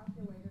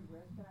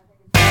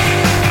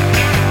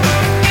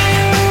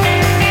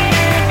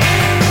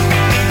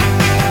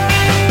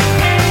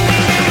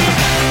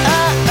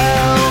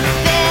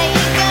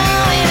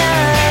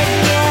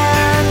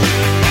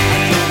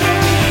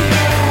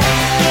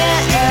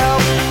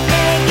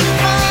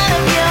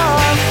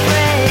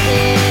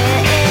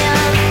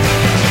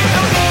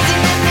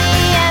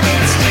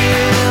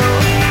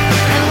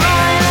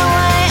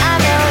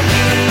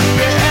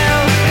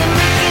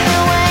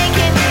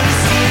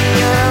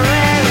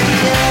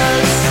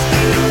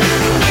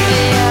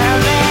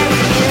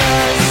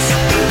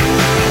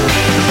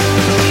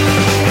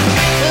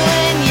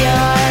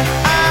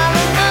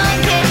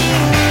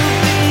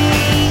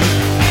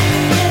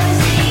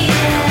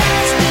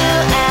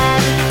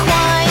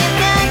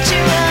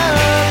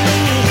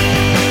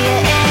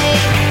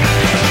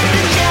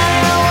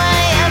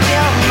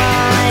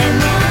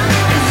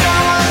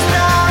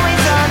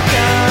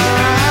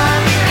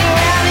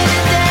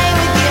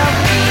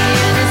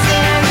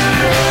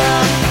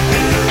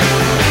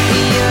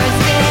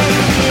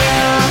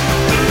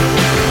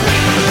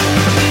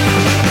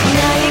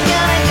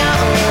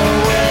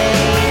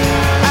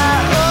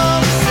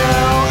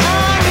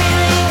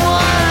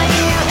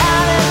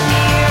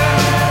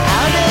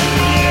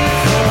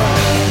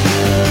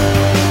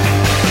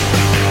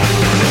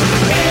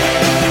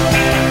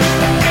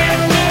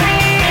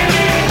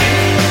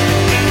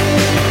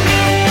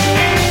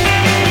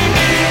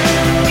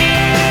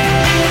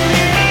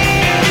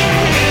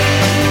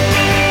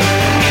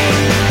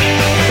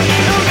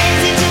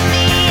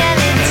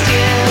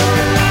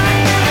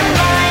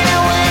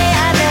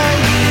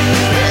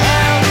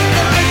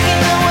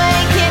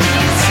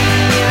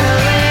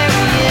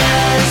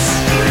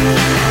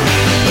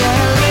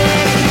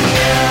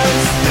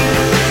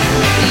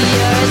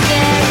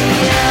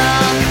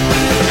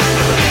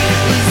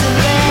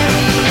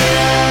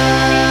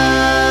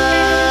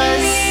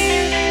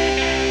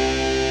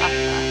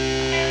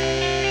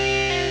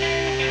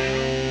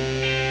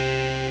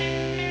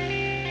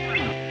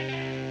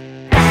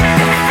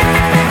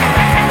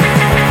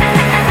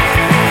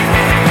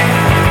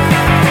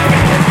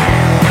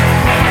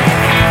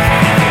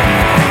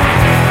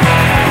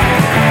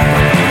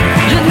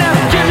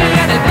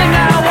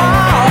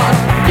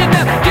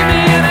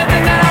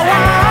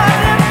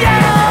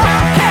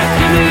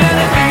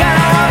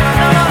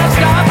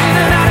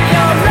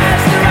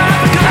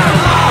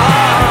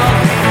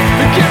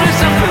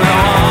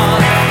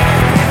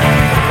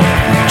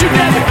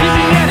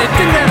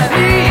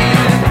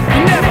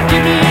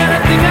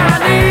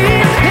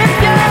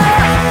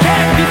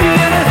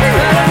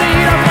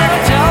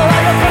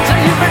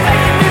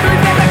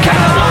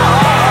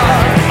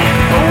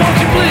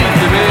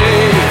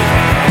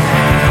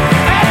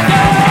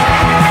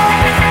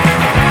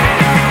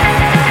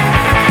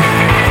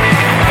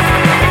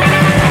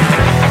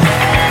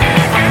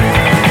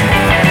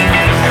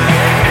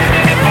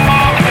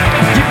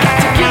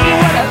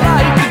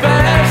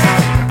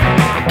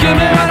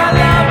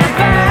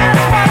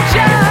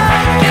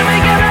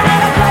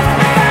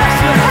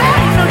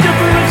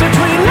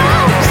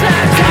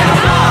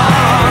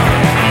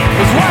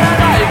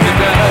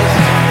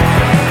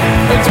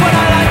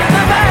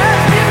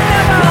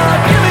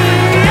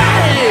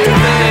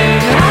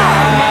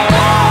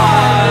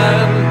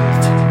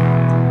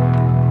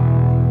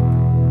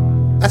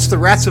 The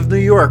Rats of New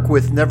York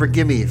with Never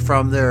Gimme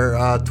from their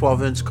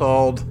 12-inch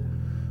called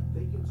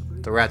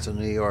The Rats of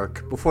New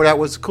York. Before that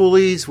was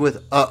Coolies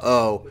with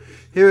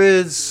Here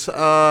is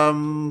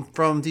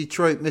from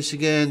Detroit,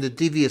 Michigan, the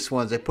Devious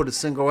Ones. They put a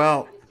single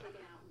out.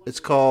 It's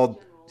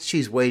called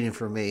She's Waiting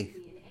for Me.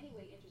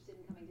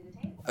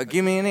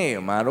 Give me an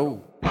ear,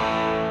 model.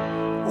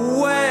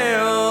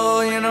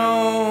 Well, you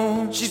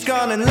know, she's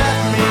gone and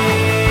left me,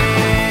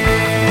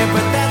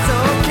 but that's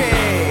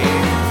okay.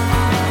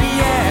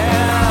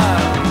 Yeah,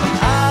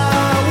 I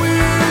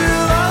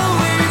will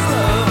always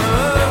love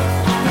her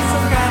in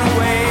some kind of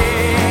way.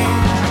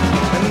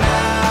 And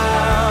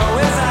now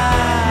as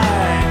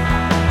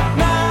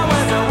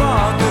I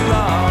walk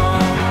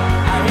along,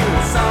 I hear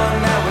a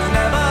song that was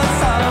never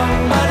sung,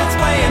 but it's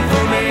playing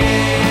for me.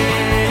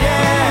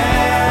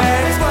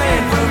 Yeah, it's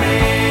playing for me.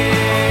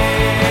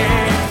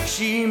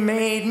 She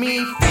made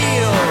me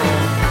feel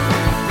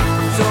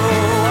so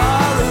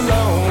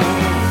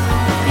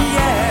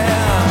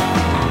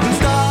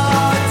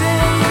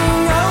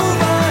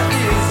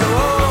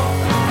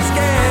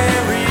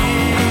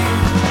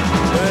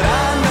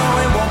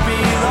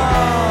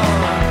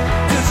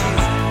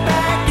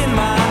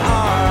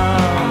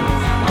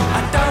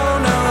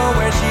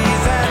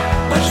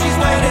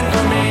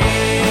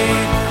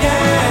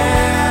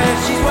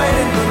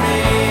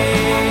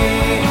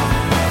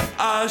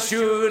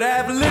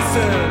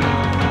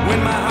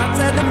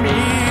me.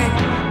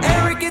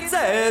 Eric, it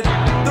said,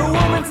 the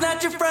woman's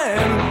not your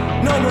friend.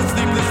 No more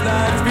sleepless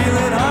nights,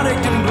 feeling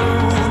heartache and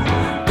blue.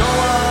 Go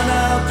on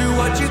out, do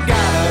what you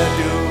gotta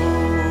do.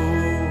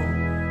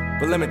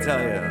 But let me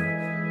tell you,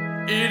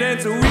 it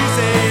ain't so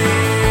easy,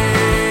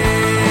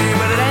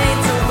 but it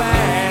ain't so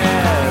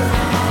bad.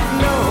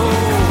 No,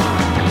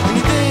 when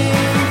you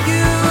think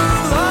you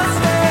lost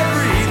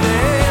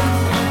everything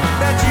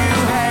that you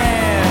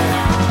had,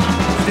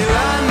 still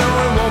I know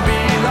it won't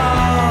be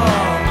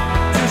long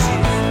till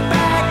she's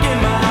back in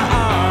my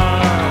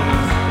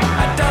arms.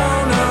 I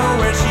don't know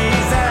where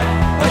she's at,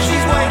 but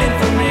she's waiting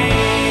for me.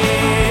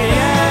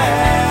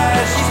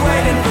 Yeah, she's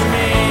waiting for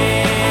me.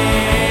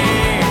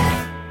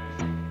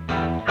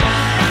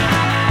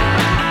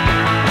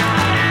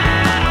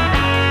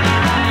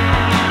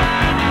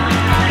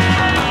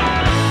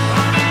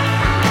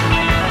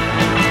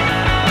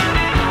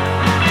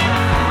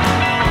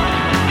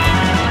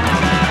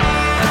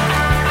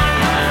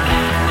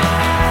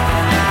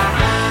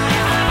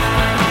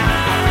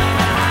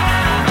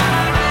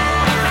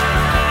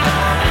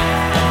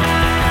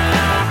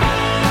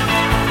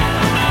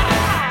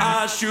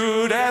 I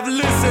should have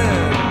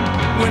listened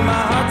when my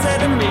heart said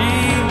to me,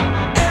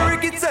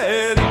 Eric, it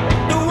said,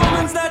 the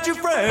woman's not your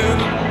friend.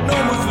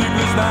 No more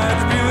sleepless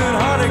nights, feeling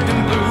heartache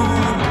and blue.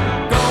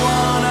 Go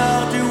on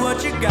out, do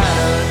what you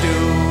gotta do.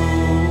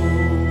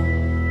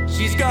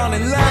 She's gone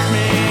and left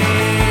me,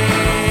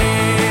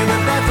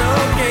 but that's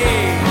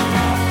okay.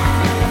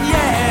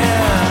 Yeah,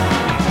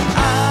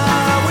 I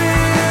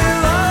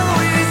will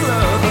always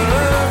love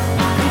her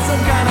in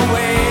some kind of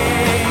way.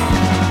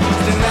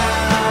 Still now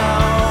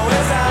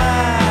as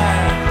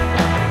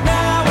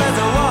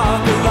I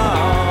walk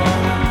along,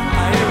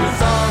 I hear a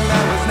song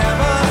that was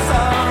never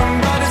sung,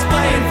 but it's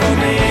playing for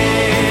me.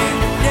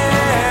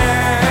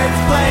 Yeah,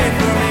 it's playing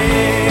for me.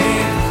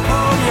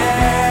 Oh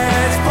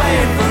yeah, it's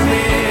playing for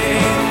me.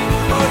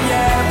 Oh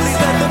yeah, please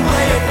let them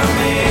play it for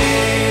me.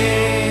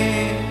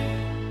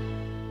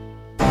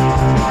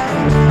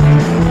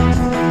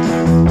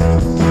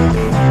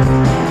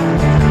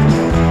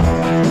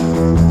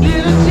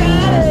 Little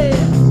Johnny,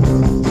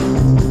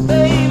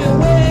 baby,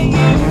 where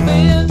you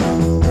been?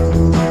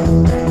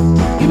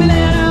 You been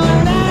out all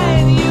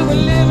night, you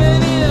were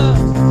living in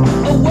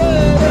a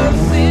world of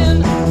sin.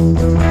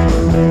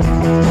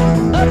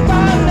 Up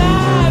all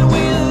night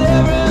with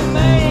every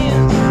man,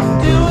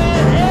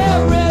 doing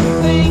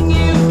everything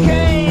you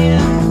can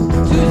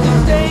to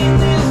sustain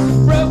this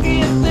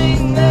broken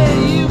thing that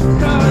you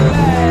call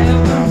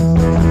life.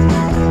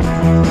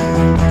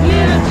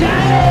 Little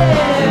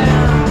Johnny,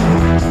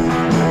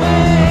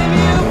 where have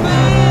you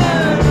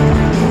been?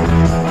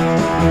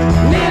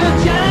 Little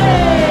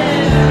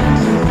Johnny,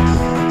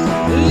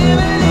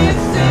 living in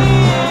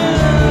sin.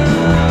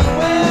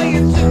 Well,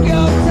 you took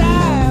your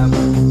time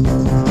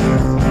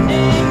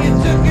and you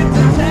took it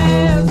to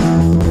task,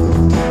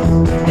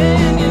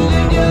 and you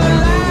lived your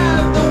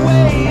life the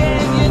way,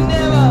 and you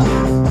never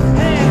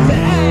had to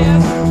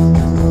ask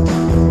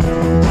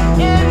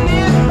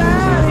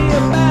anybody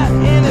about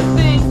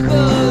anything,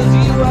 'cause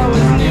you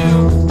always knew.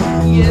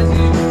 Yes,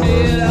 you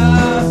did.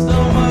 So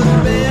much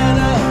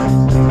better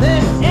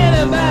than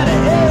anybody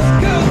else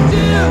could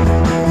do.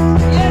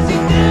 Yes, you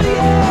did,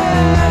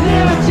 yeah.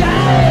 Little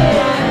Johnny,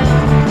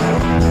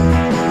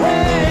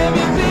 where have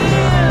you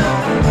been?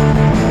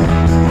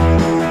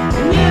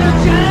 Little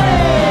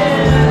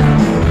Johnny,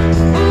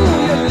 ooh,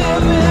 you're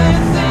living in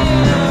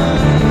sin.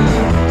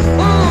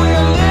 Ooh,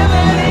 you're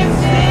living in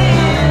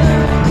sin.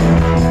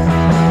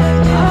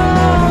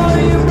 Oh,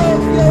 you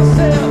broke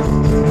yourself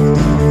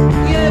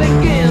yet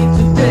again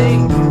today.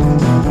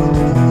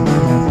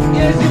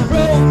 Yes, you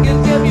broke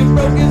yourself, you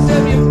broke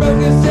yourself, you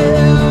broke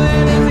yourself,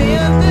 and it's the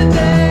end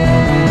today.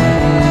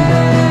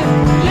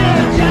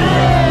 Little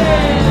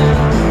Johnny,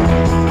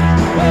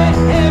 where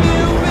have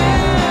you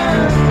been?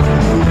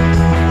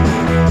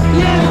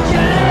 Little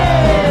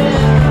Johnny,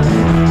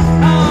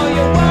 oh,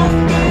 you won't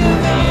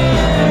give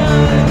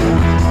in.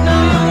 No,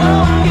 you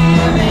won't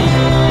give in.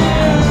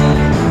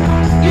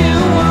 You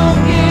won't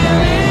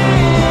give in.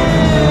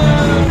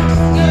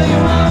 No, you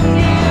won't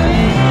give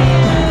in.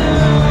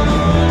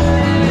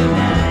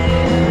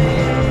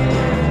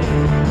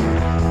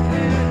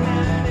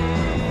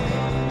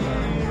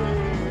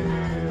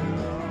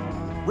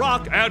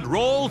 Rock and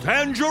Roll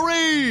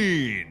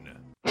Tangerine.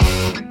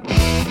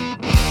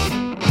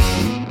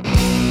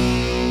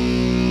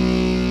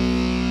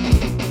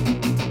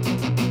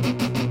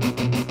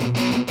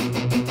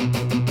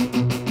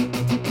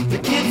 The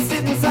kids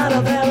sit inside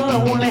of their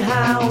lonely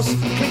house,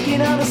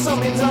 clicking on the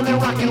summons on their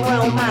rock and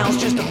roll mouse,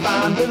 just to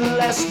find the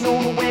less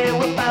known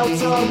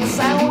whereabouts of the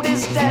sound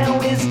is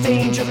down. It's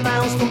Danger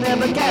Mouse. They'll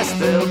never cast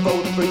their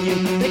vote for you.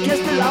 They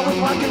cast their lot with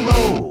rock and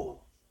roll.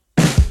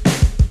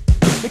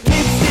 The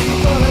kids sit in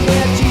front of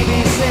their TV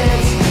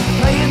sets,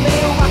 playing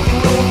their rock and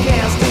roll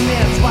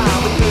castanets,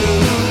 while the girl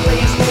who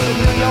plays for the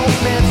New York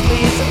Mets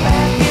leads a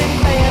backing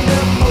band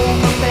of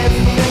over beds.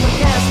 They'll never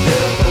cast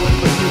their vote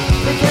for you.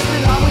 They cast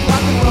their lot with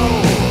rock and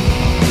roll.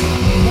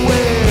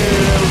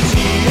 Well,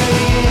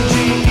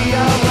 T-A-N-G-E-R-I,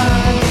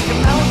 make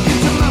 'em out,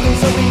 get 'em out.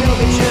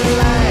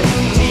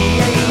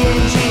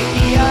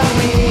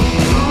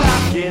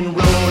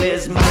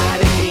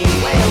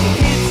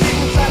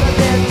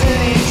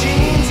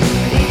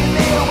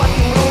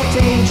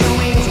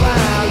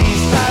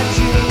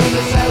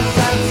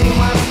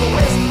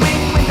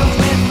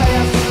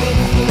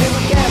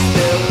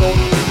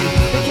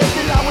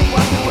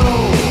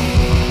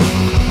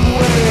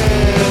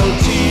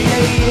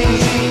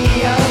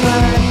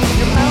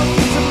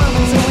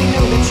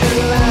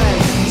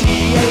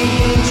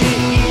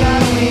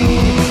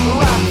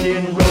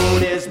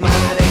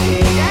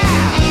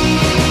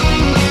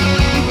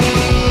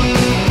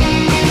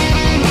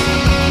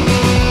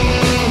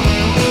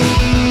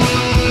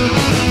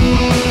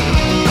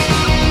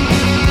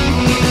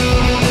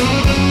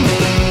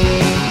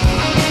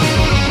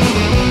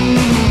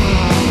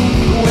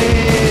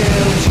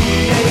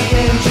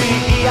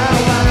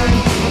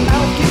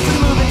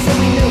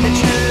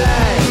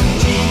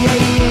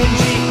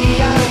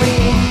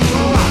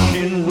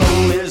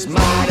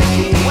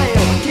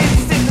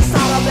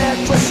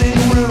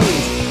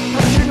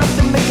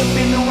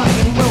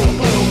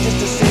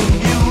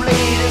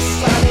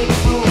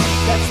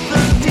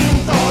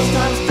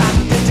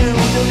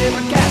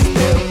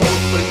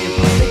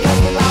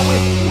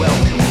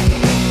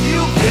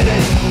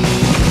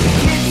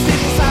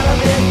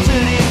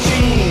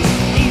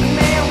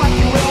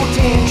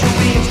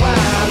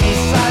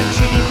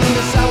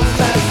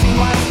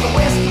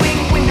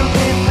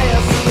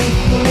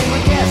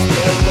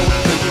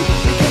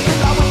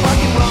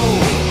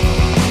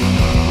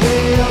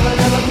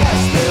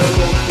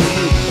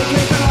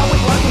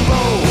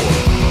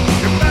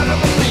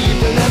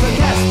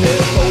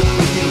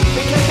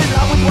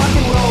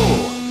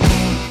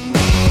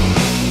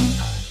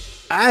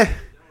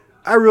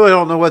 I really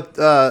don't know what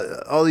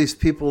all these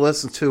people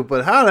listen to,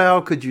 but how the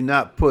hell could you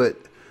not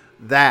put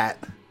that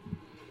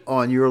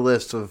on your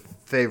list of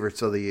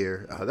favorites of the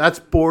year? That's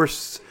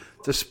Boris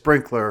the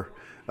Sprinkler,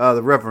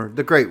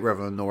 the great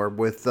Reverend Norb,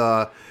 with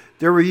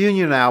their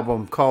reunion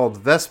album called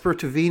Vesper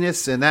to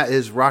Venus, and that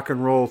is Rock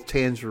and Roll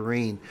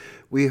Tangerine.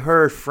 We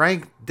heard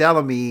Frank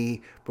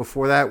Delamy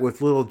before that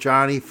with Little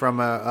Johnny from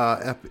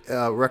a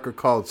record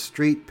called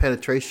Street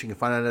Penetration. You can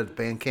find that at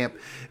Bandcamp.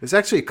 It was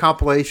actually a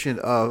compilation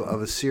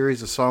of a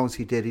series of songs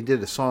he did. He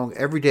did a song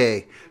every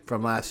day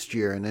from last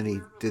year, and then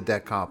he did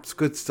that comp. It's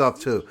good stuff,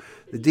 too.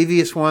 The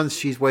Devious Ones,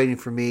 She's Waiting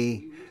for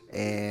Me,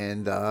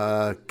 and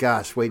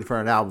waiting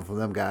for an album from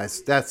them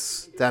guys.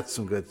 That's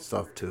some good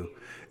stuff, too.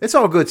 It's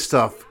all good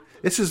stuff.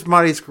 This is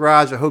Marty's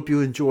Garage. I hope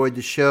you enjoyed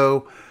the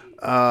show.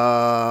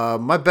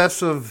 My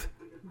best of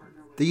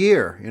the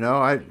year,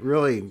 I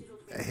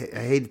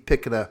hate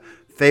picking a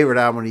favorite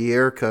album of the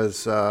year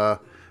because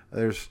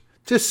there's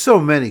just so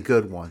many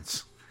good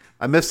ones.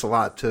 I missed a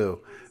lot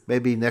too.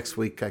 Maybe next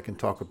week I can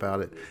talk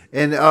about it.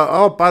 And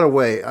by the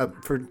way,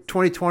 for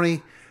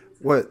 2020,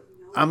 what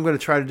I'm going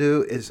to try to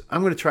do is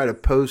I'm going to try to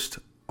post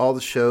all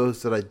the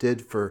shows that I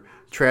did for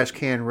Trash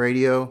Can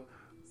Radio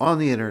on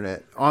the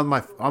internet, on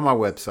my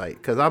website,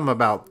 because I'm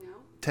about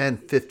 10,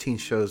 15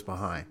 shows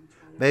behind.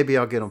 Maybe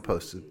I'll get them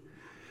posted.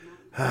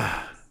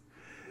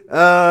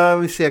 Let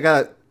me see.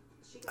 I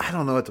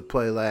don't know what to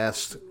play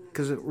last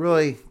because it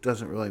really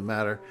doesn't really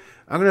matter.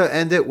 I'm going to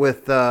end it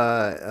with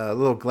a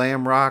little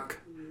glam rock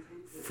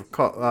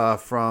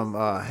from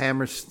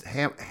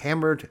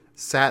Hammered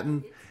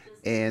Satin,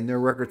 and their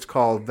record's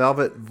called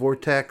Velvet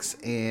Vortex,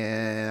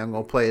 and I'm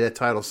going to play that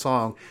title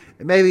song.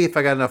 And maybe if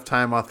I got enough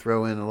time, I'll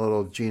throw in a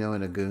little Gino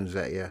and the Goons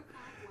at you.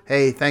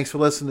 Hey, thanks for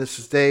listening. This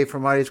is Dave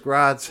from Marty's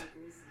Garage.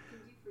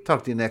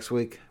 Talk to you next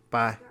week.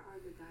 Bye.